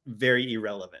them very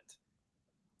irrelevant.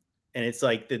 And it's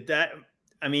like that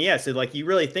I mean, yeah, so like you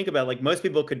really think about, like, most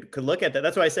people could look at that.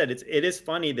 That's why I said it is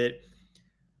funny that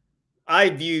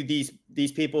I view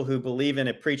these people who believe in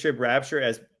a pre-trib rapture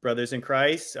as brothers in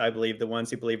Christ. I believe the ones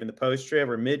who believe in the post-trib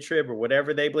or mid-trib or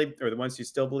whatever they believe, or the ones who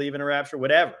still believe in a rapture,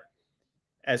 whatever,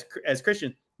 as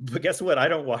Christians. But guess what? I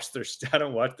don't watch their stuff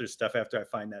after I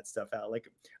find that stuff out.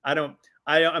 Like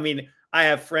I mean, I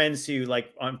have friends who,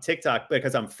 like, on TikTok,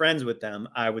 because I'm friends with them,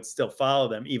 I would still follow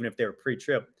them even if they were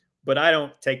pre-trib. But I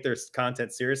don't take their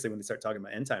content seriously when they start talking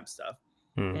about end time stuff.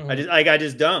 I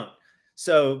just don't.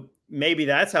 So maybe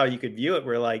that's how you could view it.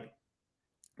 Where like,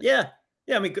 yeah.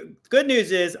 I mean, good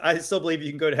news is I still believe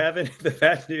you can go to heaven. The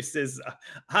bad news is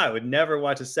I would never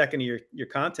watch a second of your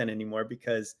content anymore,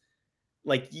 because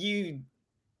like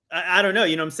I don't know.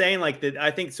 You know what I'm saying? Like that. I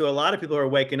think so. A lot of people are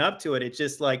waking up to it. It's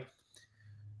just like,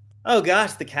 oh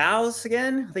gosh, the cows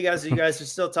again. I think you guys are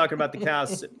still talking about the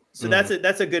cows. So that's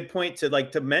a good point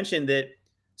to mention that.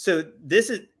 So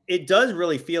it does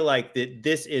really feel like that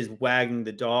this is wagging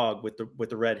the dog with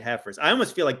the red heifers. I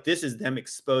almost feel like this is them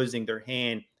exposing their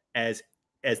hand as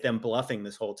them bluffing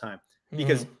this whole time.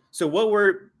 Because so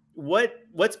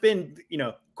what's been,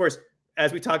 of course,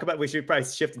 as we talk about, we should probably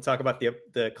shift and talk about the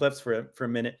Eclipse for a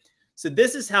minute. So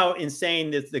this is how insane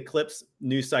the Eclipse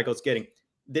news cycle is getting.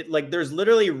 That, like, there's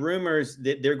literally rumors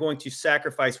that they're going to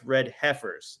sacrifice red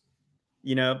heifers.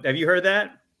 Have you heard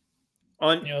that?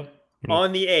 On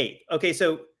the 8th. Okay,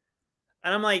 so,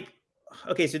 and I'm like,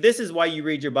 okay, so this is why you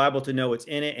read your Bible, to know what's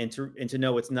in it and to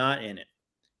know what's not in it.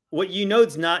 What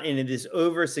it's not in it is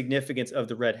over significance of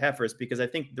the red heifers, because I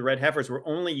think the red heifers were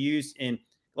only used in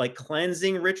like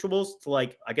cleansing rituals to,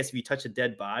 like, I guess if you touch a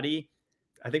dead body,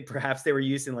 I think perhaps they were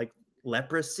used in like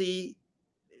leprosy,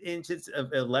 instances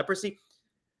of leprosy.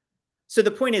 So the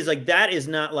point is, like, that is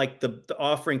not like the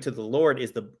offering to the Lord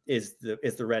is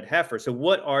the red heifer. So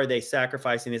what are they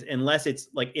sacrificing this, unless it's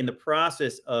like in the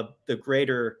process of the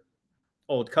greater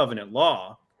old covenant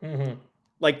law?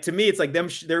 Like, to me, it's like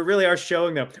they really are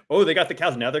showing them, oh, they got the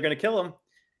cows, now they're going to kill them.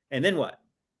 And then what?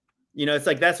 It's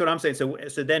like, that's what I'm saying.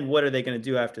 So then what are they going to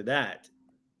do after that?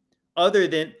 Other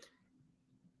than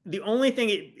the only thing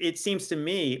it seems to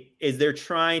me is they're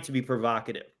trying to be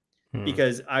provocative.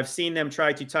 Because I've seen them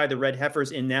try to tie the red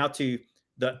heifers in now to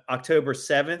the October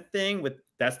 7th thing.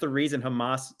 That's the reason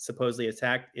Hamas supposedly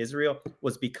attacked Israel,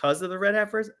 was because of the red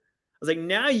heifers. I was like,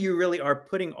 now you really are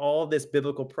putting all this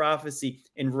biblical prophecy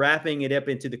and wrapping it up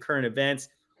into the current events,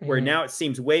 where now it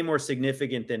seems way more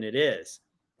significant than it is.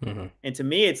 And to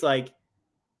me, it's like,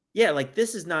 yeah, like,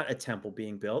 this is not a temple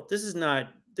being built.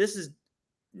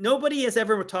 Nobody has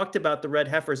ever talked about the red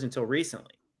heifers until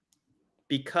recently,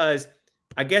 because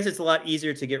I guess it's a lot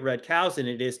easier to get red cows than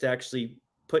it is to actually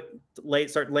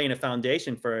start laying a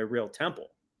foundation for a real temple.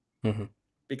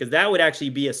 Because that would actually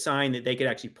be a sign that they could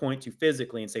actually point to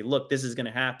physically and say, look, this is going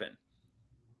to happen.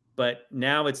 But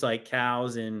now it's like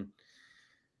cows, and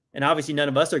obviously none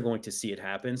of us are going to see it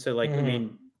happen. So, like, I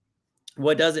mean,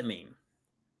 what does it mean?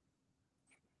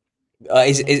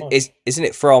 Isn't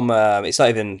it from? It's not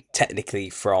even technically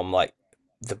from, like,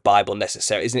 the Bible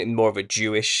necessarily. Isn't it more of a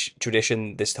Jewish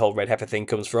tradition? This whole red heifer thing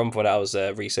comes from when I was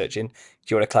researching. Do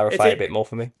you want to clarify a bit more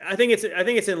for me? I think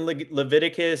it's in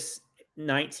Leviticus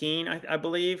 19, I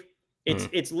believe.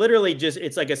 It's literally just,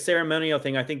 it's like a ceremonial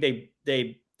thing. I think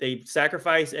they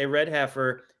sacrifice a red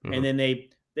heifer, and then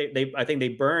they I think they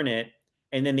burn it,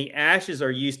 and then the ashes are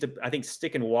used to, I think,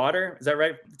 stick in water. Is that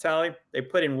right, Vitaly? They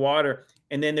put in water,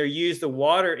 and then the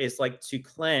water is like to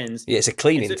cleanse. Yeah, it's a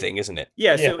cleaning thing, isn't it?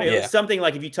 Yeah, so it's something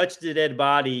like, if you touch the dead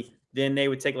body, then they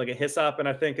would take like a hyssop, and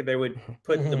I think they would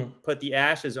put the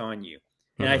ashes on you.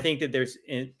 And I think that there's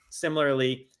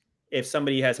similarly if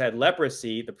somebody has had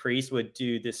leprosy, the priest would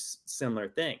do this similar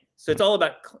thing. So it's all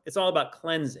about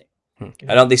cleansing.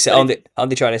 And aren't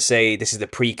they trying to say this is the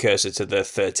precursor to the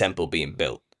third temple being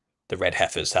built? The red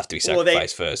heifers have to be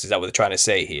sacrificed first. Is that what they're trying to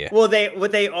say here? Well,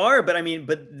 they are, but I mean,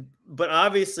 but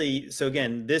obviously, so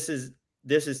again, this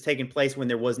is taking place when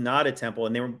there was not a temple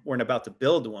and they weren't about to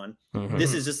build one. Mm-hmm.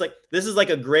 This is like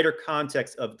a greater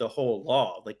context of the whole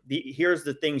law. Like here's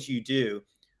the things you do.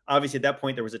 Obviously, at that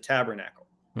point there was a tabernacle,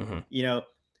 you know,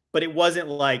 but it wasn't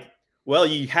like, well,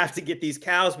 you have to get these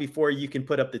cows before you can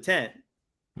put up the tent.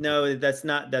 No, that's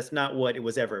not what it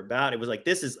was ever about. It was like,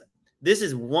 this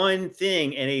is one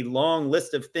thing in a long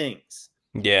list of things.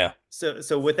 Yeah.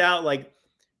 So without like,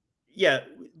 yeah,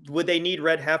 would they need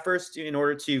red heifers in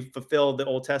order to fulfill the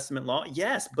Old Testament law?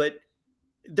 Yes, but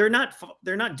they're not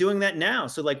doing that now.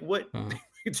 So like, what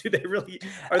do they really?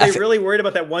 Are they really worried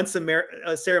about that one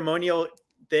ceremonial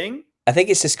thing? I think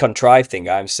it's this contrived thing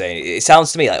I'm saying. It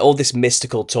sounds to me like all this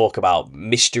mystical talk about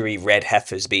mystery red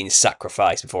heifers being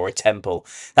sacrificed before a temple.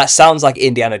 That sounds like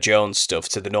Indiana Jones stuff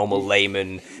to the normal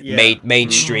layman,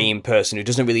 mainstream person who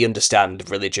doesn't really understand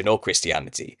religion or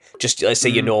Christianity. Just let's say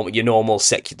your normal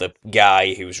secular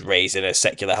guy who's raised in a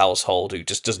secular household who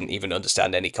just doesn't even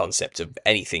understand any concept of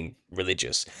anything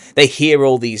religious. They hear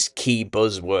all these key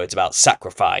buzzwords about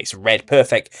sacrifice,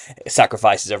 perfect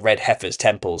sacrifices of red heifers,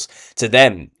 temples. To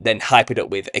them, then hype it up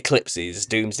with eclipses,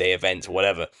 doomsday events,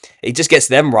 whatever. It just gets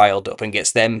them riled up and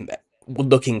gets them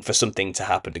looking for something to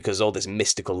happen because all this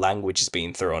mystical language is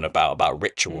being thrown about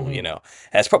ritual, you know.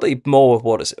 And it's probably more of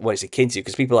what it's akin to,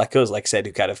 because people like us, like I said,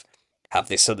 who kind of have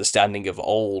this understanding of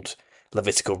old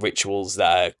Levitical rituals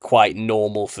that are quite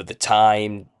normal for the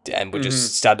time, and we're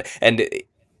just standing and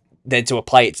then to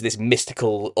apply it to this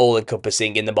mystical,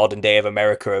 all-encompassing in the modern day of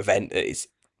America event, it's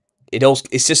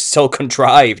just so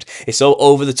contrived. It's so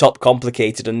over-the-top,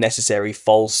 complicated, unnecessary,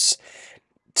 false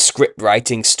script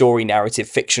writing, story narrative,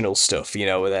 fictional stuff. You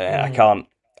know, I can't.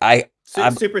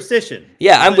 I'm superstition.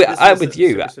 Yeah, I'm with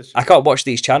you. I can't watch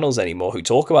these channels anymore who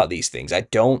talk about these things. I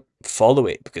don't follow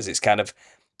it because it's kind of.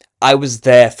 I was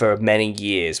there for many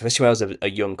years, especially when I was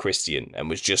a young Christian and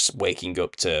was just waking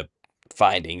up to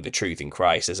finding the truth in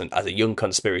Christ as a young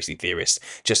conspiracy theorist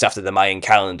just after the Mayan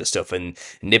calendar stuff, and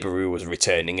Nibiru was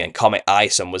returning and Comet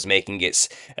Ison was making its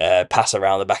pass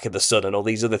around the back of the sun, and all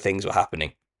these other things were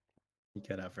happening. You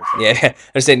cut out for a second. Yeah,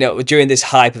 I was saying, no, during this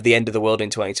hype of the end of the world in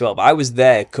 2012, I was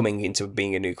there coming into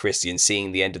being a new Christian,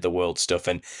 seeing the end of the world stuff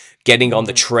and getting on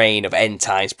the train of end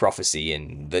times prophecy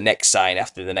and the next sign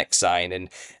after the next sign. And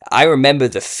I remember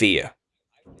the fear.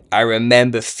 I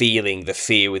remember feeling the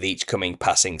fear with each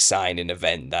passing sign and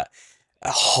event that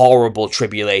a horrible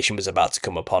tribulation was about to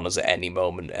come upon us at any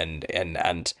moment,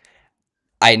 and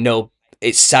I know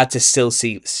it's sad to still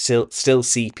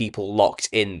see people locked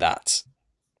in that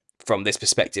from this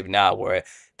perspective now, where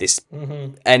this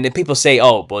and then people say,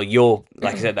 oh well, you're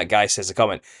like I said, that guy says a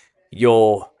comment,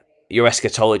 your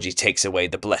eschatology takes away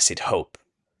the blessed hope.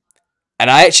 And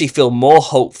I actually feel more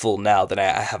hopeful now than I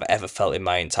have ever felt in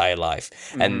my entire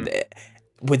life. And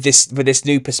with this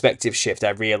new perspective shift,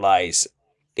 I realize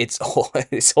it's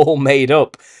all made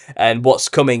up, and what's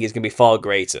coming is going to be far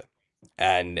greater.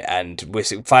 And we're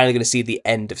finally going to see the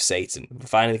end of Satan. We're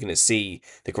finally going to see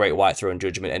the great white throne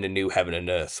judgment and a new heaven and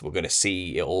earth. We're going to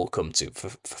see it all come to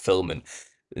fulfillment.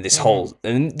 This whole,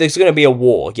 and there's going to be a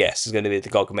war. Yes, there's going to be the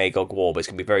Gog-Magog war, but it's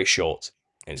going to be very short,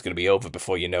 and it's going to be over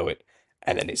before you know it.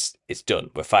 And then it's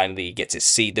done. We'll finally get to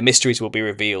see the mysteries will be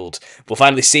revealed. We'll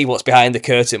finally see what's behind the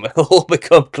curtain. It'll all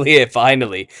become clear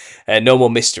finally, and no more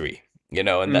mystery. You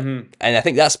know, and and I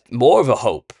think that's more of a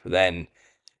hope than.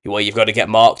 Well, you've got to get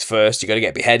marked first. You've got to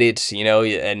get beheaded, you know,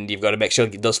 and you've got to make sure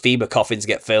those FEMA coffins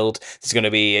get filled. There's going to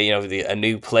be, you know, a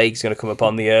new plague's going to come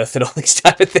upon the earth and all these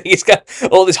type of things.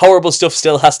 All this horrible stuff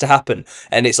still has to happen.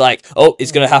 And it's like, oh,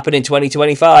 it's going to happen in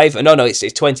 2025. No, it's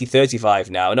 2035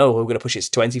 now. No, we're going to push it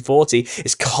to 2040.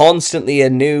 It's constantly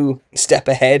a new step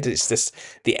ahead. It's just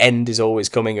the end is always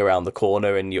coming around the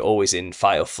corner, and you're always in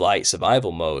fight or flight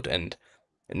survival mode. And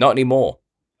not anymore.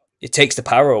 It takes the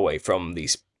power away from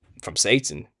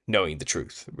Satan knowing the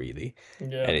truth, really.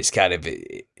 Yeah. And it's kind of,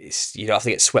 you don't have to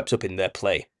get swept up in their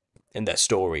play, in their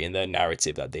story, in their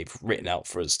narrative that they've written out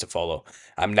for us to follow.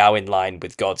 I'm now in line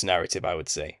with God's narrative, I would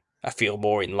say. I feel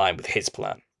more in line with his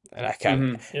plan. And I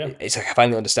can, it's like I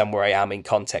finally understand where I am in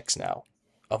context now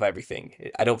of everything.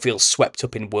 I don't feel swept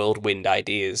up in whirlwind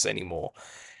ideas anymore.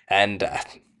 And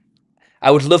I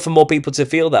would love for more people to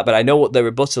feel that, but I know what the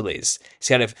rebuttal is. It's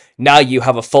kind of, now you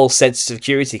have a false sense of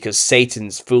security because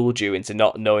Satan's fooled you into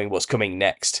not knowing what's coming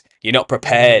next. You're not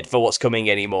prepared for what's coming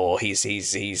anymore. He's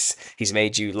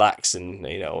made you lax, and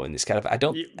and it's kind of I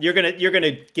don't. You're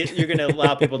gonna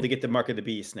allow people to get the mark of the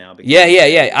beast now. Because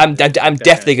Yeah. I'm like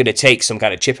definitely going to take some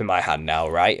kind of chip in my hand now,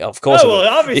 right? Of course. Oh well,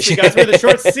 obviously, guys, we're the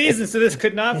short season, so this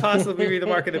could not possibly be the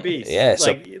mark of the beast. Yeah,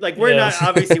 like we're not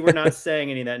obviously we're not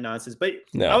saying any of that nonsense. But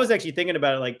No. I was actually thinking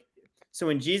about it, like, so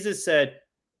when Jesus said,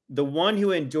 "The one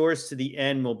who endures to the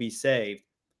end will be saved,"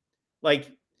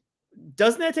 like,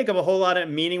 doesn't that take up a whole lot of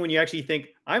meaning when you actually think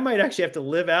I might actually have to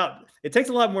live out? It takes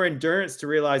a lot more endurance to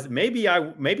realize that maybe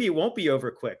it won't be over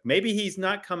quick. Maybe he's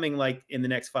not coming like in the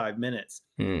next 5 minutes,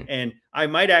 and I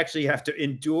might actually have to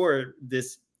endure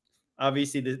this.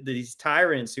 Obviously, these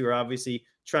tyrants who are obviously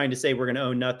trying to say we're going to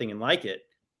own nothing and like it,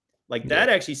 like that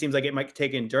actually seems like it might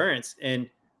take endurance. And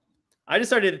I just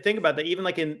started to think about that, even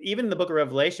in the book of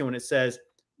Revelation, when it says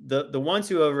the ones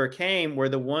who overcame were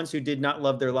the ones who did not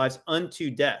love their lives unto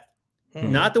death.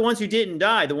 Not the ones who didn't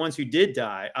die, the ones who did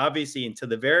die, obviously, until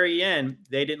the very end,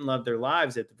 they didn't love their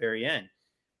lives at the very end.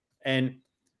 And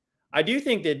I do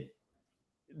think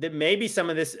that maybe some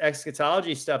of this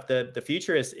eschatology stuff, the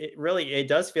futurists, it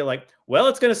does feel like, well,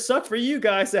 it's going to suck for you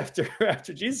guys after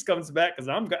Jesus comes back because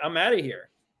I'm out of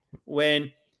here.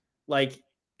 When, like,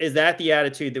 is that the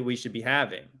attitude that we should be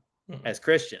having as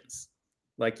Christians?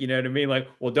 Like, you know what I mean? Like,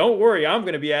 well, don't worry, I'm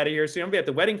going to be out of here soon. I'm going to be at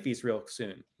the wedding feast real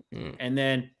soon. And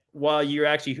then while you're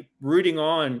actually rooting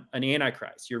on an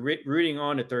antichrist, you're rooting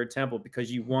on a third temple because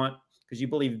you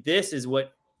believe this is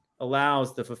what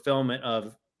allows the fulfillment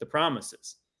of the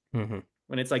promises. When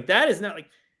it's like, that is not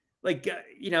like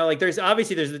there's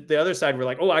the other side where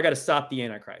like, oh, I got to stop the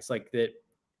antichrist, like that,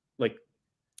 like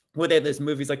what they have this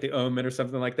movies like The Omen or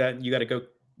something like that, and you got to go,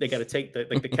 they got to take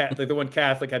the one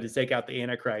Catholic had to take out the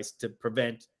antichrist to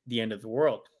prevent the end of the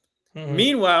world.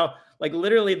 Meanwhile, like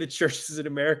literally the churches in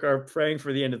America are praying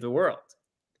for the end of the world.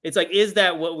 It's like, is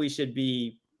that what we should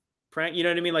be praying? You know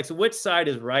what I mean? Like, so which side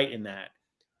is right in that?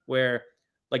 Where,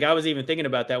 like, I was even thinking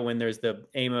about that when there's the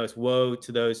Amos, woe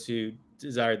to those who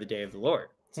desire the day of the Lord.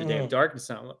 It's a day of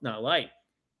darkness, not light.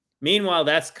 Meanwhile,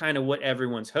 that's kind of what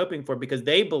everyone's hoping for because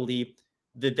they believe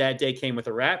that that day came with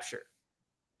a rapture.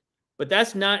 But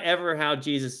that's not ever how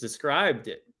Jesus described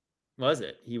it, was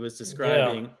it? He was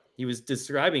describing... Yeah. He was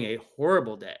describing a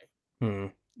horrible day. You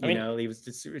know, he was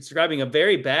describing a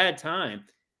very bad time.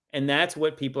 And that's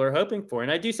what people are hoping for.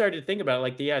 And I do start to think about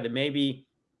like, that maybe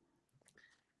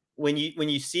when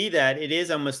you see that, it is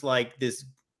almost like this,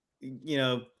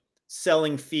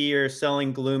 selling fear,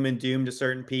 selling gloom and doom to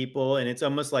certain people. And it's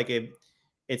almost like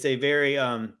it's a very,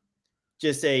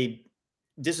 just a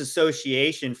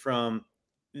disassociation from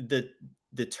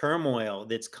the turmoil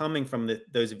that's coming from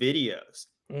those videos.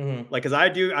 Like, cause I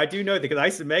do know that because I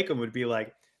used to make them would be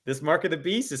like, this mark of the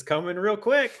beast is coming real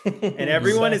quick and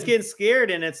everyone is getting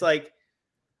scared. And it's like,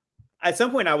 at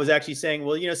some point I was actually saying,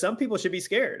 well, some people should be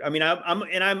scared. I mean,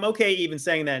 I'm okay even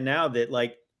saying that now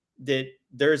that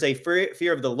there's a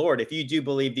fear of the Lord. If you do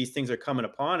believe these things are coming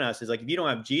upon us, is like, if you don't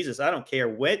have Jesus, I don't care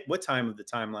what time of the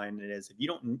timeline it is.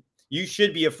 You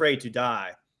should be afraid to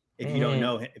die if you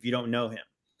don't know him.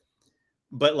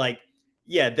 But like,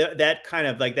 yeah, that kind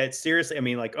of like that seriously, I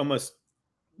mean, like almost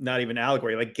not even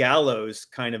allegory, like gallows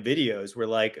kind of videos where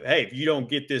like, hey, if you don't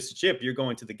get this chip, you're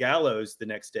going to the gallows the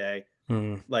next day.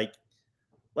 Like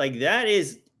that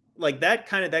is like that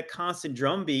kind of that constant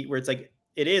drumbeat where it's like,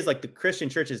 it is like the Christian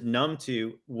church is numb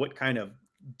to what kind of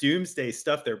doomsday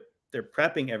stuff they're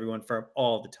prepping everyone for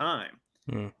all the time.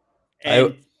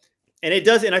 And it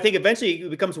does, and I think eventually it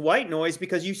becomes white noise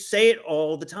because you say it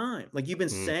all the time. Like you've been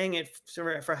saying it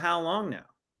for how long now?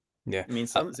 Yeah, I mean,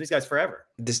 these guys forever.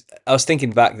 I was thinking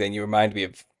back then. You remind me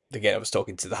of again. I was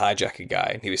talking to the hijacker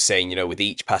guy, and he was saying, with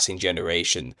each passing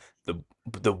generation,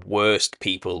 the worst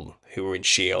people who were in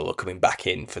Sheol are coming back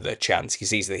in for their chance. Because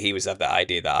he was of that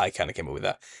idea that I kind of came up with,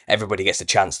 that everybody gets a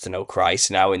chance to know Christ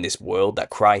now in this world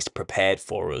that Christ prepared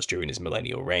for us during his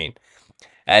millennial reign.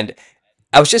 And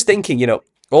I was just thinking,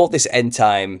 all this end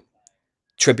time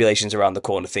tribulations around the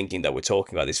corner thinking that we're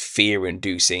talking about, this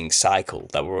fear-inducing cycle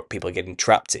that people are getting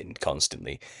trapped in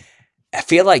constantly. I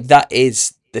feel like that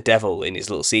is the devil in his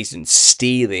little season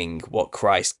stealing what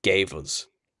Christ gave us.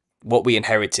 What we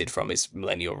inherited from his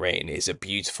millennial reign is a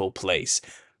beautiful place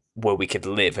where we could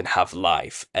live and have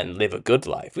life and live a good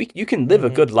life. You can live a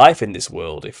good life in this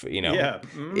world if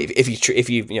if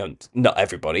you not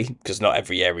everybody, because not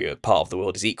every area part of the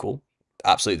world is equal.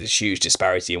 Absolutely, there's huge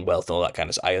disparity in wealth and all that kind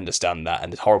of stuff. I understand that,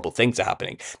 and there's horrible things are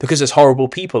happening because there's horrible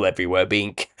people everywhere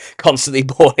being constantly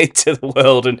born into the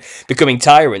world and becoming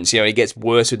tyrants. It gets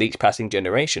worse with each passing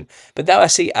generation. But now I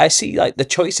see like the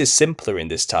choice is simpler in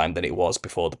this time than it was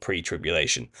before the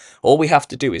pre-tribulation. All we have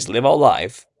to do is live our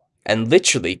life and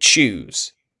literally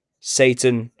choose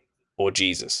Satan or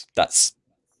Jesus.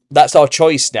 That's our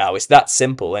choice now. It's that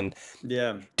simple. And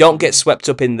Yeah. don't get swept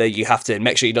up in the, you have to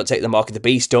make sure you don't take the mark of the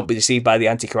beast. Don't be deceived by the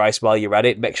Antichrist while you're at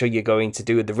it. Make sure you're going to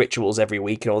do the rituals every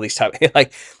week and all these type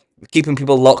like keeping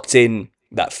people locked in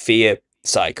that fear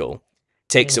cycle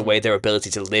takes away their ability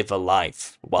to live a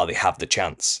life while they have the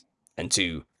chance and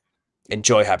to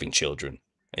enjoy having children,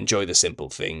 enjoy the simple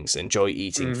things, enjoy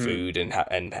eating food and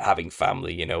and having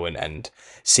family, you know, and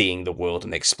seeing the world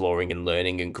and exploring and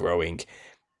learning and growing.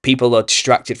 People are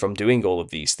distracted from doing all of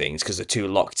these things because they're too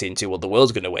locked into, well, the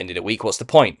world's going to end in a week. What's the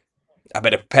point? I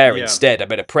better prepare Yeah. instead. I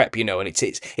better prep, you know. And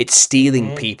it's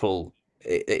stealing people.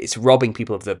 It's robbing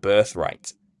people of their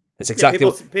birthright. That's Yeah,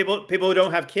 exactly people who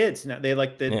don't have kids now, they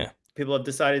like the yeah. people have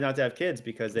decided not to have kids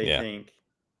because they Yeah. think,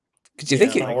 Because you you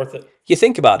think know, Not it, worth it. you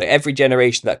think about it, every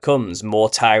generation that comes, more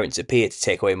tyrants appear to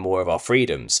take away more of our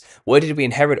freedoms. Where did we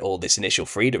inherit all this initial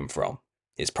freedom from?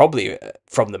 It's probably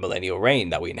from the millennial reign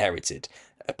that we inherited,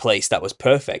 a place that was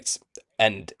perfect,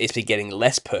 and it's been getting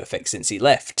less perfect since he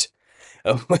left.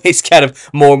 It's kind of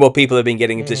more and more people have been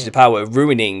getting in positions of power,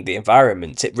 ruining the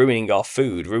environment, ruining our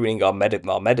food, ruining our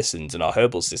medicines and our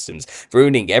herbal systems,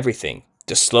 ruining everything.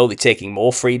 Just slowly taking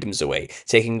more freedoms away,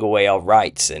 taking away our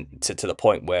rights, and to the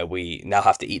point where we now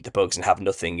have to eat the bugs and have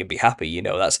nothing and be happy. You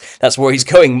know, that's where he's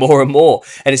going more and more,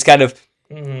 and it's kind of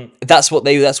that's what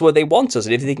they want us.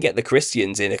 And if they can get the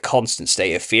Christians in a constant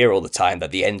state of fear all the time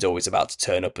that the end's always about to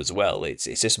turn up as well, it's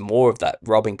just more of that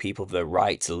robbing people of their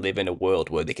right to live in a world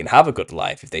where they can have a good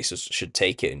life if they should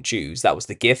take it and choose. That was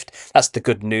the gift. That's the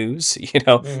good news, you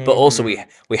know. But also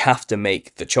we have to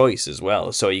make the choice as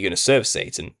well. So are you going to serve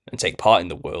Satan and take part in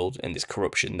the world and this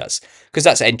corruption? That's because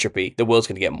that's entropy. The world's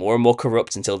going to get more and more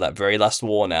corrupt until that very last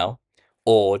war now.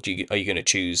 Or are you going to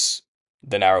choose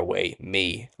the narrow way,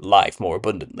 me, life more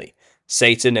abundantly?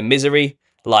 Satan and misery,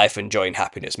 life and joy and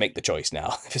happiness. Make the choice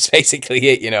now. It's basically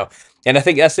it, you know. And I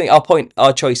think that's the our point.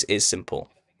 Our choice is simple,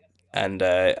 and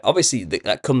obviously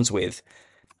that comes with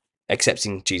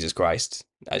accepting Jesus Christ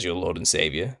as your Lord and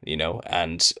Savior, you know,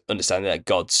 and understanding that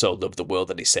God so loved the world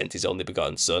that He sent His only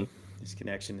begotten Son. this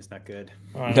connection is not good.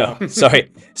 I No, know.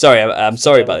 sorry, I'm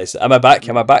sorry about Static. this. Am I back?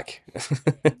 Am I back?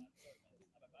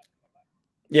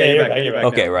 Yeah, Yeah, you're you're back. back, You're you're back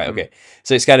back. Okay, now. right, okay.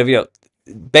 So it's kind of, you know,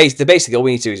 basically all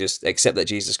we need to do is just accept that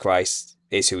Jesus Christ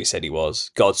is who He said He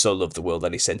was. God so loved the world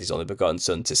that He sent His only begotten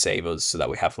Son to save us so that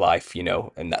we have life, you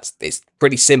know, and it's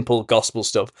pretty simple gospel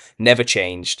stuff, never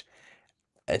changed.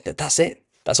 And that's it.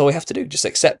 That's all we have to do. Just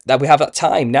accept that we have that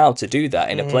time now to do that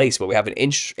in a place where we have an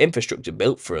infrastructure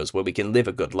built for us, where we can live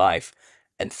a good life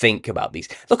and think about these.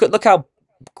 Look how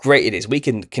great it is. We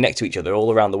can connect to each other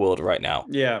all around the world right now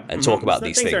Yeah, and talk about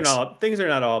these things. things are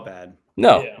not all bad.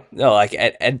 No, Yeah. no, like,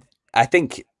 and I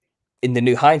think in the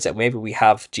new hindsight, maybe we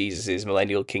have Jesus's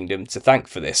millennial kingdom to thank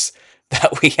for this.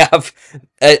 That we have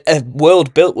a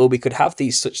world built where we could have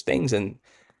these such things, and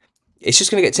it's just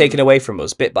going to get taken away from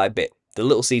us bit by bit. The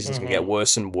little season's going to get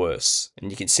worse and worse,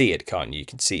 and you can see it, can't you? You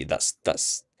can see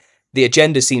that's the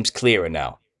agenda seems clearer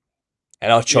now, and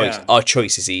Yeah. our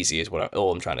choice is easy. Is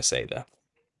all I'm trying to say there.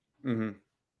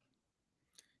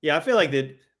 Yeah, I feel like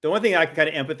the one thing I can kind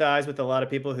of empathize with a lot of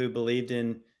people who believed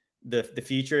in the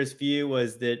futurist view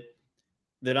was that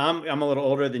I'm a little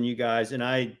older than you guys, and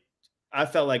I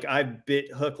felt like I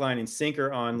bit hook, line, and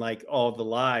sinker on like all the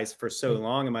lies for so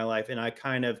long in my life, and I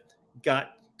kind of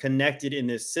got connected in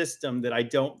this system that I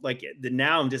don't like. That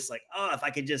now I'm just like, oh, if I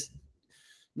could just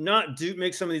not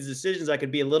make some of these decisions, I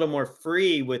could be a little more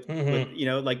free with you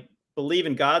know, like believe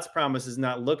in God's promises,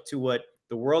 not look to what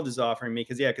the world is offering me.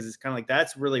 Because because it's kind of like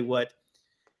that's really what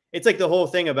it's like the whole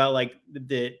thing about like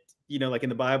the you know, like in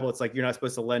the Bible, it's like you're not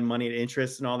supposed to lend money at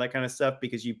interest and all that kind of stuff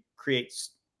because you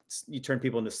turn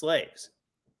people into slaves.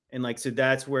 And like so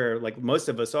that's where like most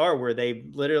of us are, where they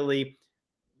literally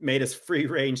made us free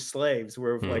range slaves,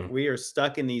 where like we are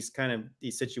stuck in these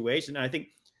situations. And I think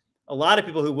a lot of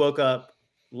people who woke up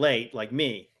late, like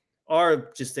me,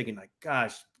 are just thinking like,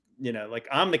 gosh, you know, like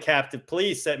I'm the captive,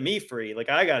 please set me free. Like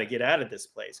I got to get out of this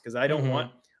place because I don't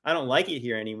like it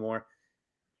here anymore.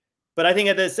 But I think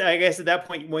I guess at that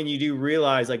point, when you do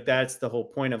realize like that's the whole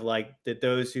point of like that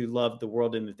those who love the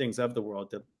world and the things of the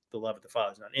world, the love of the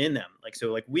Father is not in them. Like,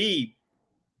 so like we,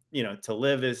 you know, to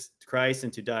live is Christ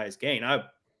and to die is gain.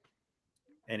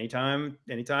 Anytime,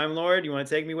 Lord, you want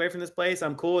to take me away from this place,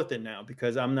 I'm cool with it now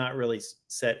because I'm not really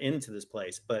set into this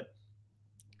place. But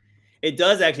it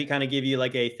does actually kind of give you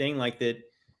like a thing like that.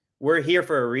 We're here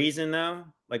for a reason though.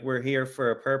 Like we're here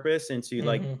for a purpose and to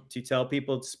like to tell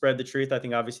people to spread the truth. I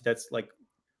think obviously that's like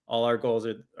all our goals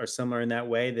are similar in that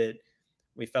way, that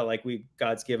we felt like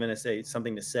God's given us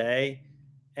something to say.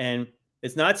 And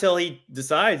It's not till he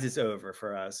decides it's over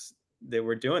for us that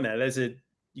we're doing that.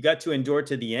 You got to endure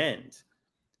to the end,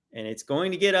 and it's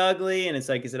going to get ugly. And it's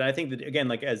like I said, I think that again,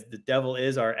 like as the devil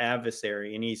is our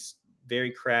adversary, and he's very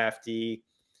crafty,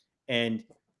 and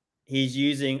he's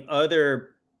using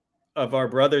other of our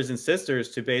brothers and sisters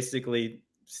to basically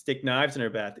stick knives in our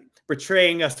back,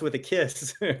 betraying us with a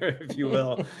kiss, if you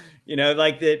will.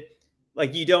 Like that.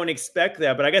 Like you don't expect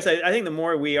that, but I guess I think the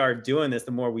more we are doing this,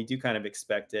 the more we do kind of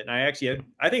expect it. And I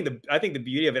think the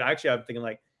beauty of it, actually, I'm thinking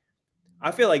like,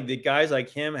 I feel like the guys like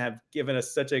him have given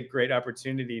us such a great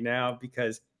opportunity now,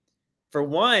 because for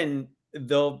one,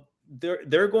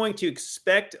 they're going to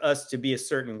expect us to be a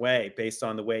certain way based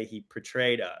on the way he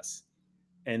portrayed us.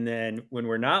 And then when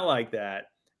we're not like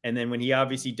that, and then when he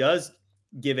obviously does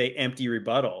give a empty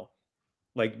rebuttal,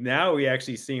 like now we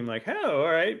actually seem like, oh,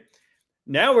 all right.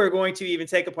 Now we're going to even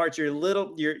take apart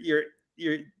the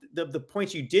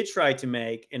points you did try to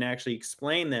make and actually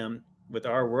explain them with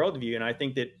our worldview. And I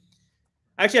think that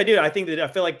actually I do. I think that I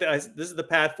feel like this is the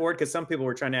path forward, because some people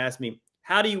were trying to ask me,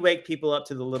 how do you wake people up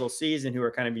to the little season who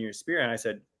are kind of in your spirit? And I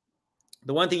said,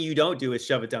 the one thing you don't do is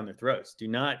shove it down their throats. Do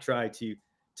not try to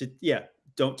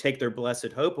don't take their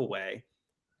blessed hope away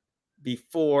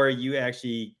before you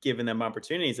actually giving them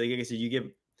opportunities. Like I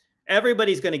said,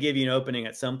 everybody's going to give you an opening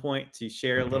at some point to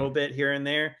share a little bit here and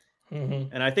there.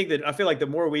 And I feel like the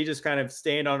more we just kind of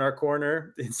stand on our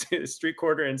corner, street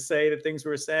corner, and say the things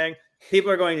we're saying,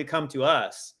 people are going to come to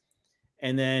us,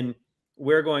 and then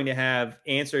we're going to have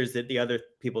answers that the other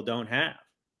people don't have.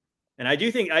 And I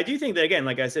do think that, again,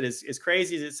 like I said, as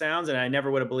crazy as it sounds, and I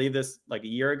never would have believed this like a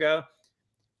year ago.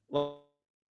 Well,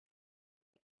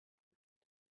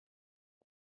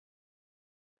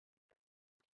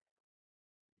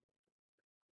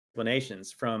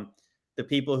 explanations from the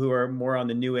people who are more on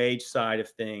the new age side of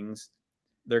things.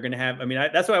 They're going to have,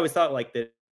 that's why I always thought like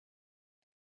that.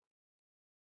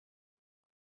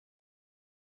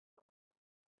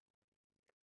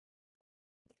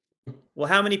 Well,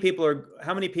 how many people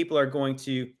are going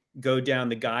to go down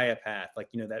the Gaia path, like,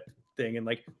 that thing, and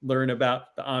like learn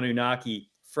about the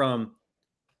Anunnaki from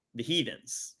the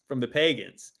heathens, from the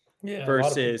pagans,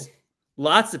 versus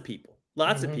lots of people.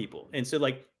 And so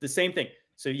like the same thing.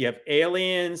 So you have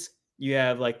aliens, you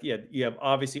have you have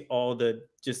obviously all the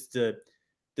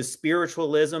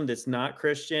spiritualism that's not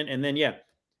Christian. And then,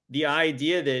 the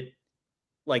idea that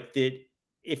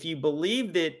if you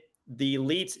believe that the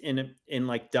elites in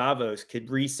like Davos could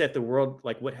reset the world,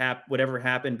 like whatever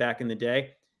happened back in the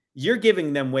day, you're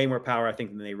giving them way more power, I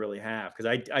think, than they really have.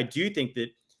 Because I do think that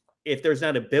if there's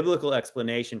not a biblical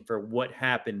explanation for what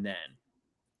happened then,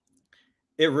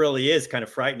 it really is kind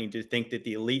of frightening to think that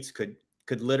the elites could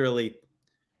literally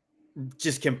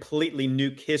just completely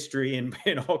nuke history and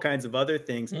all kinds of other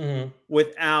things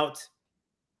without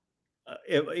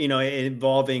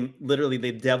involving literally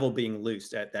the devil being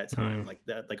loosed at that time, like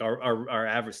that, like our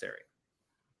adversary.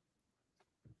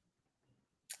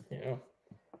 Yeah,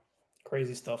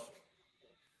 crazy stuff.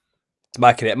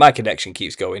 My connection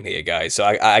keeps going here, guys. So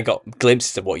I got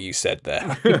glimpses of what you said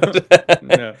there.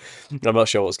 No. I'm not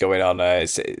sure what's going on. It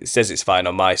says it's fine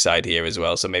on my side here as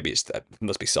well. So maybe it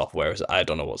must be software. I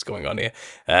don't know what's going on here.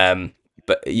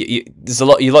 But there's a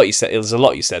lot you said. There's a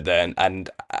lot you said there, and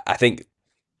I think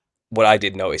what I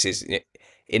did notice is,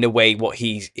 in a way, what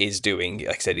he is doing,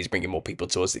 like I said, he's bringing more people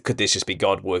to us. Could this just be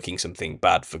God working something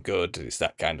bad for good? It's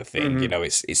that kind of thing.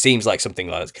 It seems like something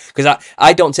like that. Because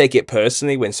I don't take it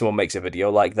personally when someone makes a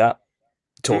video like that,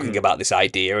 talking about this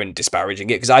idea and disparaging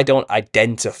it, because I don't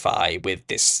identify with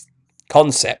this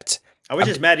concept. I was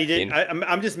just mad he didn't.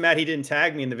 I'm just mad he didn't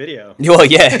tag me in the video. Well,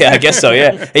 yeah, I guess so.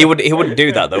 Yeah, he wouldn't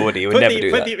do that though, would he? He would never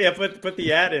do that. Put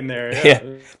the ad in there. Yeah.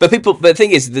 But the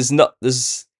thing is,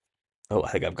 there's. Oh,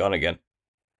 I think I've gone again.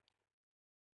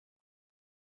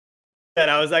 And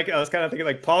I was kind of thinking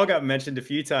like Paul got mentioned a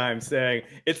few times, saying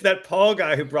it's that Paul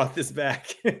guy who brought this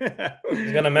back.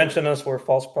 He's gonna mention us, we're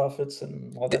false prophets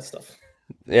and all that stuff.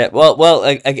 Yeah. Well.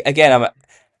 Again,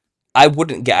 I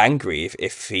wouldn't get angry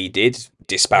if he did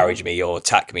disparage me or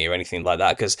attack me or anything like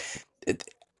that, because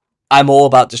I'm all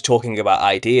about just talking about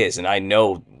ideas, and I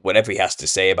know whatever he has to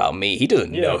say about me, he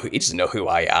doesn't know. He doesn't know who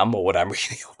I am or what I'm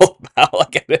really all about.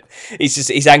 Like,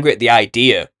 he's angry at the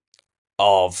idea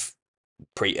of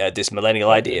this millennial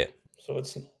idea. So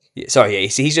it's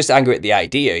he's just angry at the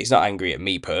idea. He's not angry at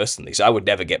me personally. So I would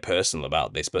never get personal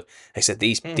about this. But like I said,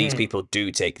 these people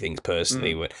do take things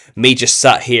personally. When me just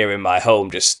sat here in my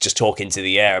home, just talking to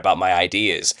the air about my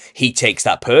ideas, he takes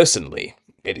that personally.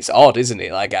 It is odd, isn't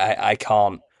it? Like I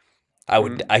can't.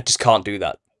 I just can't do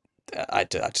that. I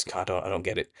just I don't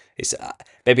get it. It's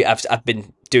maybe I've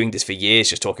been doing this for years,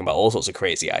 just talking about all sorts of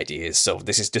crazy ideas. So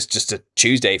this is just a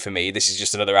Tuesday for me. This is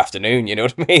just another afternoon. You know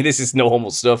what I mean? This is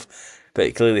normal stuff.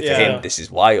 But clearly for him, Yeah. this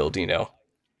is wild. You know.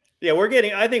 Yeah,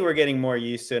 I think we're getting more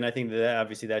used to it. And I think that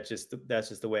obviously that's just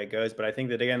the way it goes. But I think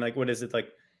that again, like, what is it like?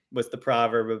 What's the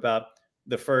proverb about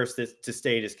the first to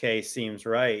state his case seems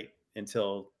right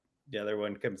until the other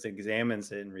one comes and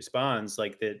examines it and responds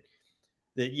like that.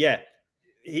 Yeah,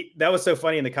 that was so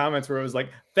funny in the comments where it was like,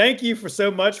 thank you for so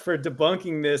much for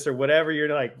debunking this or whatever.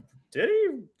 You're like, did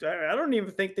he? I don't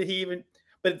even think that he even,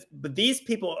 but these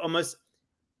people almost,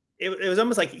 it was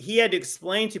almost like he had to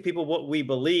explain to people what we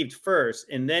believed first,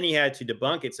 and then he had to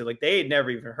debunk it. So like they had never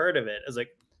even heard of it. I was like,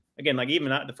 again, like even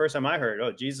not the first time I heard,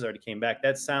 oh, Jesus already came back.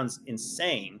 That sounds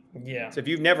insane. Yeah. So if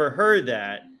you've never heard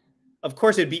that, of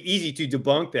course it'd be easy to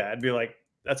debunk that. It'd be like,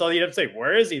 that's all you'd have to say.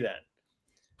 Where is he then?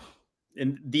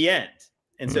 In the end.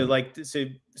 And so like,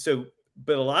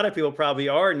 but a lot of people probably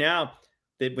are now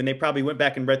that when they probably went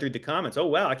back and read through the comments, oh,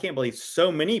 wow, I can't believe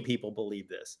so many people believe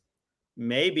this.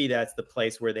 Maybe that's the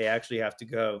place where they actually have to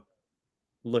go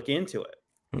look into it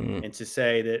and to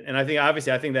say that. And I think,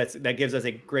 obviously, I think that gives us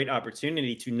a great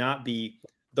opportunity to not be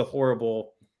the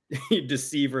horrible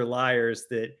deceiver liars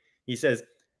that he says,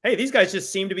 hey, these guys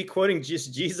just seem to be quoting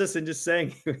just Jesus and just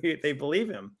saying they believe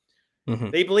him.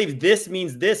 They believe this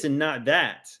means this and not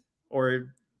that,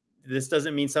 or this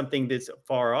doesn't mean something that's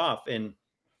far off. And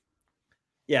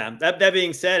yeah, that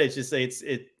being said, it's just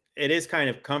it is kind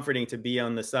of comforting to be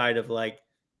on the side of like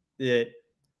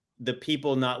the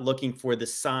people not looking for the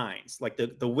signs, like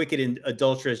the wicked and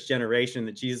adulterous generation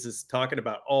that Jesus is talking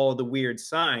about, all the weird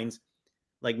signs.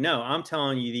 Like, no, I'm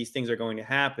telling you these things are going to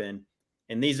happen,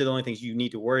 and these are the only things you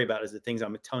need to worry about is the things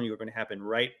I'm telling you are going to happen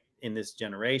right in this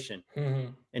generation.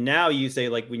 And now you say,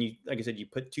 like, when you, like I said, you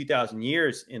put 2,000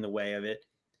 years in the way of it.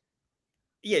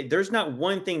 Yeah, there's not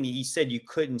one thing that he said you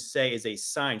couldn't say is a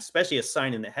sign, especially a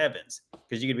sign in the heavens,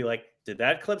 because you could be like, did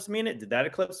that eclipse mean it? Did that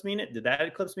eclipse mean it? Did that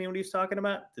eclipse mean what he was talking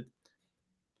about?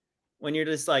 When you're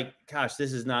just like, gosh,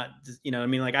 this is not, you know what I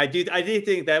mean? Like, I do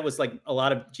think that was like a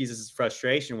lot of Jesus's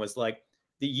frustration was like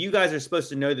that you guys are supposed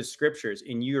to know the scriptures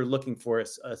and you're looking for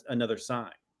another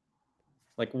sign.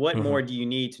 Like, what more do you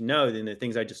need to know than the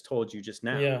things I just told you just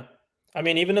now? Yeah. I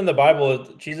mean, even in the Bible,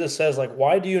 Jesus says, like,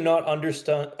 why do you not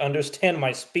understand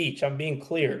my speech? I'm being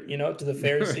clear, you know, to the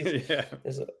Pharisees. Yeah.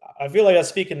 I feel like I'm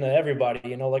speaking to everybody,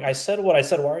 you know, like I said what I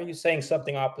said. Why are you saying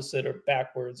something opposite or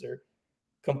backwards or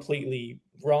completely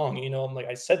wrong? You know, I'm like,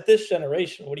 I said this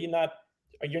generation. What are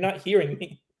you're not hearing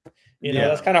me? You know,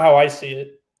 that's kind of how I see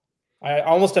it. I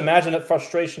almost imagine that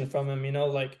frustration from him, you know,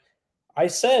 like I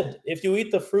said, if you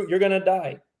eat the fruit, you're going to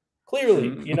die.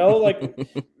 Clearly, you know, like,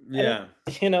 yeah,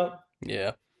 you know.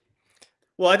 Yeah.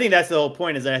 Well, I think that's the whole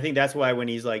point is that I think that's why when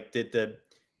he's like,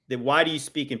 why do you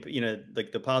speak in, you know,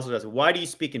 like the apostle does, why do you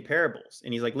speak in parables?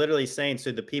 And he's like literally saying,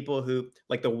 so the people who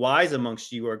like the wise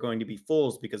amongst you are going to be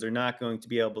fools because they're not going to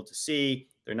be able to see.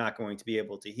 They're not going to be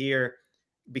able to hear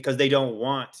because they don't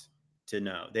want to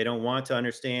know. They don't want to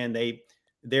understand.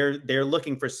 They're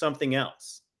looking for something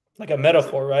else. Like a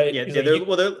metaphor, right? Yeah.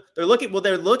 They're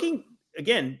looking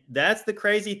again. That's the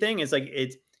crazy thing. It's like,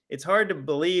 it's hard to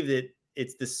believe that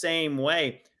it's the same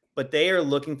way, but they are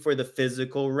looking for the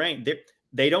physical reign.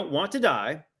 They don't want to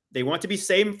die. They want to be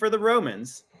saved for the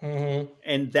Romans.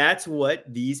 And that's what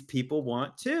these people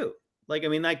want too. Like, I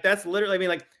mean, like that's literally, I mean,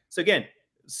 like, so again,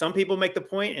 some people make the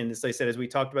point, and as I said, as we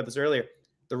talked about this earlier,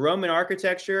 the Roman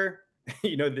architecture,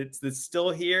 you know, that's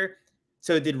still here.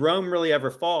 So did Rome really ever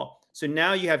fall? So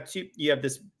now you have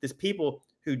this people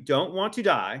who don't want to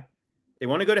die. They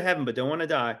want to go to heaven, but don't want to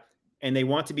die. And they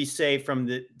want to be saved from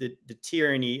the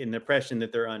tyranny and oppression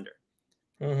that they're under.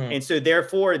 And so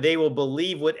therefore they will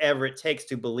believe whatever it takes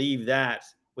to believe that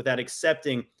without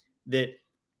accepting that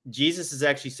Jesus is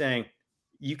actually saying,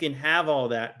 you can have all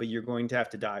that, but you're going to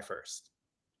have to die first.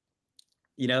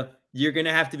 You know, you're going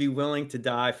to have to be willing to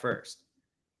die first.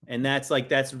 And that's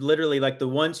literally like the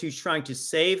ones who's trying to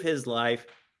save his life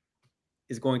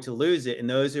is going to lose it. And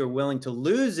those who are willing to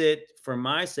lose it for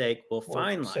my sake will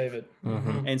find life. Save it.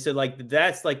 And so like,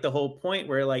 that's like the whole point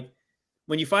where like,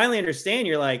 when you finally understand,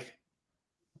 you're like,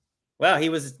 wow, he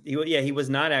was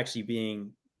not actually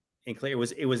being unclear.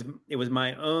 It was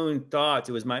my own thoughts.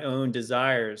 It was my own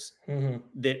desires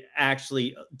that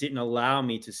actually didn't allow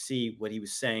me to see what he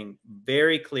was saying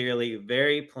very clearly,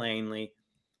 very plainly.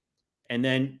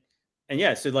 And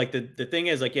yeah, so like the thing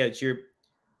is like, yeah,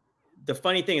 the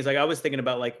funny thing is like, I was thinking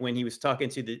about like when he was talking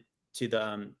to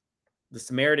the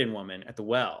Samaritan woman at the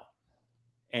well,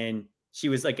 and she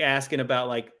was like asking about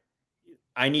like,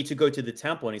 I need to go to the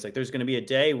temple. And he's like, there's going to be a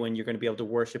day when you're going to be able to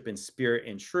worship in spirit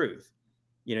and truth.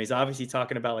 He's obviously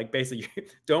talking about like basically,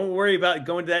 don't worry about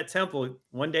going to that temple.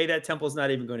 One day that temple is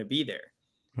not even going to be there.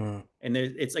 And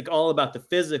it's like all about the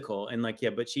physical. And like, yeah,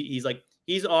 but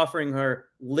he's offering her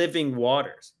living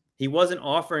waters. He wasn't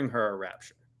offering her a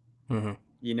rapture.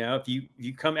 If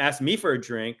you come ask me for a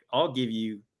drink, I'll give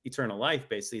you eternal life,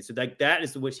 basically. So like that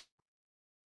is what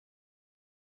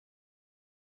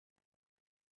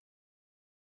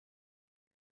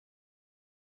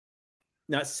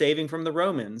not saving from the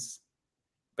Romans,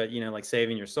 but like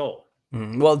saving your soul.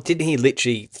 Well, didn't he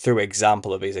literally, through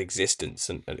example of his existence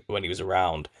and when he was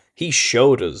around, he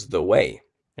showed us the way.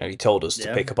 He told us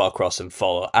to pick up our cross and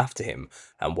follow after him.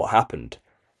 And what happened?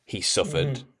 He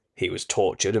suffered. He was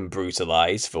tortured and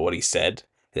brutalized for what he said.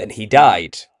 Then he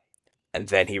died. And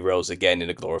then he rose again in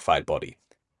a glorified body.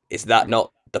 Is that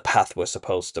not the path we're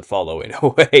supposed to follow in a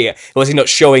way? Was he not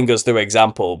showing us through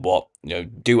example what,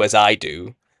 do as I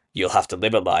do, you'll have to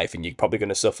live a life and you're probably going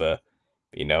to suffer,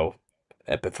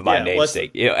 but for my name's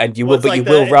sake, and you will, but you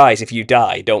will rise if you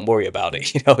die. Don't worry about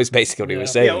it. It's basically what he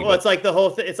was saying. Yeah, well, it's like the whole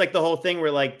thing. It's like the whole thing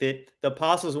where like the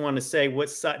apostles want to say what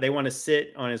side they want to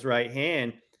sit on his right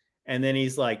hand, and then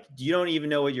he's like, you don't even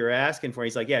know what you're asking for.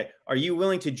 He's like, yeah, are you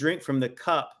willing to drink from the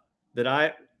cup that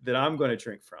I'm going to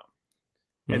drink from?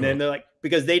 And then they're like,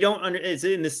 because they don't it's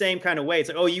in the same kind of way. It's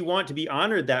like, oh, you want to be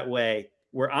honored that way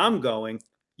where I'm going,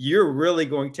 you're really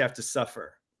going to have to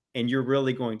suffer. And you're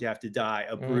really going to have to die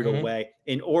a brutal way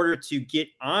in order to get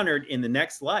honored in the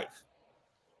next life.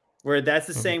 Where that's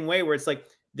the same way where it's like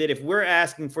that if we're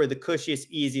asking for the cushiest,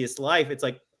 easiest life, it's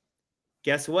like,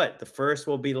 guess what? The first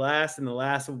will be last and the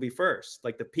last will be first.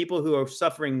 Like the people who are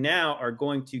suffering now are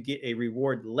going to get a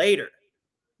reward later.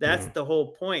 That's the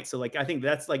whole point. So like, I think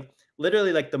that's like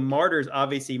literally like the martyrs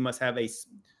obviously must have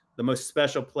the most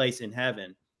special place in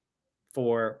heaven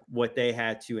for what they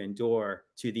had to endure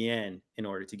to the end in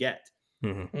order to get.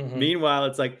 Meanwhile,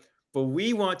 it's like, but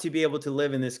we want to be able to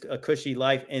live in this cushy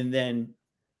life and then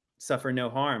suffer no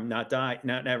harm, not die,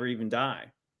 not never even die.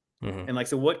 And like,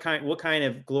 so what kind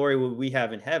of glory would we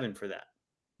have in heaven for that?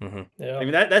 Yeah. I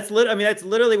mean, that's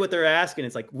literally what they're asking.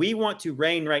 It's like, we want to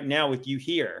reign right now with you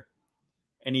here.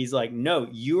 And he's like, no,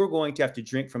 you are going to have to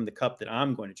drink from the cup that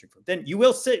I'm going to drink from. Then you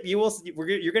will sit, you're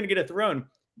going to get a throne,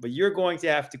 but you're going to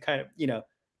have to kind of,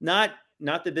 not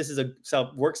that this is a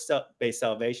works-based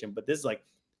salvation, but this is like,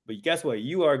 but guess what?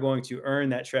 You are going to earn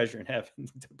that treasure in heaven.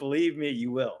 Believe me,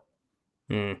 you will.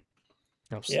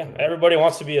 Yeah, everybody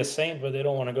wants to be a saint, but they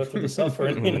don't want to go through the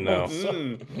suffering. No,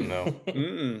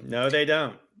 no, they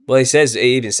don't. Well, it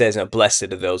even says, blessed are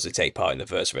those who take part in the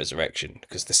first resurrection,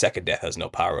 because the second death has no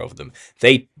power over them.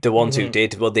 The ones who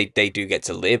did, well, they do get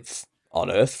to live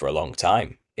on earth for a long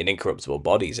time in incorruptible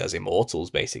bodies as immortals,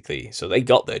 basically. So they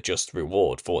got their just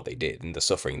reward for what they did and the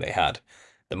suffering they had.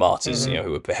 The martyrs,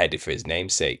 who were beheaded for his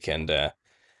namesake, and they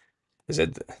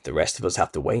said the rest of us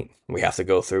have to wait. We have to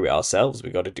go through it ourselves.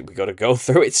 We got to go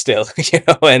through it still,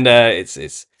 And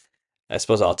it's I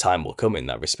suppose our time will come in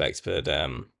that respect, but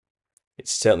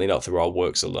it's certainly not through our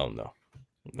works alone, though.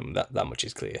 That much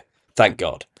is clear. Thank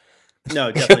God.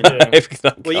 No, definitely.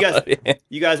 Well, God.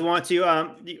 you guys want to?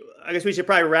 I guess we should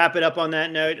probably wrap it up on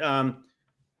that note.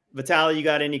 Vitaly, you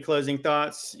got any closing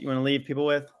thoughts you want to leave people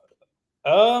with?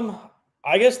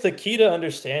 I guess the key to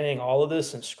understanding all of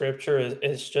this in Scripture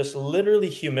is just literally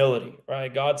humility,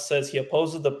 right? God says He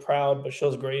opposes the proud, but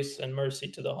shows grace and mercy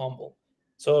to the humble.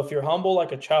 So if you're humble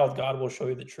like a child, God will show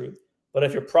you the truth. But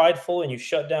if you're prideful and you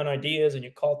shut down ideas and you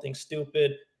call things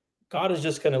stupid, God is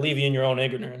just going to leave you in your own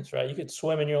ignorance, right? You could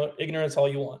swim in your ignorance all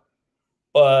you want.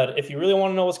 But if you really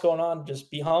want to know what's going on, just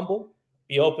be humble,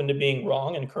 be open to being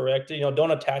wrong and corrected.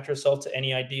 Don't attach yourself to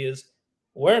any ideas.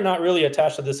 We're not really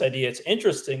attached to this idea. It's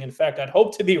interesting. In fact, I'd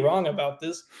hope to be wrong about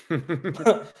this,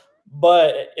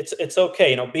 but it's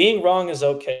okay. Being wrong is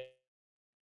okay.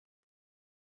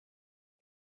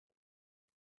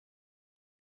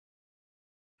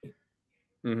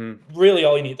 Really,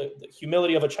 all you need, the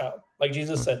humility of a child. Like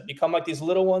Jesus said, become like these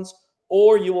little ones,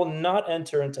 or you will not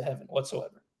enter into heaven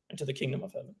whatsoever, into the kingdom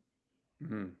of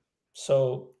heaven.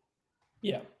 So,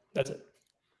 yeah, that's it.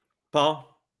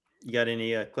 Paul, you got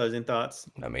any closing thoughts?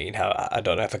 I mean, I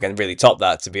don't know if I can really top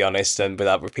that, to be honest, and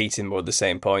without repeating more of the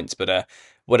same points. But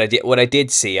what I did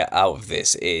see out of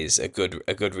this is a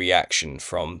good reaction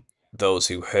from those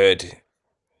who heard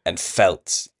and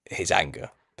felt his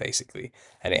anger, basically,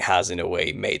 and it has in a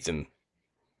way made them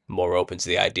more open to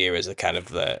the idea as a kind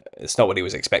of it's not what he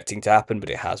was expecting to happen, but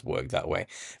it has worked that way.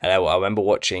 And I remember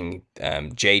watching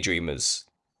Jay Dreamers,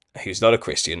 who's not a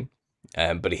Christian,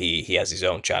 but he has his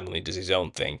own channel, he does his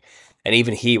own thing, And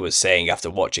even he was saying after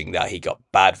watching that he got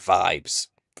bad vibes,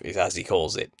 as he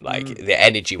calls it. Like the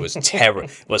energy was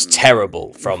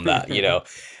terrible from that, you know.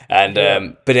 And Yeah.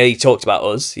 but then he talked about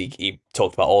us. He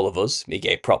talked about all of us. He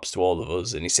gave props to all of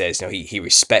us, and he says, you know, he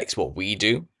respects what we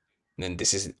do. And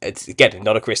this is, it's again,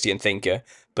 not a Christian thinker,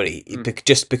 but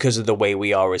just because of the way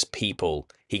we are as people,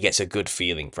 he gets a good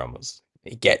feeling from us.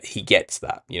 He gets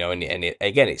that, you know. And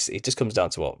again, it just comes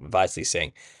down to what Vitali's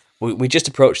saying. We just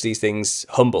approach these things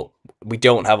humble. We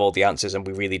don't have all the answers, and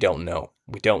we really don't know.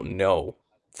 We don't know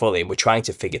fully, and we're trying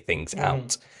to figure things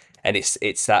out. And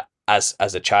it's that as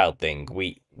a child thing.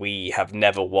 We have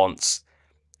never once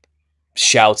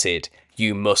shouted,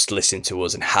 "You must listen to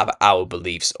us and have our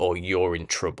beliefs, or you're in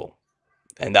trouble."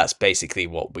 And that's basically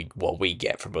what we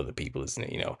get from other people, isn't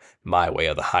it? You know, my way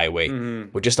or the highway.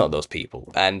 We're just not those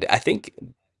people. And I think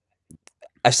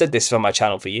I've said this on my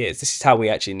channel for years. This is how we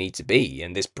actually need to be,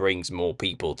 and this brings more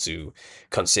people to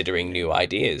considering new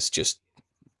ideas. Just,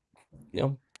 you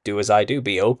know, do as I do.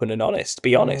 Be open and honest.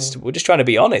 Be honest. We're just trying to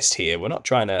be honest here. We're not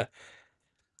trying to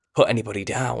put anybody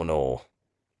down or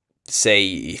say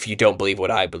if you don't believe what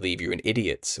I believe, you're an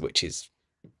idiot. Which is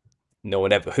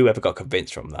whoever got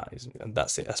convinced from that. And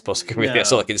that's it. I suppose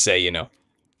that's all I can say. You know.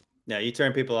 Yeah, you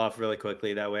turn people off really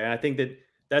quickly that way. And I think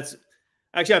that's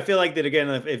actually, I feel like that again,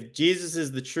 if Jesus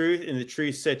is the truth and the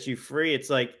truth sets you free, it's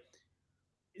like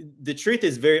the truth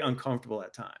is very uncomfortable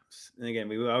at times. And again,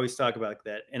 we always talk about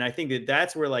that. And I think that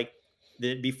that's where like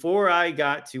before I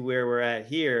got to where we're at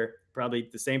here, probably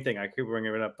the same thing. I keep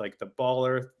bringing it up, like the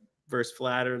baller versus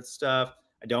flat earth stuff.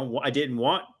 I didn't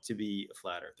want to be a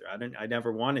flat earther. I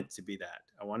never wanted to be that.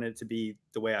 I wanted it to be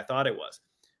the way I thought it was.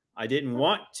 I didn't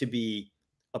want to be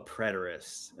a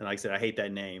preterist. And like I said, I hate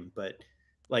that name, but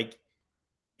like,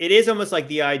 it is almost like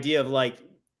the idea of like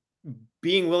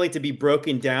being willing to be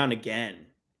broken down again,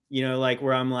 you know, like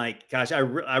where I'm like, gosh, I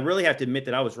really have to admit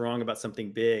that I was wrong about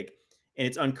something big, and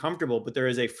it's uncomfortable, but there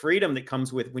is a freedom that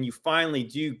comes with when you finally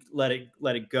do let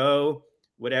it go,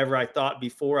 whatever I thought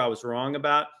before I was wrong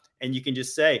about. And you can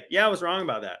just say, yeah, I was wrong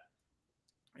about that.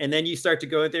 And then you start to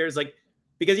go there. It's like,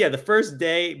 because yeah, the first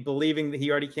day believing that he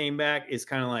already came back is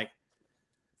kind of like,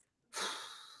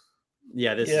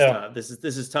 yeah, this is tough.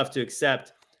 This is tough to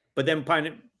accept. But then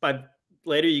by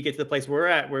later you get to the place we're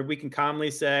at where we can calmly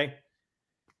say,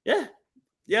 yeah.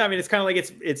 I mean, it's kind of like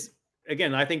it's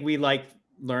again, I think we like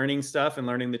learning stuff and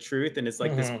learning the truth. And it's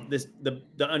like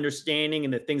the understanding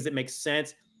and the things that make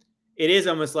sense. It is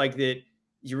almost like that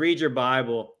you read your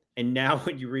Bible, and now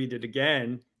when you read it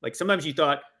again, like sometimes you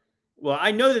thought, well,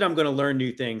 I know that I'm going to learn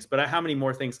new things, but how many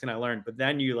more things can I learn? But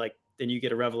then you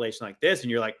get a revelation like this, and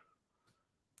you're like,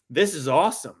 this is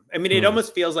awesome. I mean, it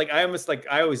almost feels like I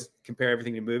always compare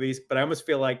everything to movies, but I almost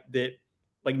feel like that,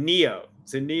 like Neo.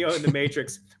 So Neo in the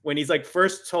Matrix, when he's like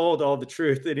first told all the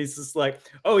truth, and he's just like,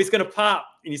 oh, he's gonna pop,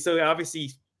 and he's so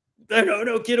obviously,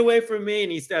 no, get away from me,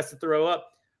 and he has to throw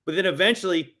up. But then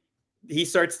eventually, he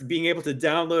starts being able to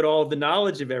download all of the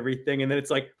knowledge of everything, and then it's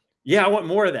like, yeah, I want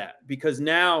more of that, because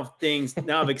now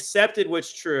I've accepted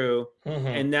what's true,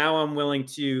 and now I'm willing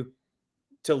to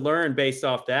learn based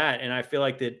off that. And I feel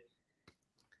like that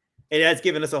it has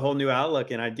given us a whole new outlook.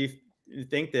 And I do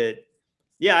think that,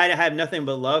 yeah, I have nothing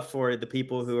but love for the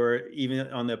people who are even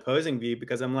on the opposing view,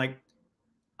 because I'm like,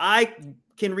 I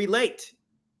can relate.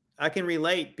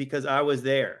 Because I was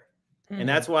there. And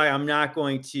that's why I'm not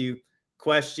going to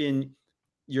question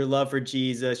your love for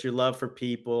Jesus, your love for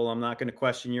people. I'm not going to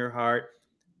question your heart.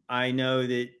 I know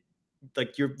that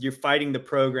like you're fighting the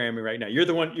programming right now. You're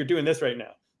the one, you're doing this right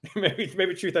now.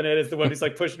 maybe Truth on It is the one who's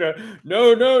like pushing her.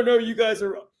 No, you guys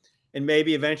are wrong. And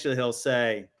maybe eventually he'll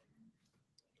say,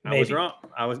 I was wrong.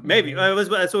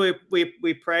 That's what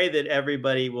we pray, that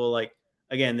everybody will, like,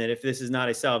 again, that if this is not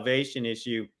a salvation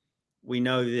issue, we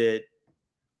know that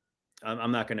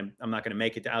I'm not gonna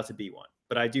make it out to be one.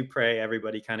 But I do pray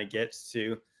everybody kind of gets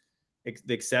to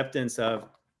the acceptance of,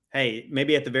 hey,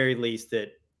 maybe at the very least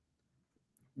that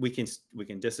we can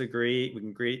disagree, we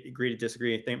can agree to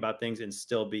disagree and think about things and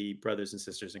still be brothers and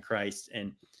sisters in Christ,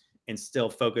 and still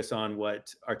focus on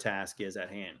what our task is at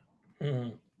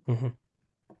hand.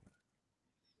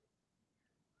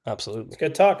 Absolutely. It's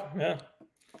good talk. Yeah.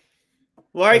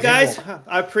 Well, all right, guys.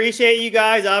 I appreciate you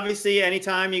guys. Obviously,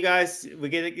 anytime you guys we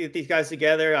get these guys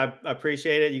together, I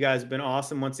appreciate it. You guys have been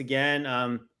awesome once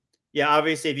again. Yeah,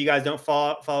 obviously, if you guys don't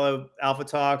follow Alpha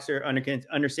Talks or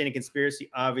Understanding Conspiracy,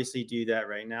 obviously do that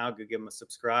right now. Go give them a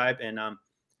subscribe. And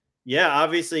yeah,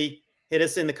 obviously hit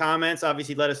us in the comments.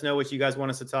 Obviously, let us know what you guys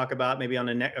want us to talk about, maybe on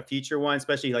a future one,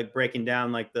 especially like breaking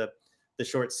down like the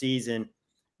short season.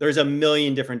 There's a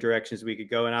million different directions we could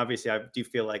go. And obviously, I do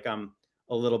feel like I'm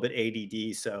a little bit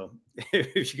ADD. So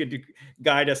if you could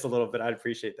guide us a little bit, I'd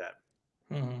appreciate that.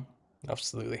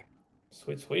 Absolutely.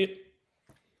 Sweet.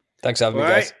 Thanks for having me, All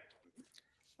guys. right.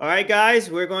 All right, guys,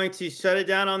 we're going to shut it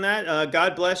down on that.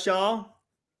 God bless y'all.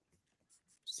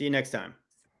 See you next time.